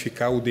tenta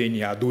identificar o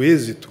DNA do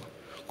êxito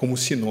como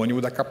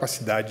sinônimo da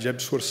capacidade de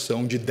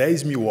absorção de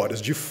 10 mil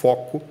horas de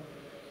foco,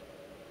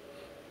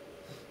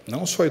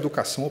 não só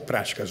educação ou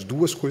prática, as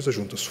duas coisas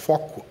juntas,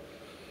 foco,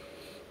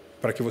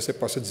 para que você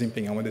possa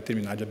desempenhar uma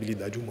determinada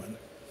habilidade humana.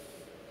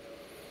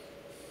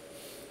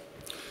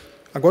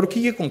 Agora, o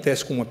que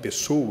acontece com uma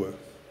pessoa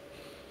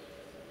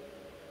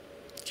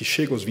que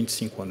chega aos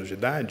 25 anos de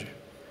idade,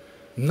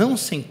 não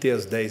sem ter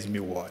as 10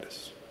 mil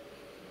horas,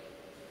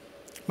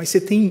 mas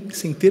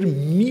sem ter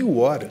 1000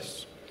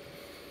 horas?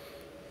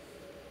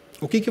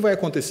 O que vai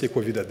acontecer com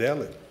a vida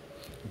dela,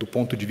 do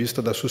ponto de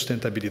vista da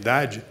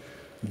sustentabilidade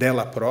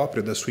dela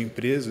própria, da sua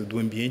empresa, do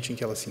ambiente em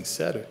que ela se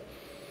insere?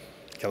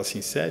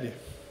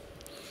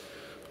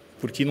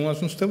 Porque nós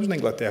não estamos na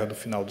Inglaterra do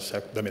final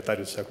da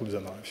metade do século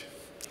XIX.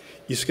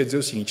 Isso quer dizer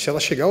o seguinte: se ela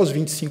chegar aos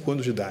 25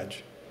 anos de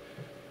idade,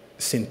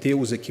 sem ter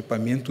os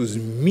equipamentos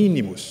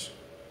mínimos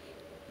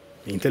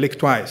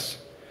intelectuais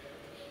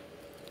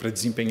para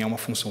desempenhar uma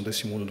função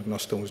desse mundo que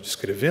nós estamos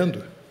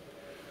descrevendo,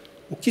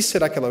 o que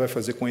será que ela vai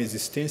fazer com a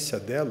existência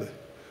dela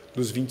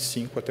dos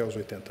 25 até os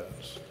 80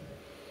 anos?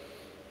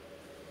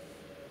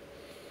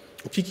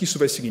 O que isso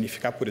vai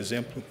significar, por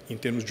exemplo, em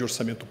termos de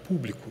orçamento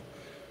público,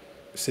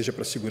 seja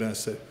para a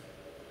segurança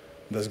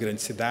das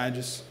grandes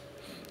cidades,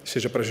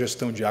 seja para a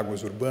gestão de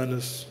águas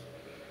urbanas,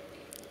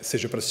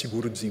 seja para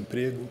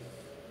seguro-desemprego?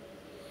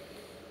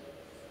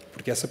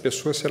 Porque essa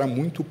pessoa será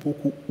muito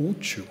pouco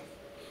útil,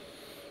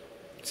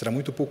 será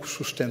muito pouco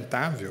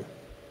sustentável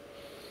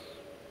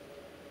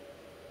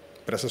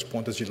para essas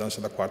pontas de lança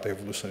da quarta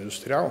revolução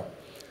industrial,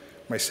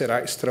 mas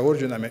será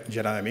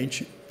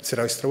extraordinariamente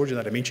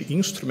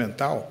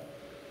instrumental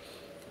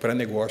para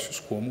negócios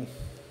como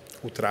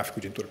o tráfico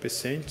de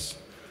entorpecentes,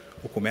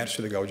 o comércio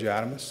ilegal de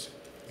armas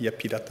e a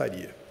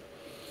pirataria.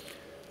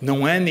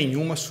 Não é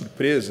nenhuma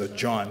surpresa,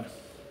 John,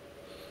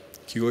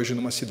 que hoje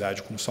numa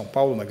cidade como São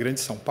Paulo, na grande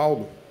São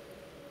Paulo,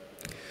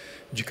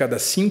 de cada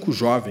 5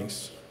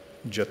 jovens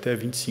de até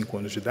 25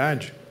 anos de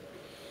idade,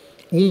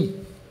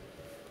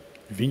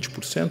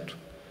 20%,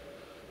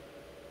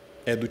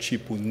 é do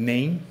tipo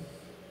nem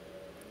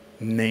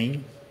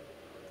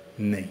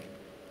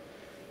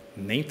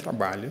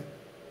trabalha,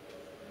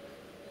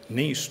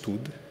 nem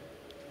estuda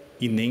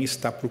e nem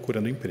está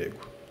procurando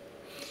emprego.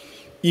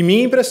 E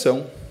minha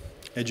impressão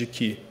é de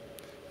que,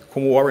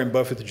 como Warren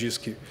Buffett diz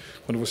que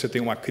quando você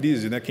tem uma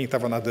crise, né, quem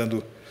estava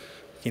nadando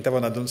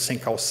sem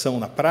calção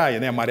na praia,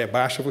 né, a maré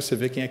baixa, você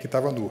vê quem é que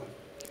estava nu.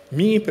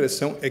 Minha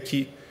impressão é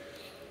que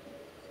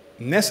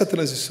nessa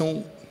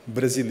transição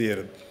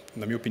brasileira,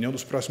 na minha opinião,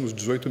 dos próximos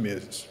 18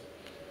 meses,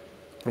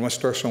 para uma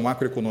situação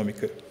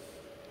macroeconômica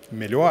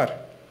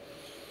melhor,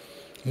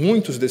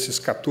 muitos desses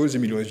 14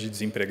 milhões de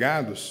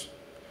desempregados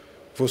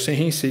vão ser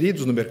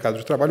reinseridos no mercado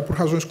de trabalho por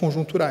razões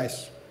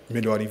conjunturais.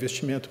 Melhor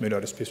investimento,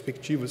 melhores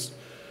perspectivas,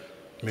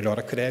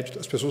 melhora crédito,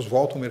 as pessoas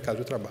voltam ao mercado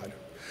de trabalho.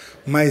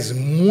 Mas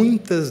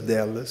muitas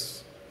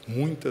delas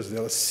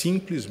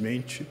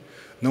simplesmente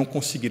não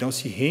conseguirão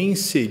se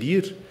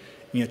reinserir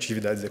em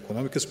atividades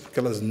econômicas porque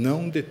elas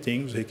não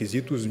detêm os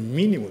requisitos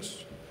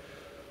mínimos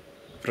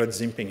para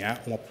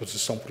desempenhar uma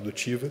posição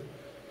produtiva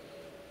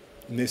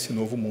nesse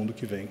novo mundo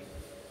que vem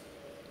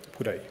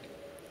por aí.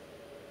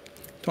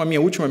 Então, a minha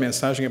última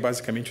mensagem é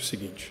basicamente o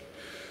seguinte: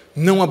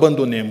 não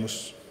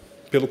abandonemos,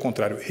 pelo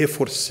contrário,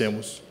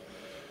 reforcemos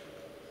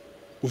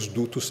os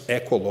dutos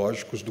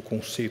ecológicos do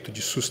conceito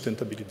de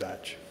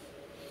sustentabilidade.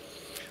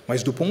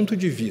 Mas, do ponto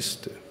de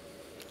vista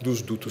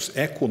dos dutos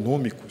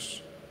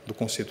econômicos do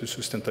conceito de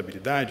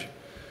sustentabilidade,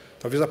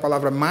 talvez a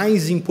palavra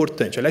mais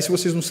importante, aliás, se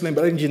vocês não se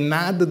lembrarem de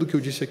nada do que eu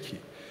disse aqui,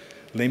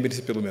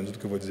 lembrem-se pelo menos do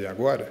que eu vou dizer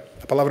agora,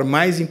 a palavra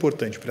mais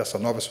importante para essa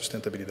nova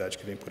sustentabilidade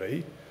que vem por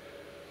aí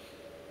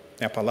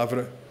é a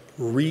palavra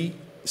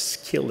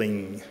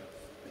reskilling.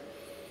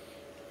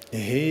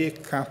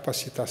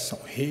 Recapacitação,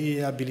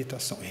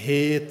 reabilitação,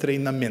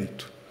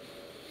 retreinamento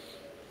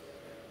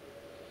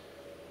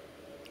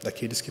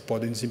daqueles que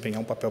podem desempenhar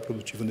um papel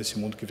produtivo nesse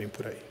mundo que vem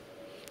por aí.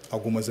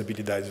 Algumas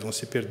habilidades vão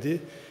se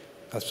perder,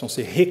 elas precisam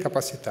ser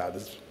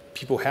recapacitadas.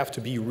 People have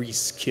to be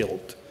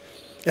reskilled.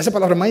 Essa é a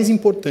palavra mais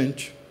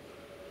importante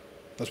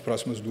nas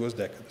próximas 2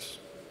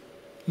 décadas.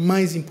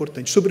 Mais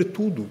importante,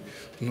 sobretudo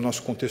no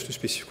nosso contexto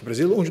específico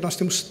brasileiro, onde nós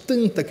temos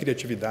tanta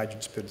criatividade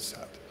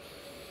desperdiçada.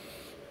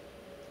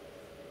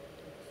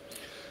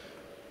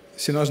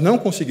 Se nós não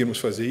conseguirmos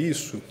fazer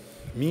isso,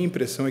 minha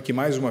impressão é que,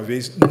 mais uma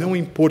vez, não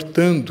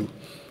importando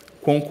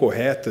quão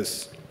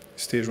corretas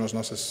estejam os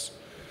nossos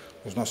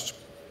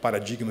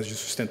paradigmas de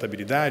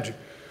sustentabilidade,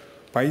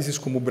 países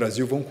como o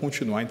Brasil vão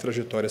continuar em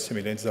trajetórias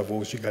semelhantes a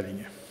voos de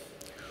galinha.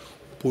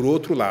 Por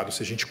outro lado,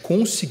 se a gente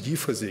conseguir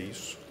fazer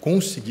isso,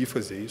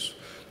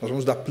 nós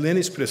vamos dar plena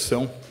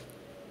expressão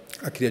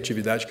à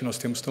criatividade que nós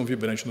temos tão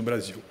vibrante no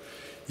Brasil.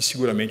 E,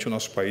 seguramente, o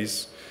nosso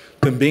país,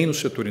 também no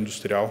setor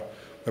industrial,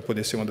 vai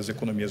poder ser uma das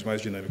economias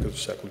mais dinâmicas do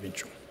século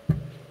XXI.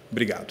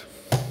 Obrigado.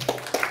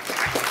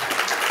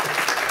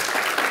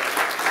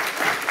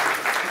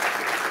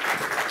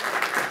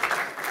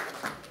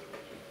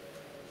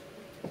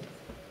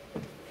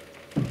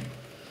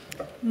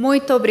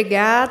 Muito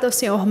obrigada ao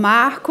senhor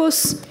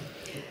Marcos.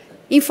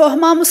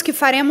 Informamos que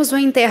faremos um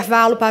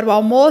intervalo para o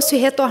almoço e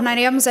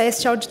retornaremos a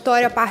este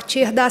auditório a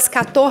partir das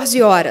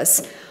 14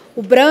 horas.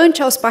 O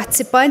brunch aos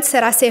participantes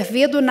será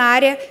servido na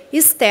área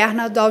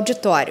externa do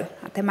auditório.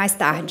 Até mais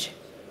tarde.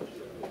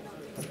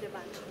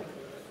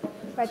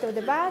 Vai ter o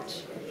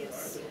debate?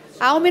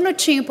 Há um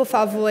minutinho, por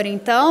favor,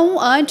 então.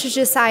 Antes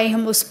de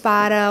sairmos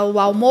para o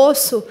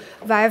almoço,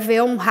 vai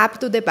haver um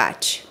rápido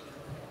debate.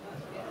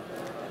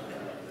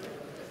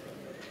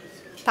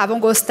 Estavam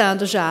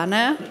gostando já,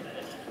 né?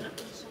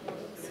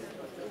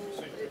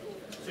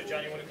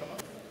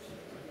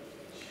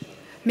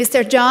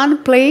 Mr. John,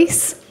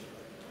 please.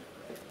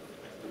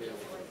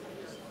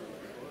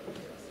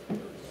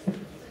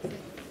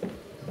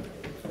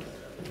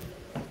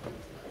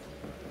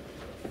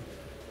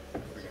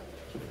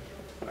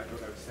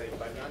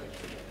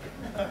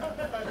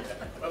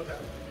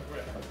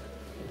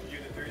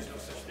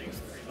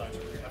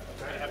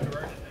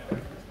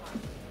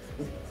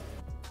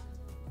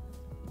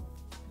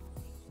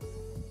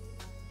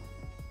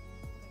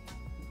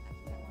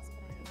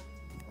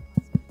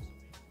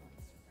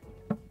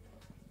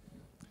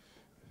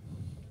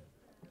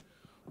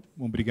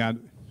 Bom,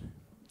 obrigado.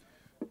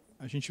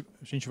 A gente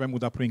vai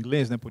mudar para o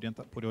inglês, né,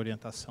 por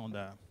orientação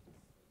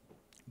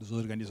dos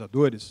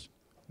organizadores,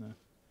 né?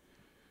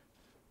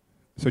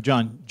 So,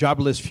 John,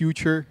 jobless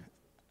future.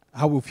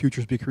 How will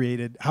futures be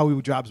created? How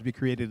will jobs be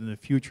created in the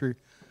future?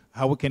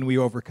 How can we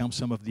overcome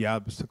some of the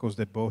obstacles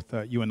that both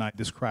you and I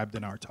described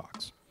in our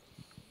talks?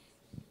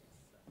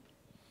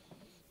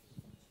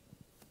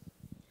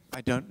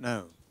 I don't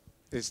know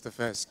is the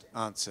first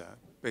answer,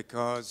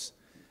 because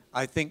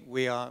I think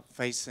we are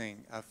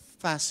facing a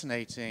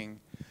fascinating,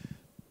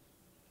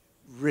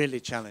 really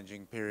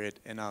challenging period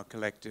in our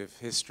collective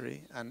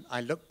history. And I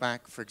look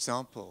back, for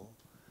example,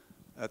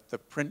 at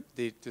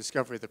the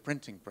discovery of the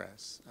printing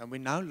press, and we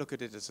now look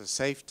at it as a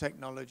safe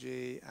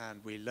technology,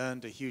 and we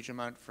learned a huge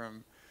amount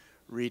from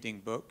reading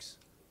books.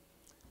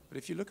 But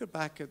if you look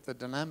back at the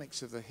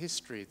dynamics of the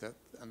history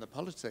and the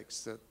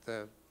politics that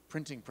the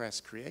printing press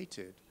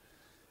created,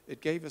 it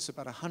gave us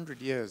about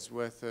 100 years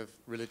worth of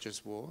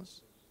religious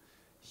wars.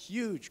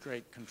 Huge,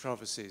 great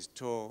controversies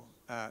tore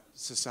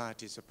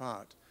societies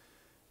apart.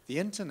 The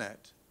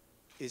internet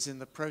is in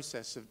the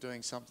process of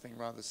doing something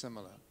rather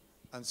similar.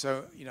 And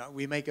so, you know,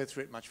 we may go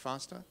through it much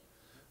faster,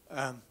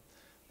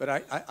 but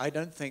I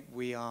don't think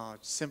we are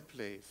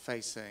simply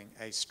facing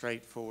a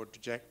straightforward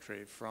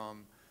trajectory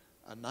from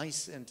a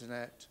nice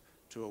internet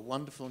to a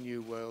wonderful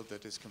new world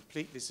that is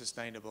completely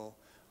sustainable,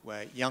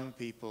 where young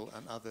people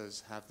and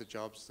others have the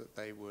jobs that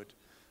they would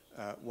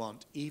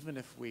want, even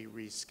if we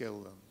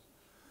reskill them.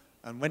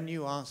 And when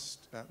you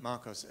asked,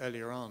 Marcos,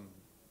 earlier on,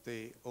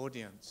 the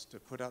audience to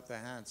put up their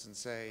hands and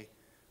say,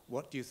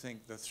 what do you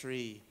think the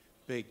 3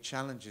 big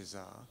challenges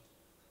are?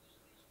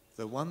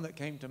 The one that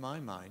came to my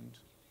mind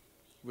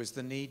was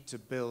the need to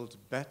build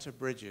better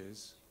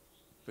bridges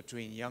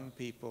between young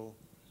people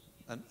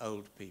and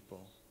old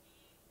people.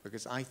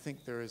 because I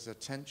think there is a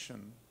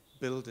tension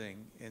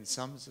building in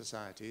some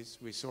societies.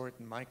 We saw it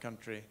in my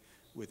country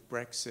with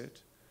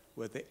Brexit,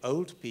 where the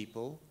old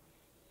people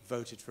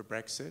voted for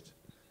Brexit,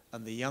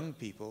 and the young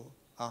people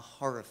are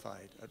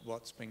horrified at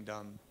what's being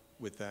done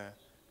with their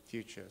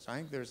futures. I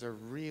think there's a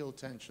real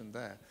tension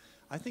there.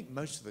 I think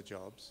most of the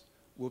jobs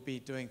will be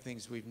doing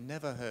things we've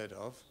never heard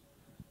of,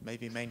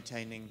 maybe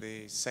maintaining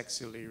the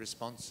sexually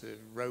responsive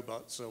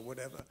robots or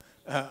whatever.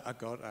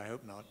 God, I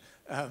hope not.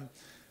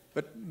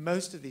 But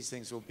most of these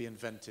things will be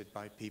invented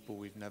by people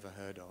we've never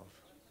heard of.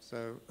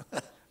 So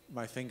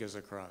my fingers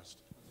are crossed.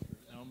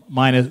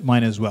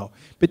 Mine as well.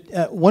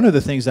 But one of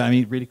the things that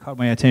really caught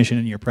my attention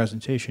in your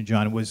presentation,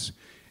 John, was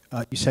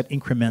you said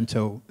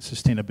incremental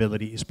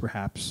sustainability is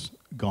perhaps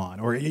gone,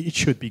 or it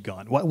should be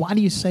gone. Why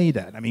do you say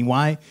that? I mean,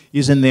 why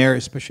isn't there,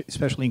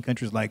 especially in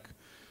countries like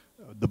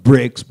the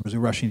BRICS, Brazil,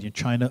 Russia, India,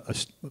 China,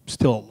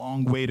 still a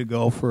long way to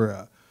go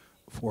for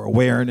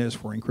awareness,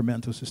 for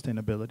incremental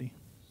sustainability?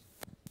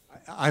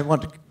 I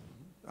want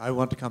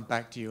to come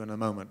back to you in a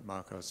moment,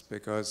 Marcos,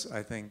 because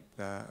I think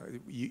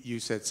you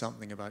said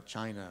something about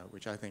China,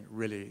 which I think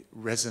really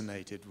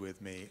resonated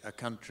with me, a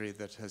country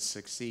that has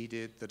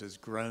succeeded, that has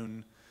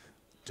grown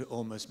to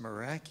almost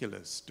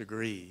miraculous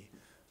degree,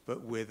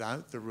 but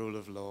without the rule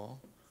of law,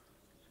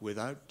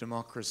 without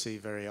democracy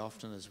very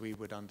often as we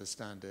would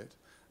understand it,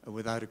 and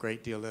without a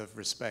great deal of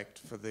respect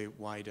for the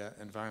wider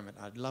environment.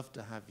 I'd love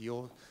to have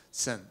your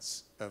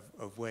sense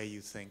of where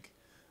you think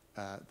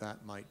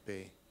that might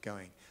be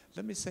going.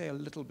 Let me say a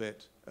little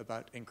bit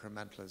about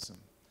incrementalism.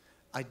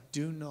 I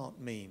do not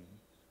mean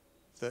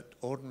that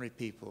ordinary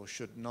people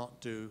should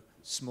not do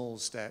small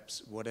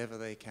steps, whatever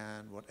they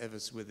can,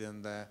 whatever's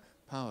within their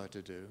power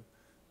to do.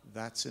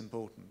 That's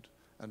important.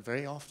 And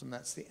very often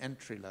that's the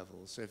entry level.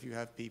 So if you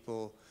have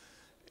people,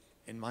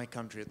 in my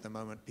country at the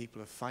moment,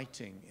 people are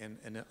fighting in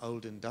an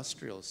old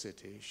industrial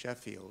city,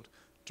 Sheffield,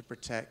 to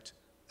protect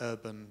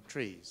urban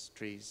trees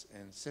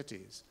in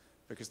cities.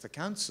 Because the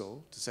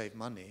council, to save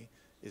money,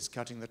 is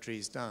cutting the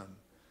trees down.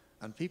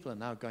 And people are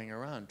now going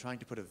around trying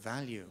to put a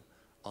value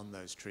on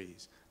those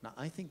trees. Now,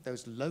 I think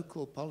those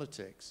local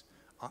politics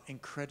are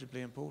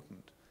incredibly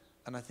important.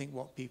 And I think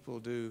what people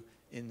do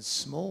in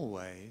small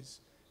ways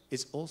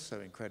is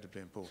also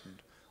incredibly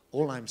important.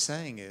 All I'm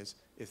saying is,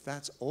 if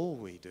that's all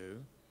we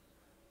do,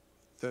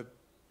 the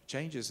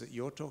changes that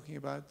you're talking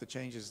about, the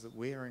changes that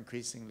we are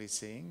increasingly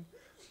seeing,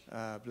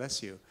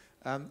 bless you,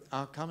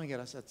 are coming at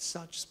us at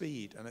such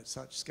speed and at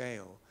such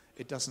scale,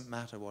 it doesn't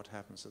matter what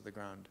happens at the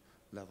ground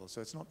level.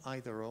 So it's not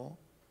either or,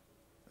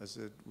 as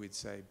we'd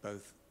say,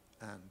 both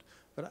and.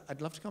 But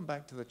I'd love to come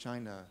back to the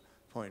China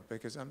point,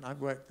 because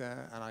I've worked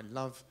there and I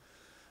love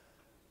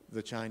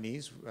the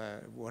Chinese,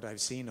 what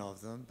I've seen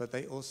of them, but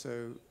they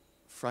also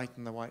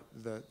frighten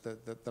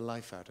the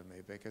life out of me,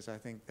 because I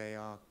think they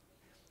are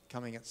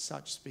coming at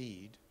such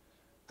speed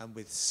and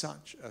with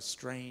such a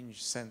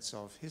strange sense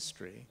of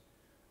history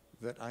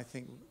that I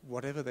think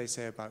whatever they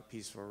say about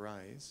peaceful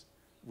rise,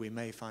 we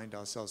may find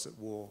ourselves at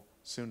war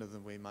sooner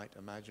than we might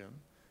imagine,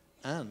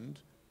 and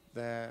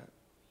their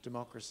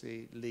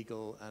democracy,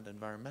 legal and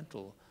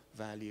environmental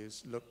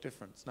values look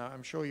different. Now,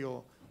 I'm sure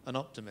you're an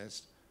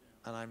optimist,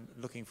 and I'm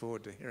looking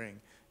forward to hearing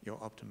your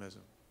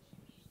optimism.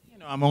 You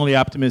know, I'm only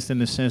optimist in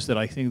the sense that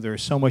I think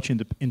there's so much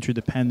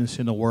interdependence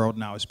in the world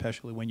now,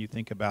 especially when you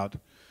think about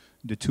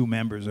the two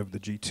members of the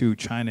G2,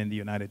 China and the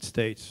United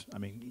States. I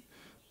mean,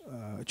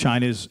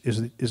 China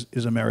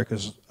is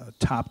America's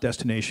top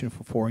destination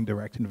for foreign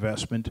direct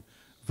investment,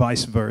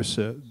 vice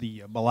versa.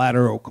 The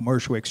bilateral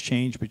commercial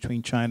exchange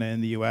between China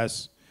and the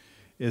U.S.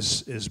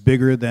 is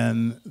bigger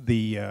than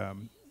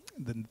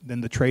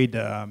the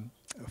trade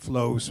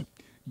flows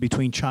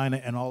between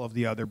China and all of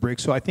the other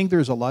BRICS. So I think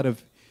there's a lot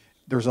of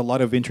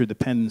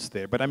interdependence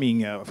there. But I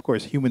mean, of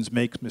course, humans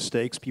make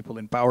mistakes. People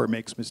in power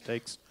makes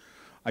mistakes.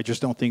 I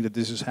just don't think that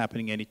this is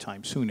happening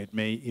anytime soon. It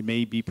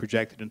may be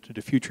projected into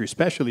the future,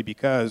 especially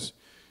because,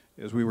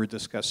 as we were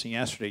discussing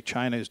yesterday,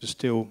 China is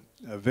still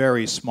a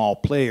very small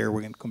player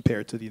when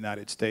compared to the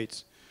United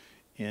States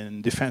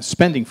in defense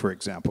spending, for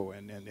example,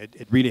 and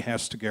it really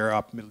has to gear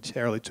up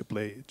militarily to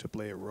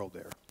play a role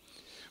there.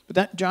 But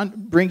that, John,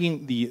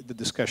 bringing the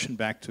discussion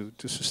back to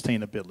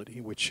sustainability,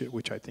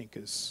 which I think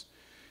is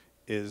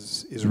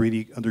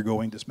really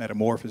undergoing this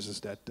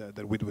metamorphosis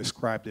that we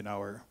described in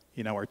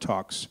our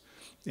talks.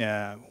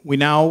 We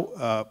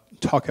now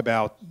talk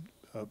about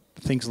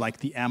things like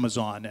the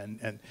Amazon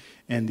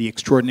and the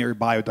extraordinary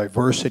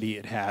biodiversity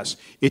it has.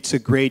 It's a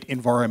great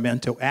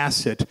environmental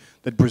asset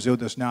that Brazil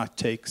does not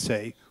take,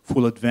 say,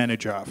 full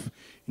advantage of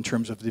in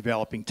terms of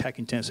developing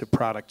tech-intensive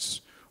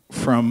products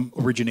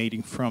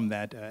originating from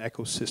that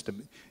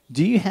ecosystem.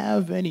 Do you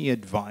have any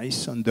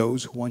advice on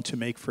those who want to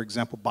make, for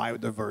example,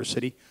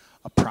 biodiversity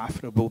a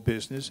profitable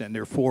business and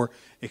therefore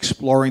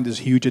exploring these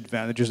huge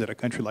advantages that a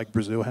country like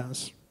Brazil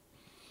has?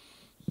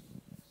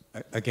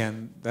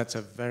 Again, that's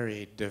a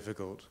very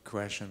difficult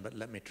question, but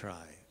let me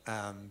try.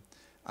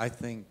 I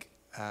think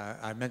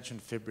I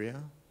mentioned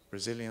Fibria,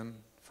 Brazilian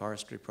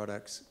forestry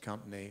products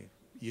company,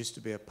 used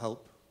to be a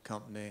pulp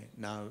company,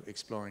 now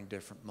exploring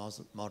different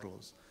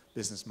models.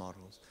 business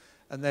models.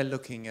 And they're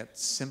looking at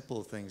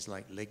simple things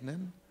like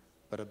lignin,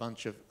 but a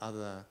bunch of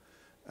other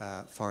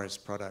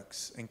forest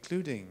products,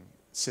 including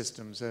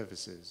system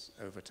services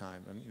over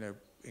time. And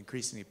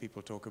increasingly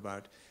people talk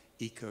about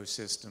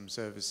ecosystem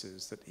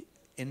services, that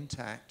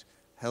intact,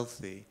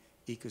 healthy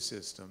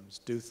ecosystems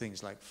do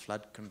things like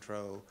flood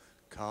control,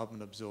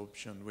 carbon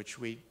absorption, which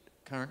we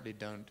currently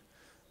don't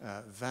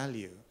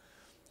value.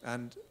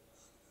 And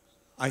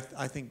I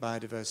think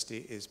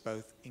biodiversity is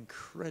both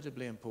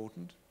incredibly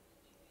important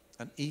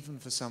and, even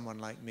for someone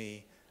like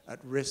me, at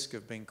risk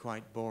of being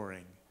quite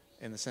boring,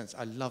 in the sense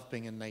I love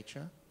being in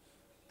nature.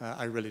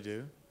 I really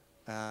do.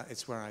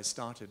 It's where I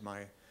started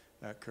my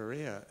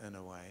career in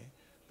a way.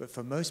 But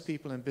for most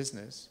people in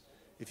business,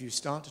 if you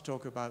start to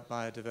talk about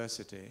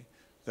biodiversity,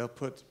 they'll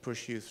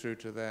push you through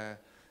to their,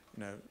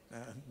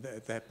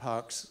 their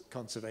parks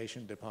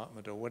conservation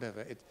department or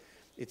whatever.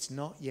 It's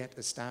not yet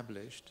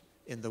established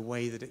in the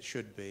way that it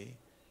should be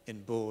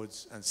in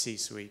boards and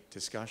C-suite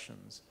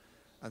discussions.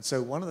 And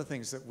so one of the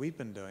things that we've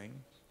been doing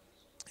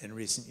in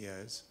recent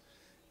years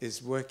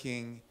is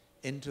working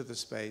into the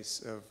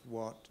space of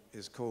what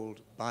is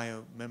called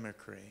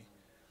biomimicry.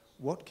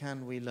 What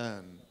can we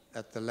learn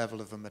at the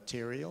level of a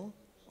material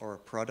or a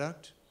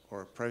product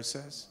or a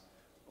process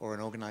or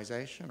an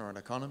organization or an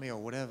economy or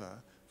whatever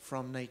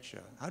from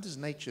nature? How does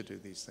nature do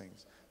these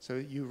things? So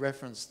you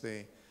referenced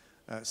the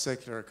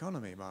circular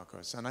economy,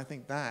 Marcos, and I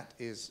think that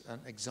is an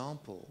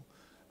example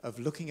of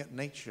looking at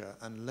nature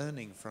and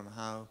learning from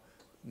how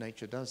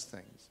nature does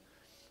things.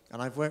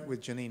 And I've worked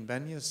with Janine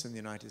Benyus in the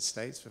United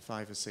States for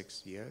 5 or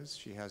 6 years.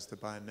 She has the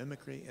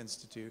Biomimicry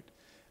Institute.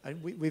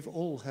 And we've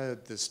all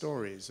heard the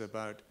stories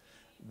about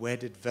where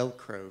did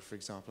Velcro, for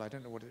example, I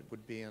don't know what it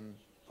would be in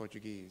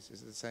Portuguese.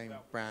 Is it the same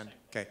brand?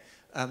 Okay.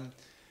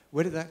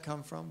 Where did that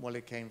come from? Well,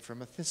 it came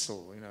from a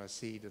thistle, a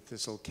seed, a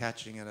thistle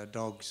catching in a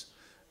dog's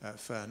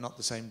fur, not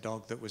the same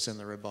dog that was in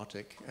the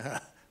robotic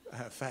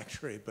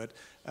factory. But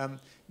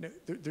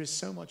there is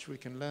so much we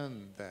can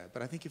learn there.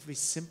 But I think if we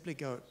simply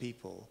go at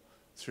people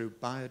through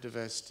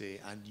biodiversity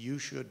and you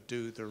should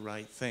do the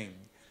right thing,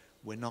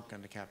 we're not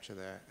going to capture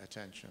their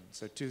attention.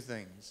 So 2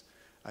 things.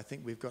 I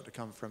think we've got to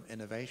come from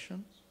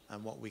innovation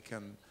and what we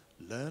can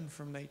learn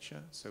from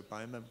nature, so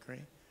biomimicry.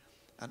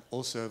 And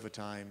also over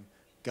time,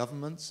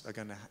 governments are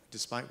going to,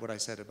 despite what I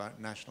said about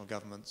national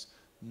governments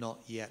not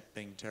yet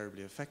being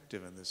terribly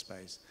effective in this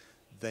space,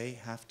 they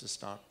have to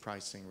start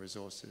pricing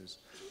resources,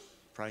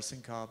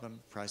 pricing carbon,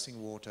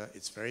 pricing water.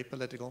 It's very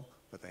political,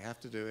 but they have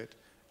to do it.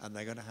 And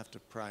they're going to have to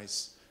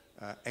price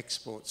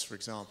exports, for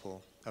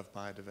example, of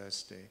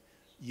biodiversity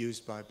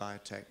used by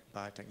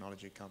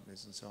biotechnology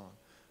companies and so on.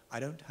 I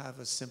don't have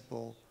a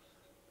simple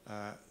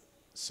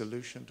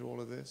solution to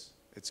all of this.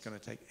 It's going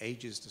to take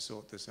ages to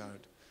sort this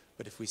out.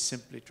 But if we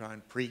simply try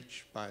and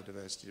preach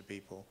biodiversity to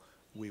people,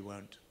 we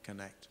won't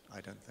connect,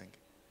 I don't think.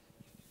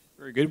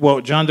 Very good.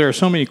 Well, John, there are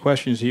so many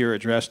questions here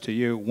addressed to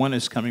you. One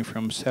is coming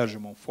from Sergio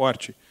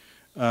Monforte.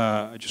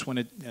 I just want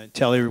to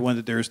tell everyone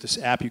that there's this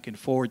app. You can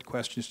forward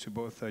questions to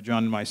both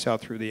John and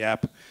myself through the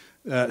app.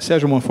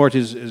 Sergio Monforte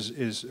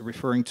is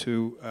referring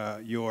to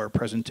your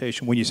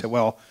presentation when you said,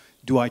 well,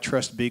 do I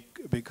trust big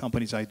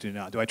companies? I do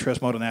not. Do I trust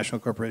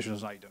multinational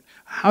corporations? I don't.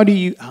 How do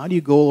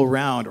you go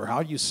around, or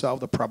how do you solve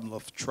the problem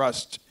of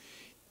trust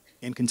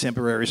in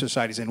contemporary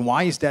societies? And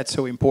why is that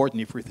so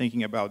important if we're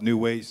thinking about new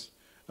ways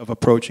of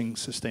approaching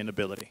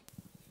sustainability?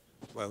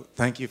 Well,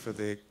 thank you for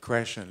the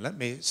question. Let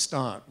me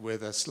start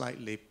with a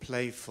slightly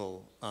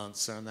playful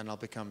answer, and then I'll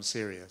become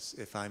serious,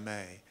 if I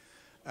may.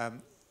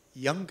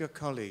 Younger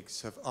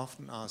colleagues have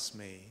often asked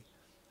me,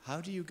 how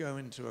do you go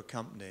into a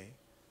company,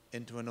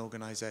 into an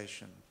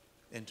organization,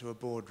 into a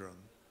boardroom,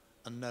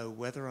 and know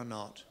whether or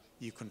not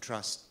you can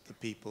trust the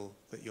people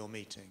that you're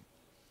meeting?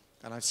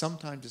 And I've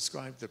sometimes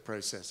described the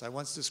process. I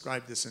once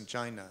described this in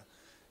China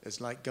as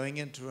like going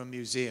into a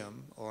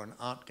museum or an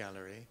art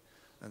gallery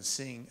and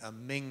seeing a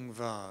Ming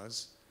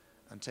vase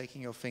and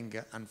taking your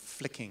finger and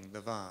flicking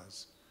the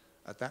vase.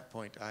 At that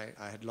point, I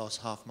had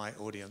lost half my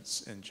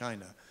audience in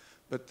China.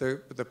 But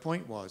the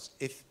point was,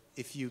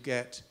 if you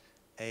get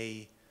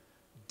a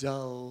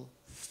dull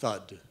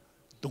thud,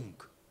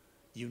 dunk,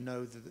 you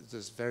know that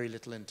there's very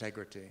little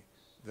integrity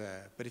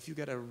there. But if you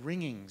get a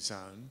ringing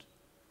sound,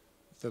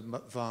 the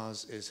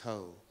vase is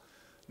whole.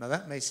 Now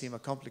that may seem a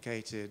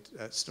complicated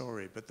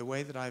story, but the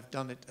way that I've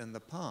done it in the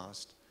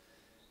past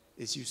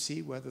is you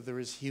see whether there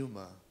is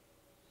humor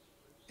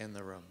in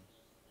the room.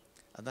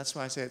 And that's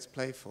why I say it's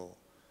playful.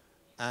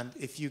 And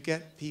if you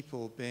get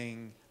people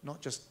being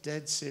not just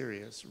dead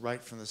serious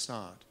right from the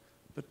start,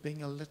 but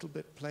being a little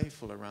bit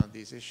playful around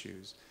these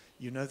issues,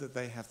 you know that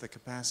they have the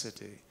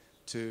capacity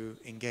to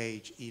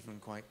engage even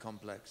quite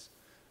complex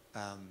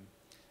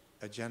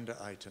agenda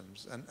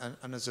items.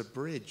 And as a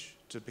bridge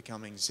to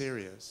becoming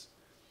serious,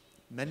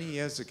 many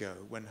years ago,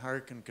 when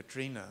Hurricane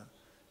Katrina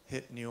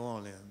hit New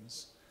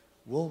Orleans,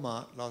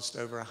 Walmart lost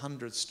over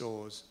 100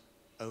 stores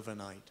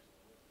overnight.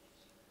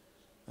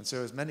 And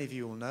so, as many of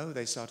you will know,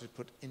 they started to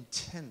put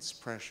intense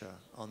pressure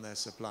on their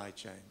supply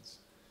chains.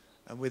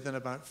 And within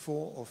about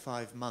 4 or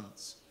 5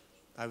 months,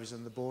 I was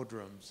in the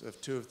boardrooms of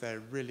two of their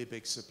really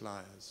big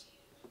suppliers,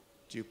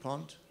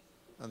 DuPont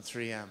and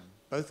 3M,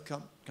 both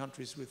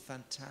countries with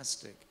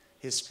fantastic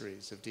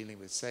histories of dealing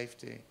with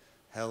safety,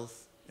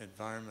 health,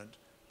 environment,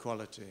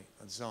 quality,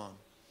 and so on.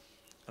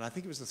 And I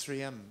think it was the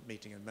 3M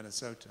meeting in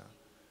Minnesota.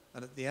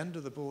 And at the end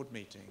of the board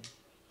meeting,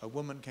 a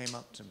woman came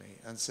up to me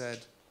and said,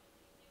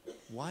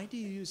 "Why do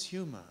you use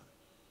humor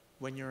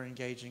when you're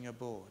engaging a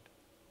board?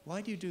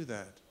 Why do you do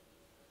that?"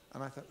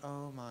 And I thought,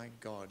 oh my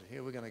God,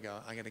 here we're going to go.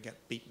 I'm going to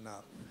get beaten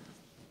up.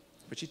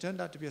 But she turned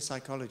out to be a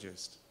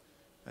psychologist.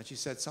 And she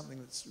said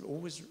something that's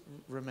always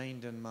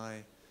remained in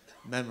my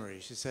memory.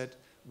 She said,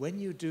 when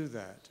you do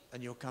that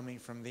and you're coming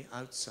from the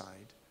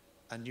outside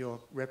and you're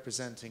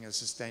representing a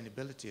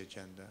sustainability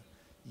agenda,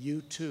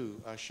 you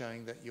too are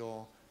showing that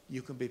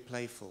you can be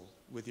playful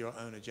with your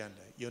own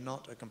agenda. You're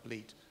not a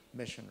complete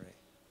missionary.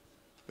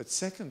 But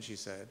second, she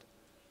said,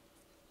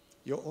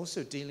 you're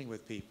also dealing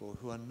with people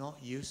who are not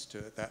used to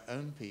it, their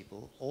own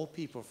people or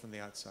people from the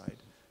outside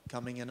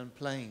coming in and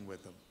playing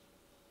with them.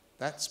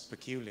 That's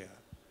peculiar.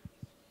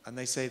 And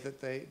they say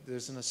that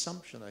there's an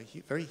assumption,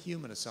 a very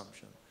human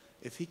assumption.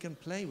 If he can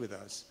play with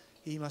us,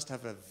 he must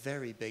have a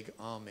very big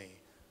army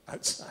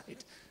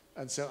outside.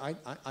 And so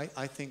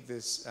I think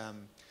this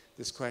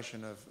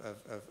question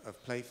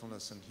of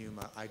playfulness and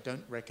humor, I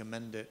don't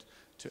recommend it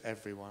to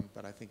everyone,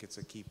 but I think it's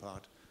a key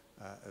part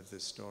of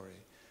this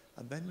story.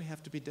 And then we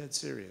have to be dead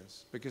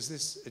serious, because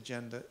this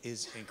agenda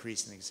is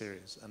increasingly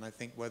serious. And I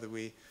think whether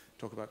we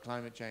talk about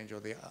climate change or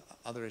the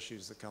other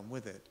issues that come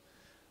with it,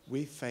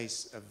 we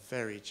face a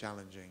very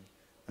challenging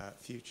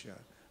future.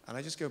 And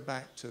I just go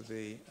back to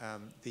the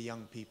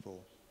young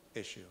people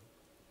issue.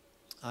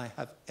 I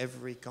have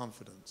every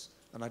confidence,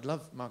 and I'd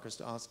love, Marcos,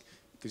 to ask,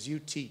 because you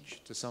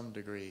teach to some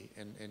degree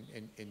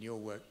in your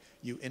work,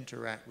 you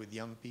interact with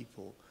young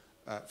people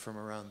from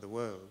around the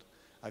world.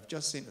 I've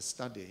just seen a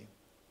study,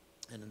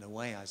 and in a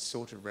way I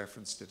sort of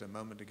referenced it a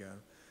moment ago,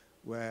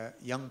 where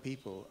young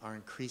people are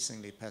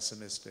increasingly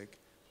pessimistic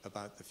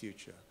about the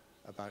future,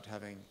 about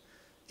having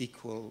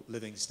equal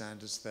living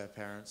standards to their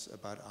parents,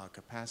 about our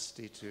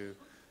capacity to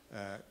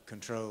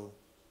control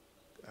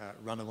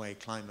runaway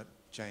climate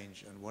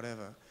change and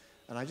whatever.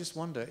 And I just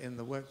wonder, in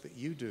the work that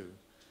you do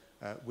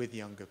with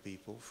younger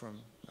people from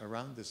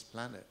around this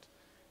planet,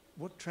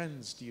 what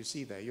trends do you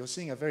see there? You're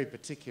seeing a very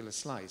particular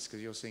slice,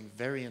 because you're seeing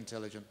very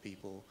intelligent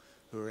people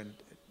who are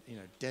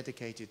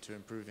dedicated to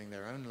improving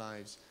their own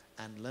lives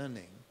and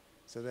learning,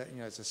 so that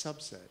it's a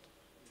subset.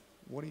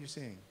 What are you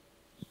seeing?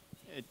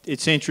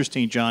 It's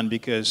interesting, John,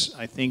 because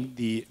I think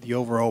the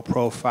overall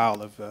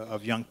profile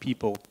of young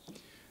people,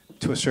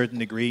 to a certain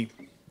degree,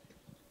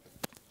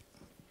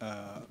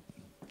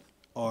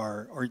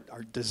 are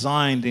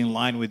designed in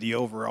line with the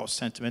overall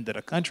sentiment that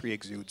a country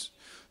exudes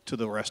to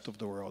the rest of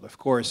the world. Of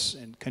course,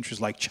 in countries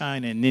like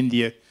China and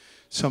India,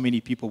 so many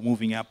people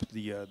moving up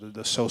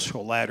the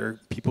social ladder,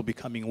 people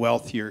becoming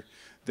wealthier.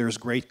 There's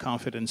great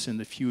confidence in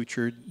the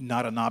future,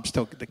 not an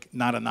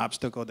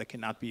obstacle that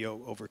cannot be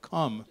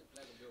overcome.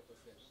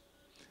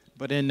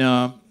 But in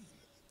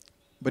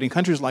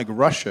countries like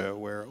Russia,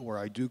 where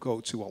I do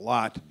go to a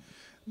lot,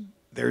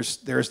 there's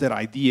that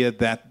idea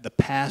that the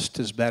past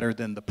is better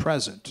than the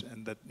present,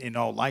 and that in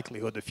all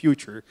likelihood the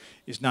future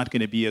is not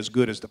going to be as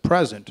good as the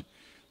present.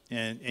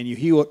 And you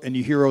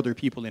hear other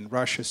people in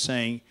Russia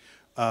saying,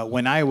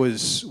 when I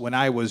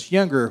was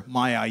younger,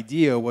 my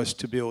idea was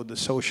to build the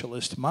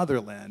socialist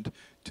motherland.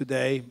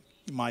 Today,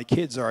 my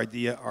kids'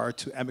 idea are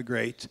to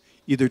emigrate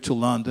either to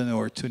London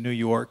or to New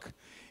York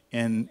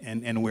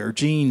and wear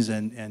jeans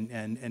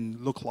and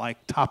look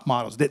like top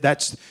models.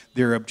 That's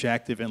their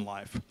objective in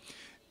life.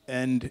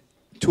 And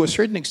to a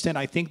certain extent,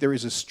 I think there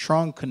is a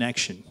strong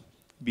connection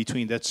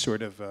between that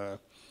sort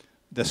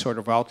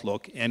of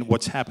outlook and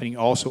what's happening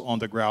also on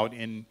the ground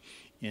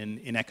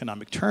in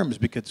economic terms,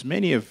 because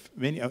many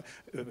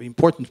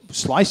important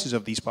slices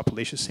of these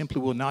populations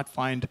simply will not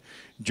find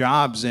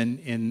jobs in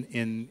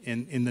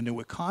the new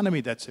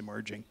economy that's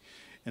emerging.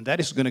 And that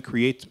is going to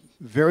create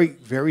very,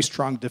 very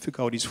strong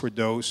difficulties for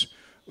those,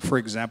 for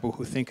example,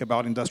 who think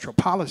about industrial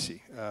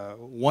policy.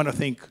 One, I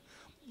think,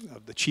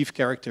 of the chief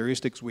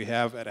characteristics we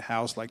have at a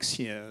house like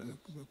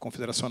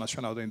Confederação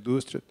Nacional da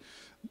Indústria,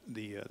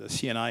 the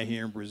CNI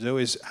here in Brazil,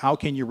 is how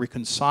can you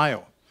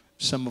reconcile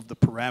some of the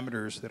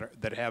parameters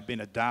that have been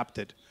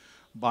adopted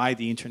by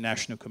the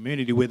international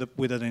community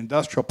with an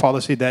industrial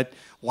policy that,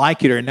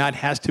 like it or not,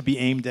 has to be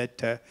aimed at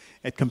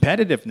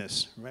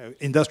competitiveness. Right?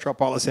 Industrial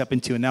policy up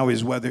until now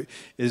was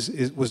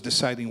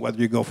deciding whether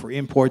you go for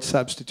import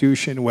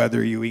substitution,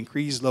 whether you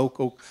increase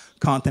local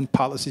content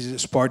policies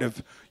as part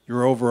of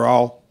your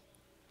overall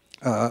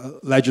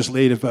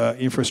legislative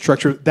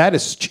infrastructure. That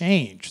has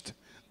changed.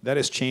 That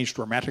has changed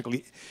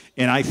dramatically,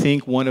 and I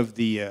think one of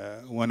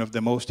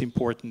the most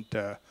important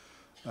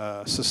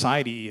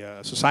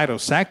societal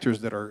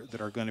sectors that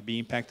are going to be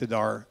impacted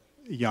are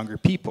younger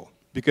people,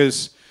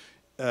 because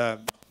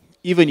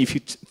even if you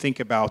think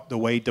about the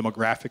way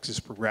demographics is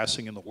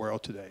progressing in the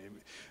world today,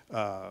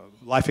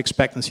 life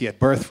expectancy at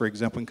birth, for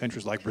example, in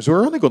countries like Brazil,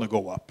 are only going to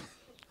go up,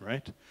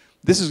 right?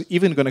 This is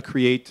even going to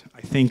create,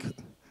 I think,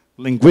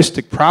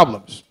 linguistic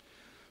problems.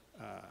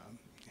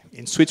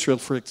 In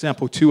Switzerland, for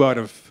example,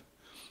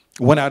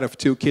 1 out of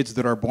 2 kids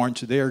that are born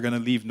today are going to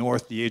leave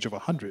north the age of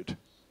 100,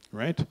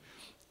 right?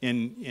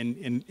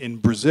 In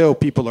Brazil,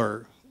 people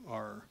are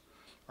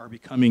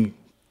becoming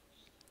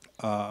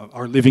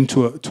are living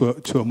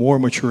to a more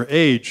mature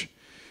age.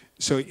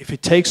 So if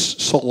it takes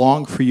so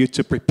long for you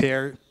to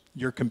prepare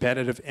your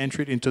competitive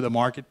entry into the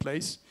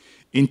marketplace,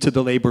 into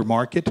the labor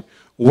market,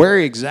 where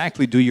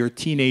exactly do your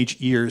teenage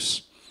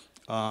years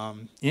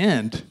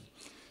end?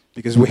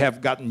 Because we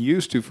have gotten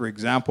used to, for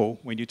example,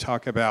 when you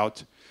talk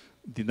about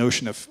the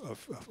notion of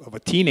a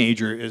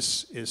teenager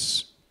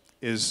is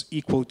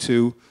equal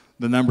to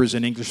the numbers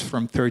in English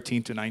from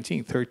 13 to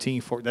 19, 13,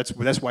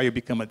 14, that's why you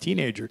become a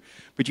teenager.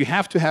 But you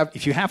have to have,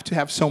 if you have to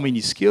have so many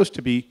skills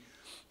to be,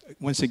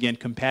 once again,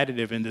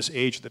 competitive in this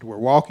age that we're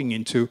walking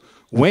into,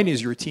 when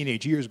is your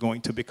teenage years going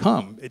to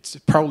become? It's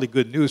probably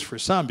good news for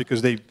some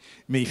because they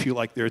may feel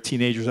like they're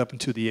teenagers up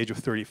until the age of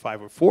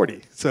 35 or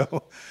 40.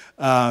 So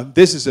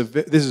this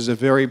is a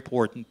very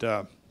important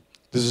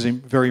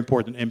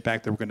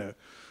impact that we're going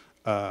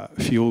to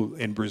feel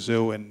in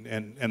Brazil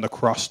and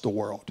across the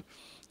world.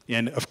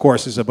 And of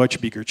course, it's a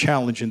much bigger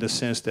challenge in the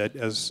sense that,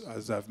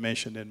 as I've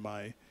mentioned in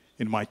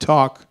my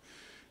talk,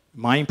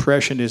 my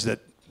impression is that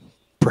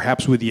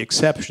perhaps with the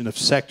exception of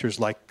sectors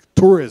like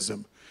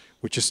tourism,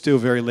 which is still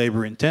very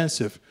labor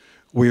intensive,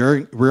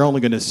 we're only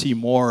going to see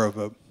more of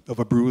a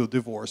brutal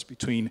divorce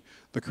between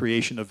the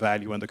creation of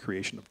value and the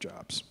creation of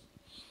jobs.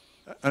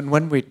 And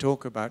when we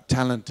talk about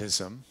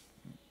talentism,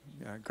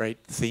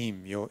 great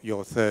theme,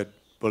 your third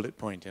bullet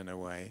point in a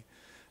way,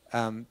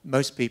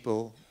 most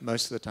people,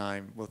 most of the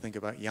time, will think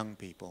about young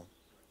people.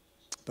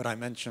 But I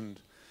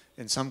mentioned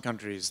in some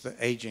countries the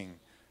aging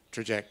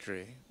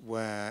trajectory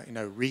where, you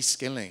know,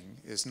 reskilling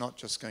is not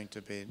just going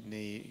to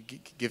be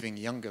giving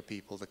younger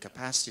people the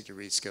capacity to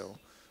reskill,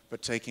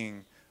 but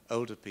taking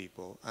older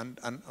people. And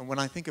when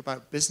I think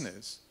about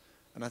business,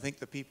 and I think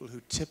the people who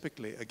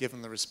typically are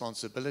given the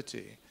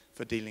responsibility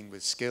for dealing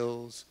with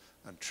skills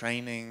and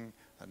training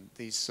and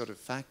these sort of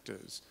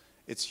factors,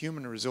 it's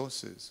human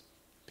resources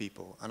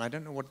people. And I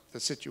don't know what the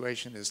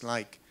situation is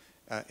like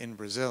in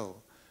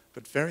Brazil,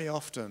 but very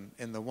often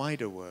in the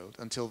wider world,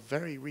 until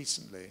very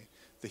recently,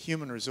 the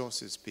human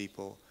resources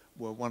people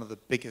were one of the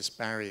biggest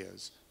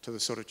barriers to the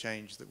sort of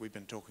change that we've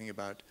been talking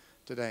about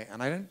today.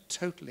 And I don't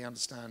totally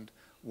understand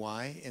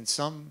why. In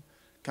some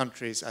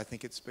countries, I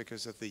think it's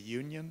because of the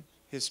union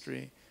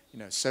history. You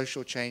know,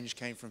 social change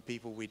came from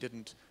people we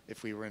didn't,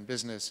 if we were in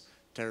business,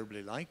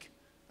 terribly like,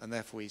 and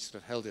therefore we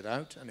sort of held it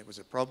out, and it was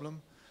a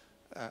problem.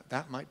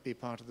 That might be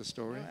part of the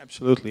story. Yeah,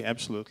 absolutely,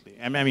 absolutely.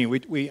 I mean,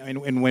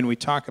 and when we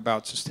talk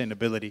about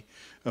sustainability,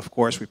 of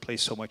course, we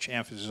place so much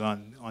emphasis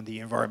on the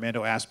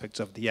environmental aspects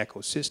of the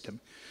ecosystem.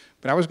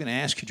 But I was going to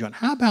ask you, John,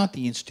 how about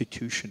the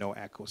institutional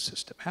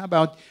ecosystem?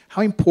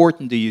 How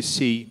important do you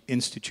see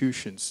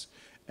institutions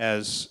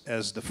as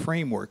the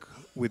framework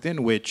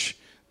within which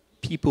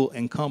people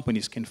and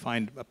companies can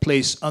find a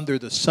place under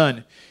the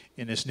sun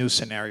in this new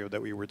scenario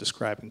that we were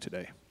describing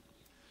today?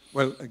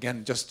 Well,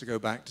 again, just to go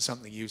back to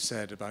something you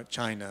said about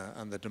China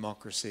and the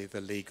democracy, the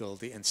legal,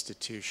 the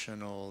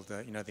institutional,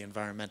 the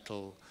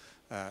environmental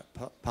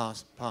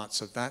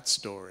parts of that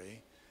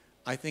story,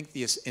 I think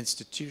the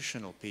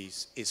institutional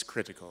piece is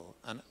critical.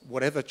 And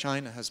whatever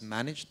China has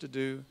managed to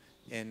do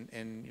in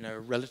a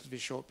relatively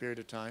short period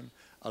of time,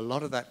 a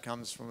lot of that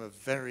comes from a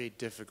very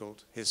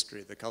difficult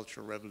history, the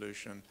Cultural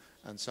Revolution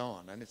and so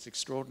on. And it's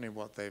extraordinary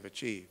what they've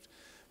achieved.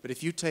 But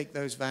if you take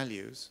those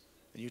values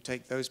and you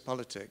take those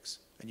politics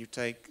and you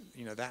take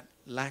that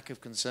lack of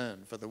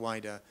concern for the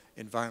wider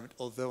environment,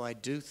 although I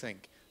do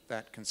think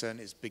that concern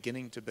is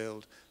beginning to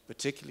build,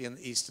 particularly in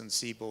the eastern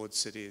seaboard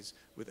cities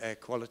with air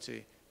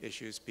quality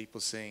issues, people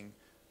seeing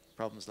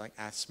problems like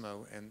asthma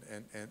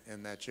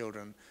in their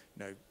children,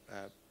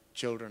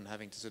 children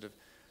having to sort of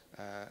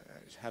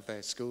have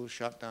their schools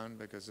shut down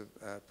because of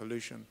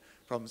pollution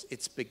problems.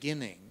 It's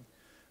beginning,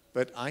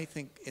 but I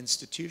think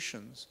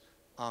institutions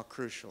are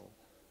crucial.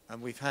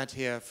 And we've had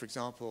here, for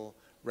example,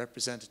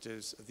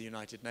 representatives of the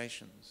United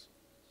Nations.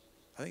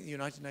 I think the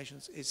United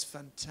Nations is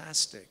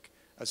fantastic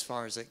as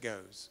far as it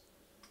goes,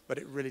 but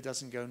it really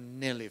doesn't go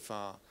nearly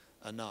far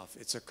enough.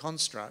 It's a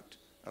construct,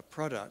 a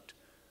product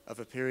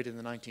of a period in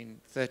the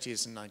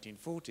 1930s and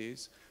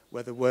 1940s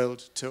where the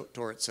world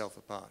tore itself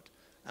apart,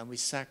 and we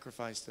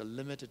sacrificed a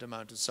limited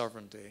amount of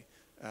sovereignty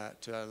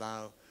to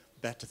allow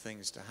better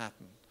things to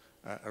happen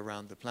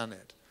around the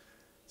planet.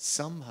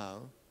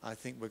 Somehow, I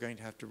think we're going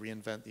to have to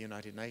reinvent the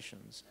United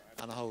Nations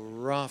and a whole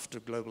raft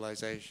of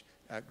globalization,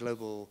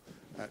 global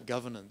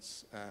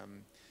governance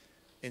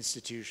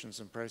institutions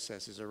and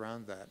processes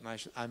around that. And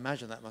I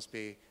imagine that must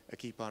be a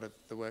key part of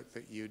the work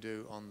that you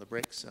do on the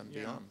BRICS and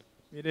beyond.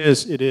 It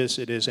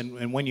is.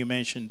 And when you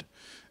mentioned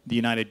the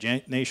United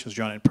Nations,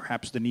 John, and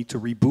perhaps the need to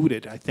reboot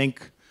it, I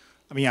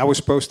mean, I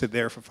was posted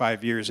there for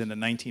 5 years in the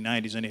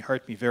 1990s, and it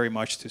hurt me very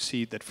much to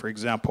see that, for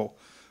example,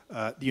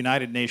 the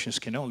United Nations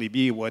can only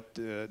be what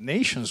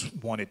nations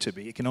want it to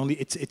be. It can only,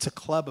 it's a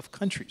club of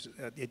countries.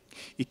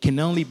 It can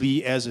only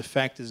be as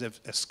effective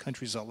as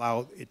countries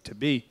allow it to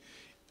be.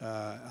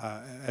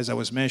 As I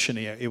was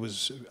mentioning, I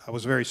was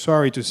very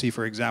sorry to see,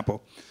 for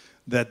example,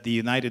 that the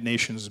United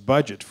Nations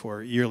budget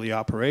for yearly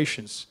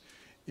operations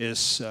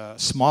is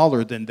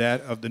smaller than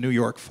that of the New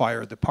York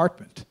Fire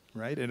Department,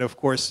 right? And of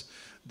course,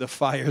 the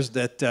fires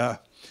that the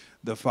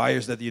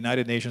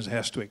United Nations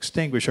has to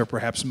extinguish are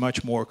perhaps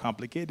much more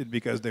complicated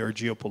because they are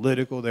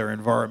geopolitical, they are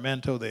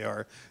environmental, they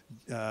are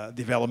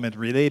development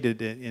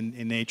related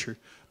in nature,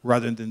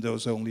 rather than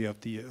those only of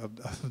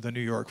the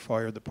New York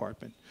Fire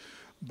Department.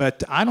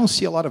 But I don't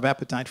see a lot of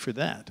appetite for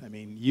that. I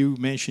mean, you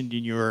mentioned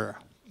in your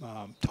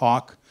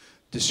talk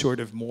this sort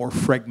of more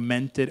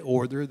fragmented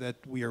order that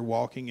we are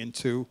walking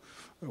into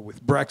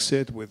with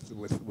Brexit,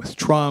 with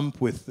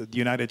Trump, with the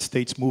United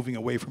States moving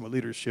away from a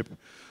leadership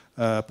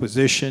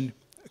position,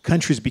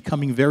 countries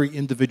becoming very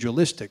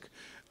individualistic.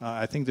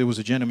 I think there was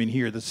a gentleman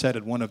here that said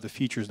that one of the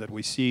features that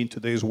we see in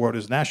today's world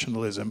is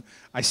nationalism.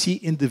 I see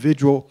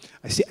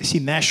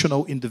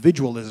national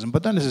individualism,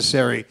 but not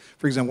necessarily.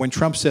 For example, when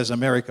Trump says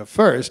America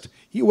first,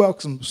 he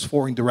welcomes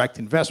foreign direct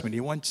investment.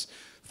 He wants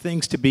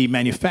things to be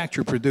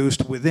manufactured,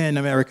 produced within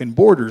American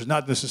borders,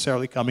 not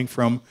necessarily coming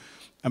from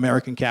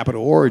American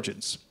capital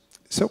origins.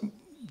 So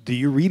do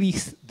you really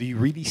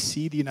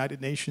see the United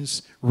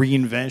Nations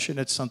reinvention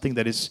as something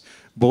that is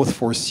both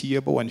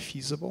foreseeable and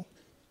feasible?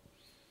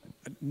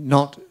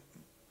 Not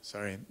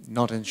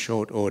in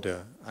short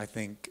order. I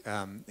think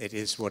it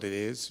is what it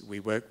is.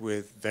 We work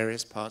with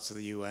various parts of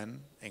the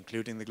UN,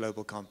 including the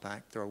Global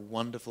Compact. There are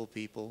wonderful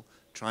people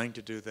trying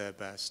to do their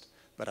best,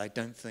 but I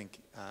don't think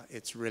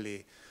it's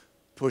really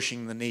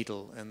pushing the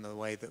needle in the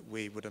way that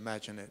we would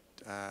imagine it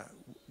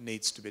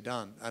needs to be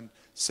done. And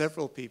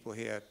several people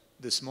here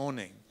this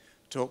morning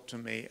talked to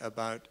me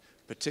about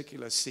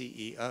particular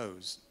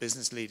CEOs,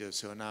 business leaders,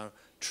 who are now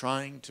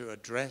trying to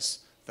address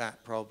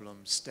that problem,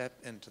 step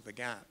into the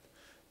gap,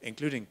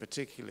 including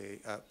particularly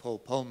Paul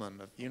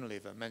Polman of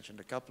Unilever, mentioned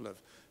a couple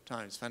of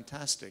times.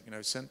 Fantastic, you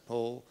know, St.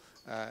 Paul,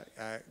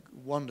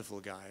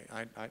 wonderful guy.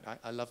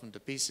 I love him to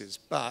pieces,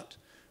 but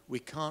we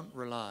can't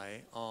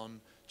rely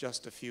on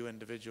just a few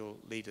individual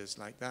leaders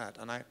like that.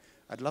 And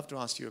I'd love to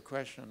ask you a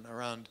question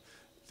around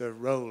the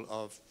role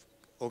of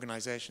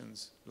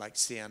organizations like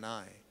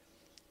CNI,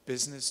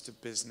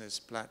 business-to-business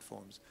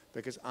platforms,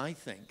 because I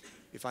think,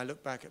 if I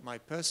look back at my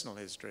personal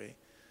history,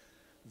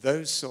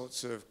 those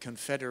sorts of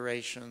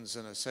confederations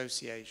and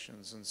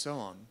associations and so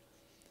on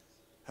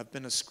have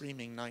been a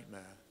screaming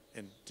nightmare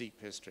in deep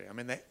history. I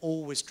mean, they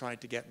always tried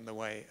to get in the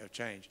way of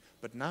change,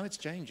 but now it's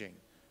changing.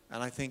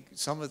 And I think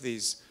some of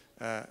these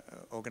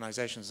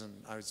organizations, and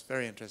I was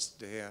very interested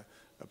to hear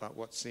about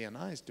what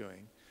CNI is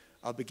doing,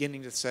 are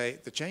beginning to say,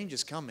 the change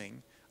is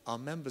coming, our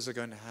members are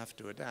going to have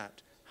to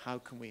adapt. How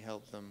can we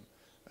help them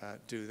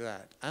do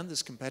that? And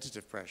there's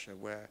competitive pressure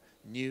where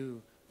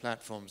new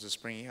platforms are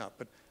springing up.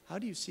 But how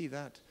do you see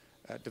that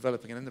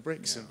developing, and in the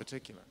BRICS in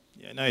particular?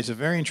 Yeah, no, it's a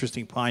very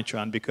interesting point,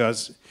 John,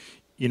 because,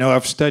 you know,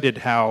 I've studied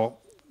how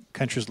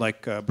countries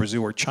like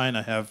Brazil or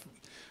China have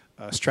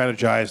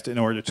strategized in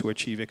order to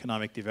achieve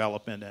economic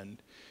development.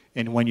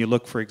 And when you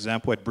look, for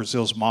example, at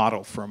Brazil's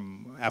model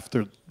from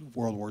after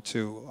World War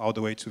II all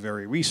the way to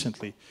very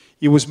recently,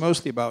 it was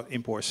mostly about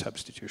import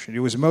substitution. It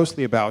was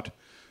mostly about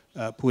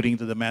putting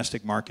the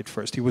domestic market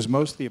first. It was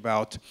mostly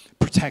about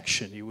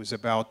protection. It was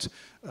about,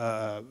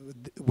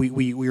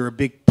 we are a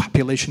big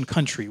population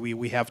country.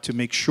 We have to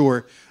make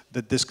sure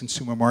that this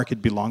consumer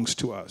market belongs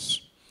to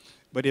us.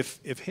 But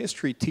if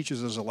history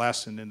teaches us a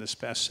lesson in this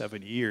past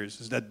 70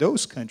 years, is that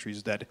those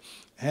countries that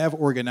have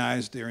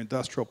organized their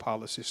industrial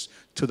policies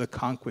to the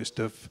conquest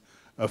of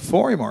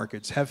foreign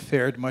markets have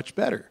fared much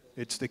better.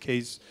 It's the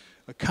case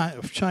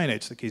of China,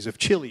 it's the case of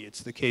Chile,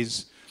 it's the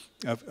case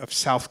of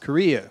South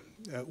Korea.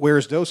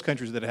 Whereas those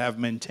countries that have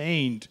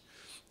maintained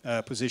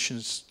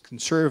positions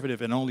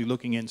conservative and only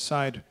looking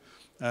inside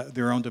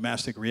their own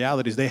domestic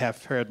realities, they have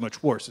fared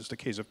much worse. It's the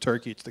case of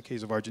Turkey, it's the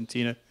case of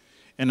Argentina,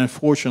 and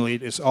unfortunately,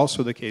 it is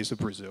also the case of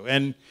Brazil.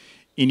 And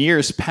in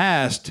years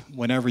past,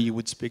 whenever you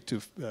would speak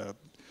to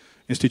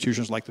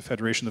institutions like the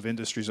Federation of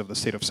Industries of the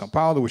state of São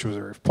Paulo, which was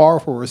very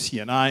powerful, or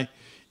CNI,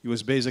 it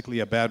was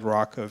basically a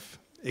bedrock of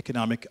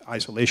economic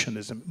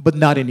isolationism, but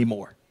not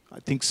anymore.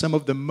 I think some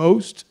of the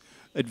most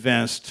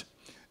advanced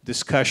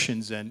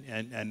discussions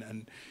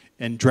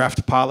and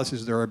draft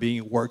policies that are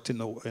being worked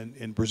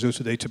in Brazil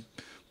today to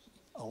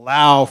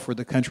allow for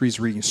the country's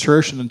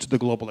reinsertion into the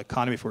global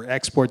economy, for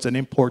exports and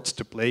imports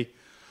to play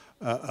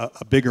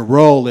a bigger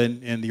role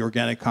in the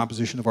organic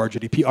composition of our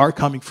GDP, are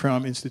coming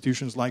from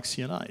institutions like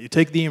CNI. You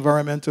take the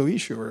environmental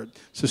issue or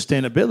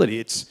sustainability,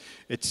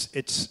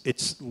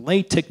 it's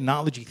late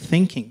technology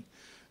thinking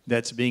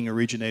that's being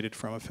originated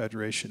from a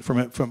federation, from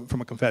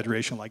a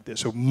confederation like this.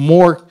 So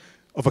more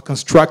of a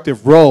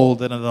constructive role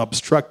than an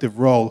obstructive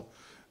role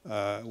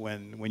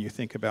when you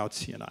think about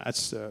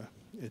CNI.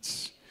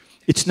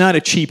 It's not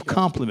a cheap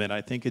compliment.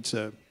 I think it's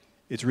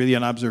really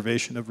an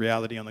observation of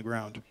reality on the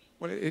ground.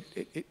 Well,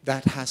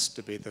 that has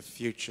to be the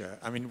future.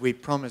 I mean, we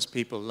promised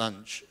people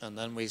lunch, and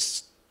then we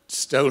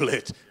stole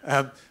it.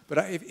 But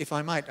if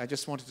I might, I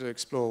just wanted to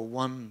explore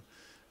one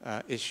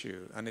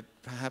issue, and it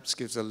perhaps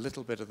gives a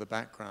little bit of the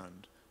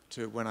background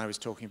to when I was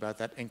talking about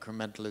that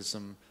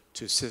incrementalism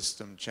to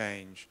system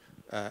change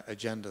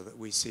agenda that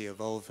we see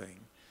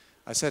evolving.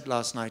 I said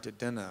last night at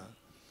dinner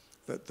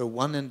that the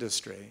one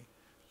industry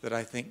that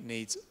I think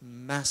needs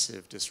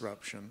massive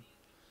disruption,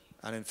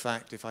 and in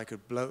fact, if I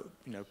could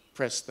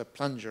press the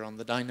plunger on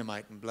the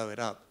dynamite and blow it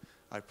up,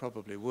 I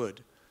probably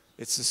would,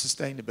 it's the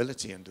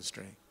sustainability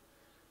industry.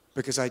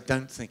 Because I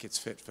don't think it's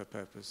fit for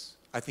purpose.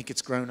 I think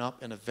it's grown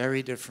up in a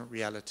very different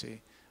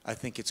reality. I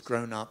think it's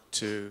grown up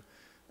to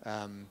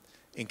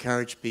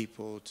encourage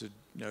people to,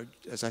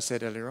 as I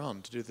said earlier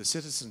on, to do the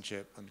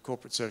citizenship and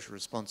corporate social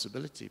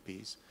responsibility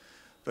piece.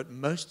 But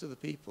most of the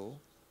people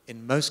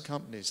in most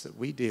companies that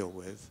we deal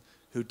with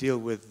who deal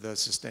with the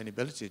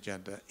sustainability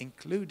agenda,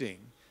 including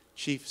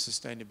chief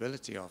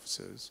sustainability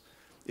officers,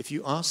 if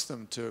you ask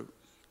them to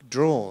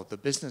draw the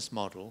business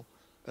model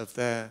of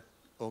their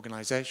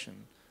organization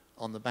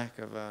on the back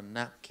of a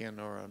napkin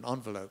or an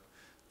envelope,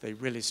 they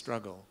really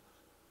struggle.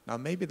 Now,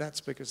 maybe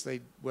that's because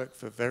they work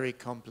for very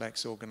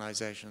complex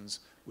organizations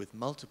with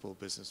multiple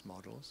business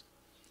models,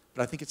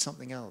 but I think it's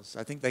something else.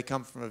 I think they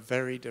come from a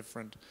very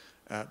different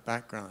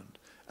background.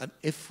 And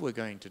if we're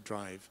going to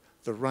drive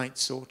the right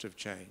sort of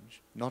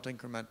change, not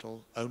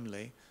incremental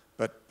only,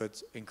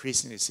 but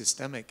increasingly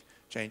systemic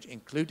change,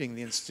 including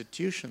the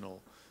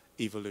institutional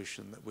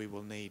evolution that we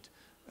will need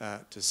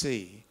to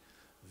see,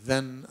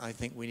 then I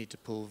think we need to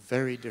pull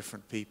very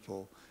different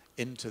people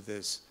into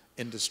this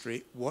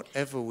industry,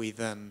 whatever we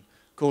then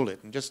call it.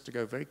 And just to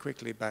go very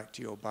quickly back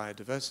to your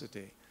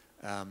biodiversity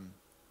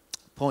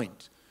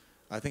point,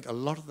 I think a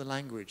lot of the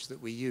language that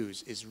we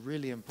use is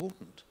really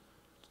important,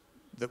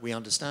 that we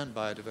understand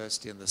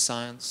biodiversity and the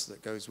science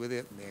that goes with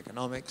it and the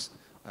economics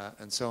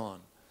and so on.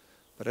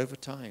 But over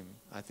time,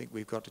 I think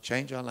we've got to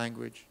change our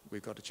language,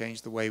 we've got to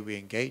change the way we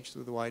engage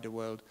with the wider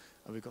world,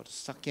 and we've got to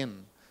suck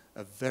in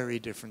a very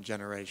different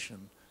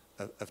generation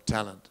of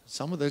talent.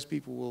 Some of those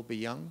people will be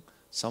young,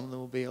 some of them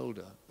will be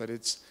older, but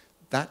it's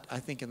that, I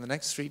think, in the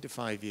next 3 to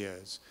 5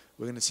 years,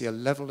 we're going to see a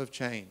level of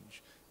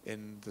change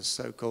in the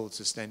so-called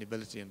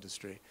sustainability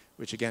industry,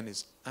 which again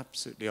is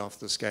absolutely off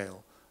the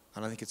scale,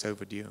 and I think it's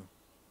overdue.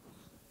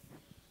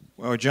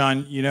 Well,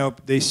 John,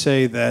 they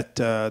say that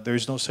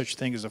there's no such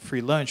thing as a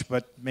free lunch,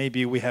 but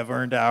maybe we have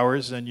earned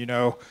ours, and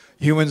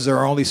humans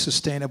are only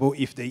sustainable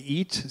if they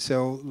eat.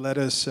 So let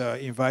us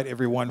invite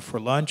everyone for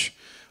lunch.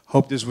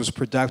 Hope this was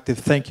productive.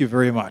 Thank you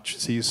very much.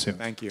 See you soon.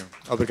 Thank you.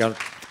 Obrigado.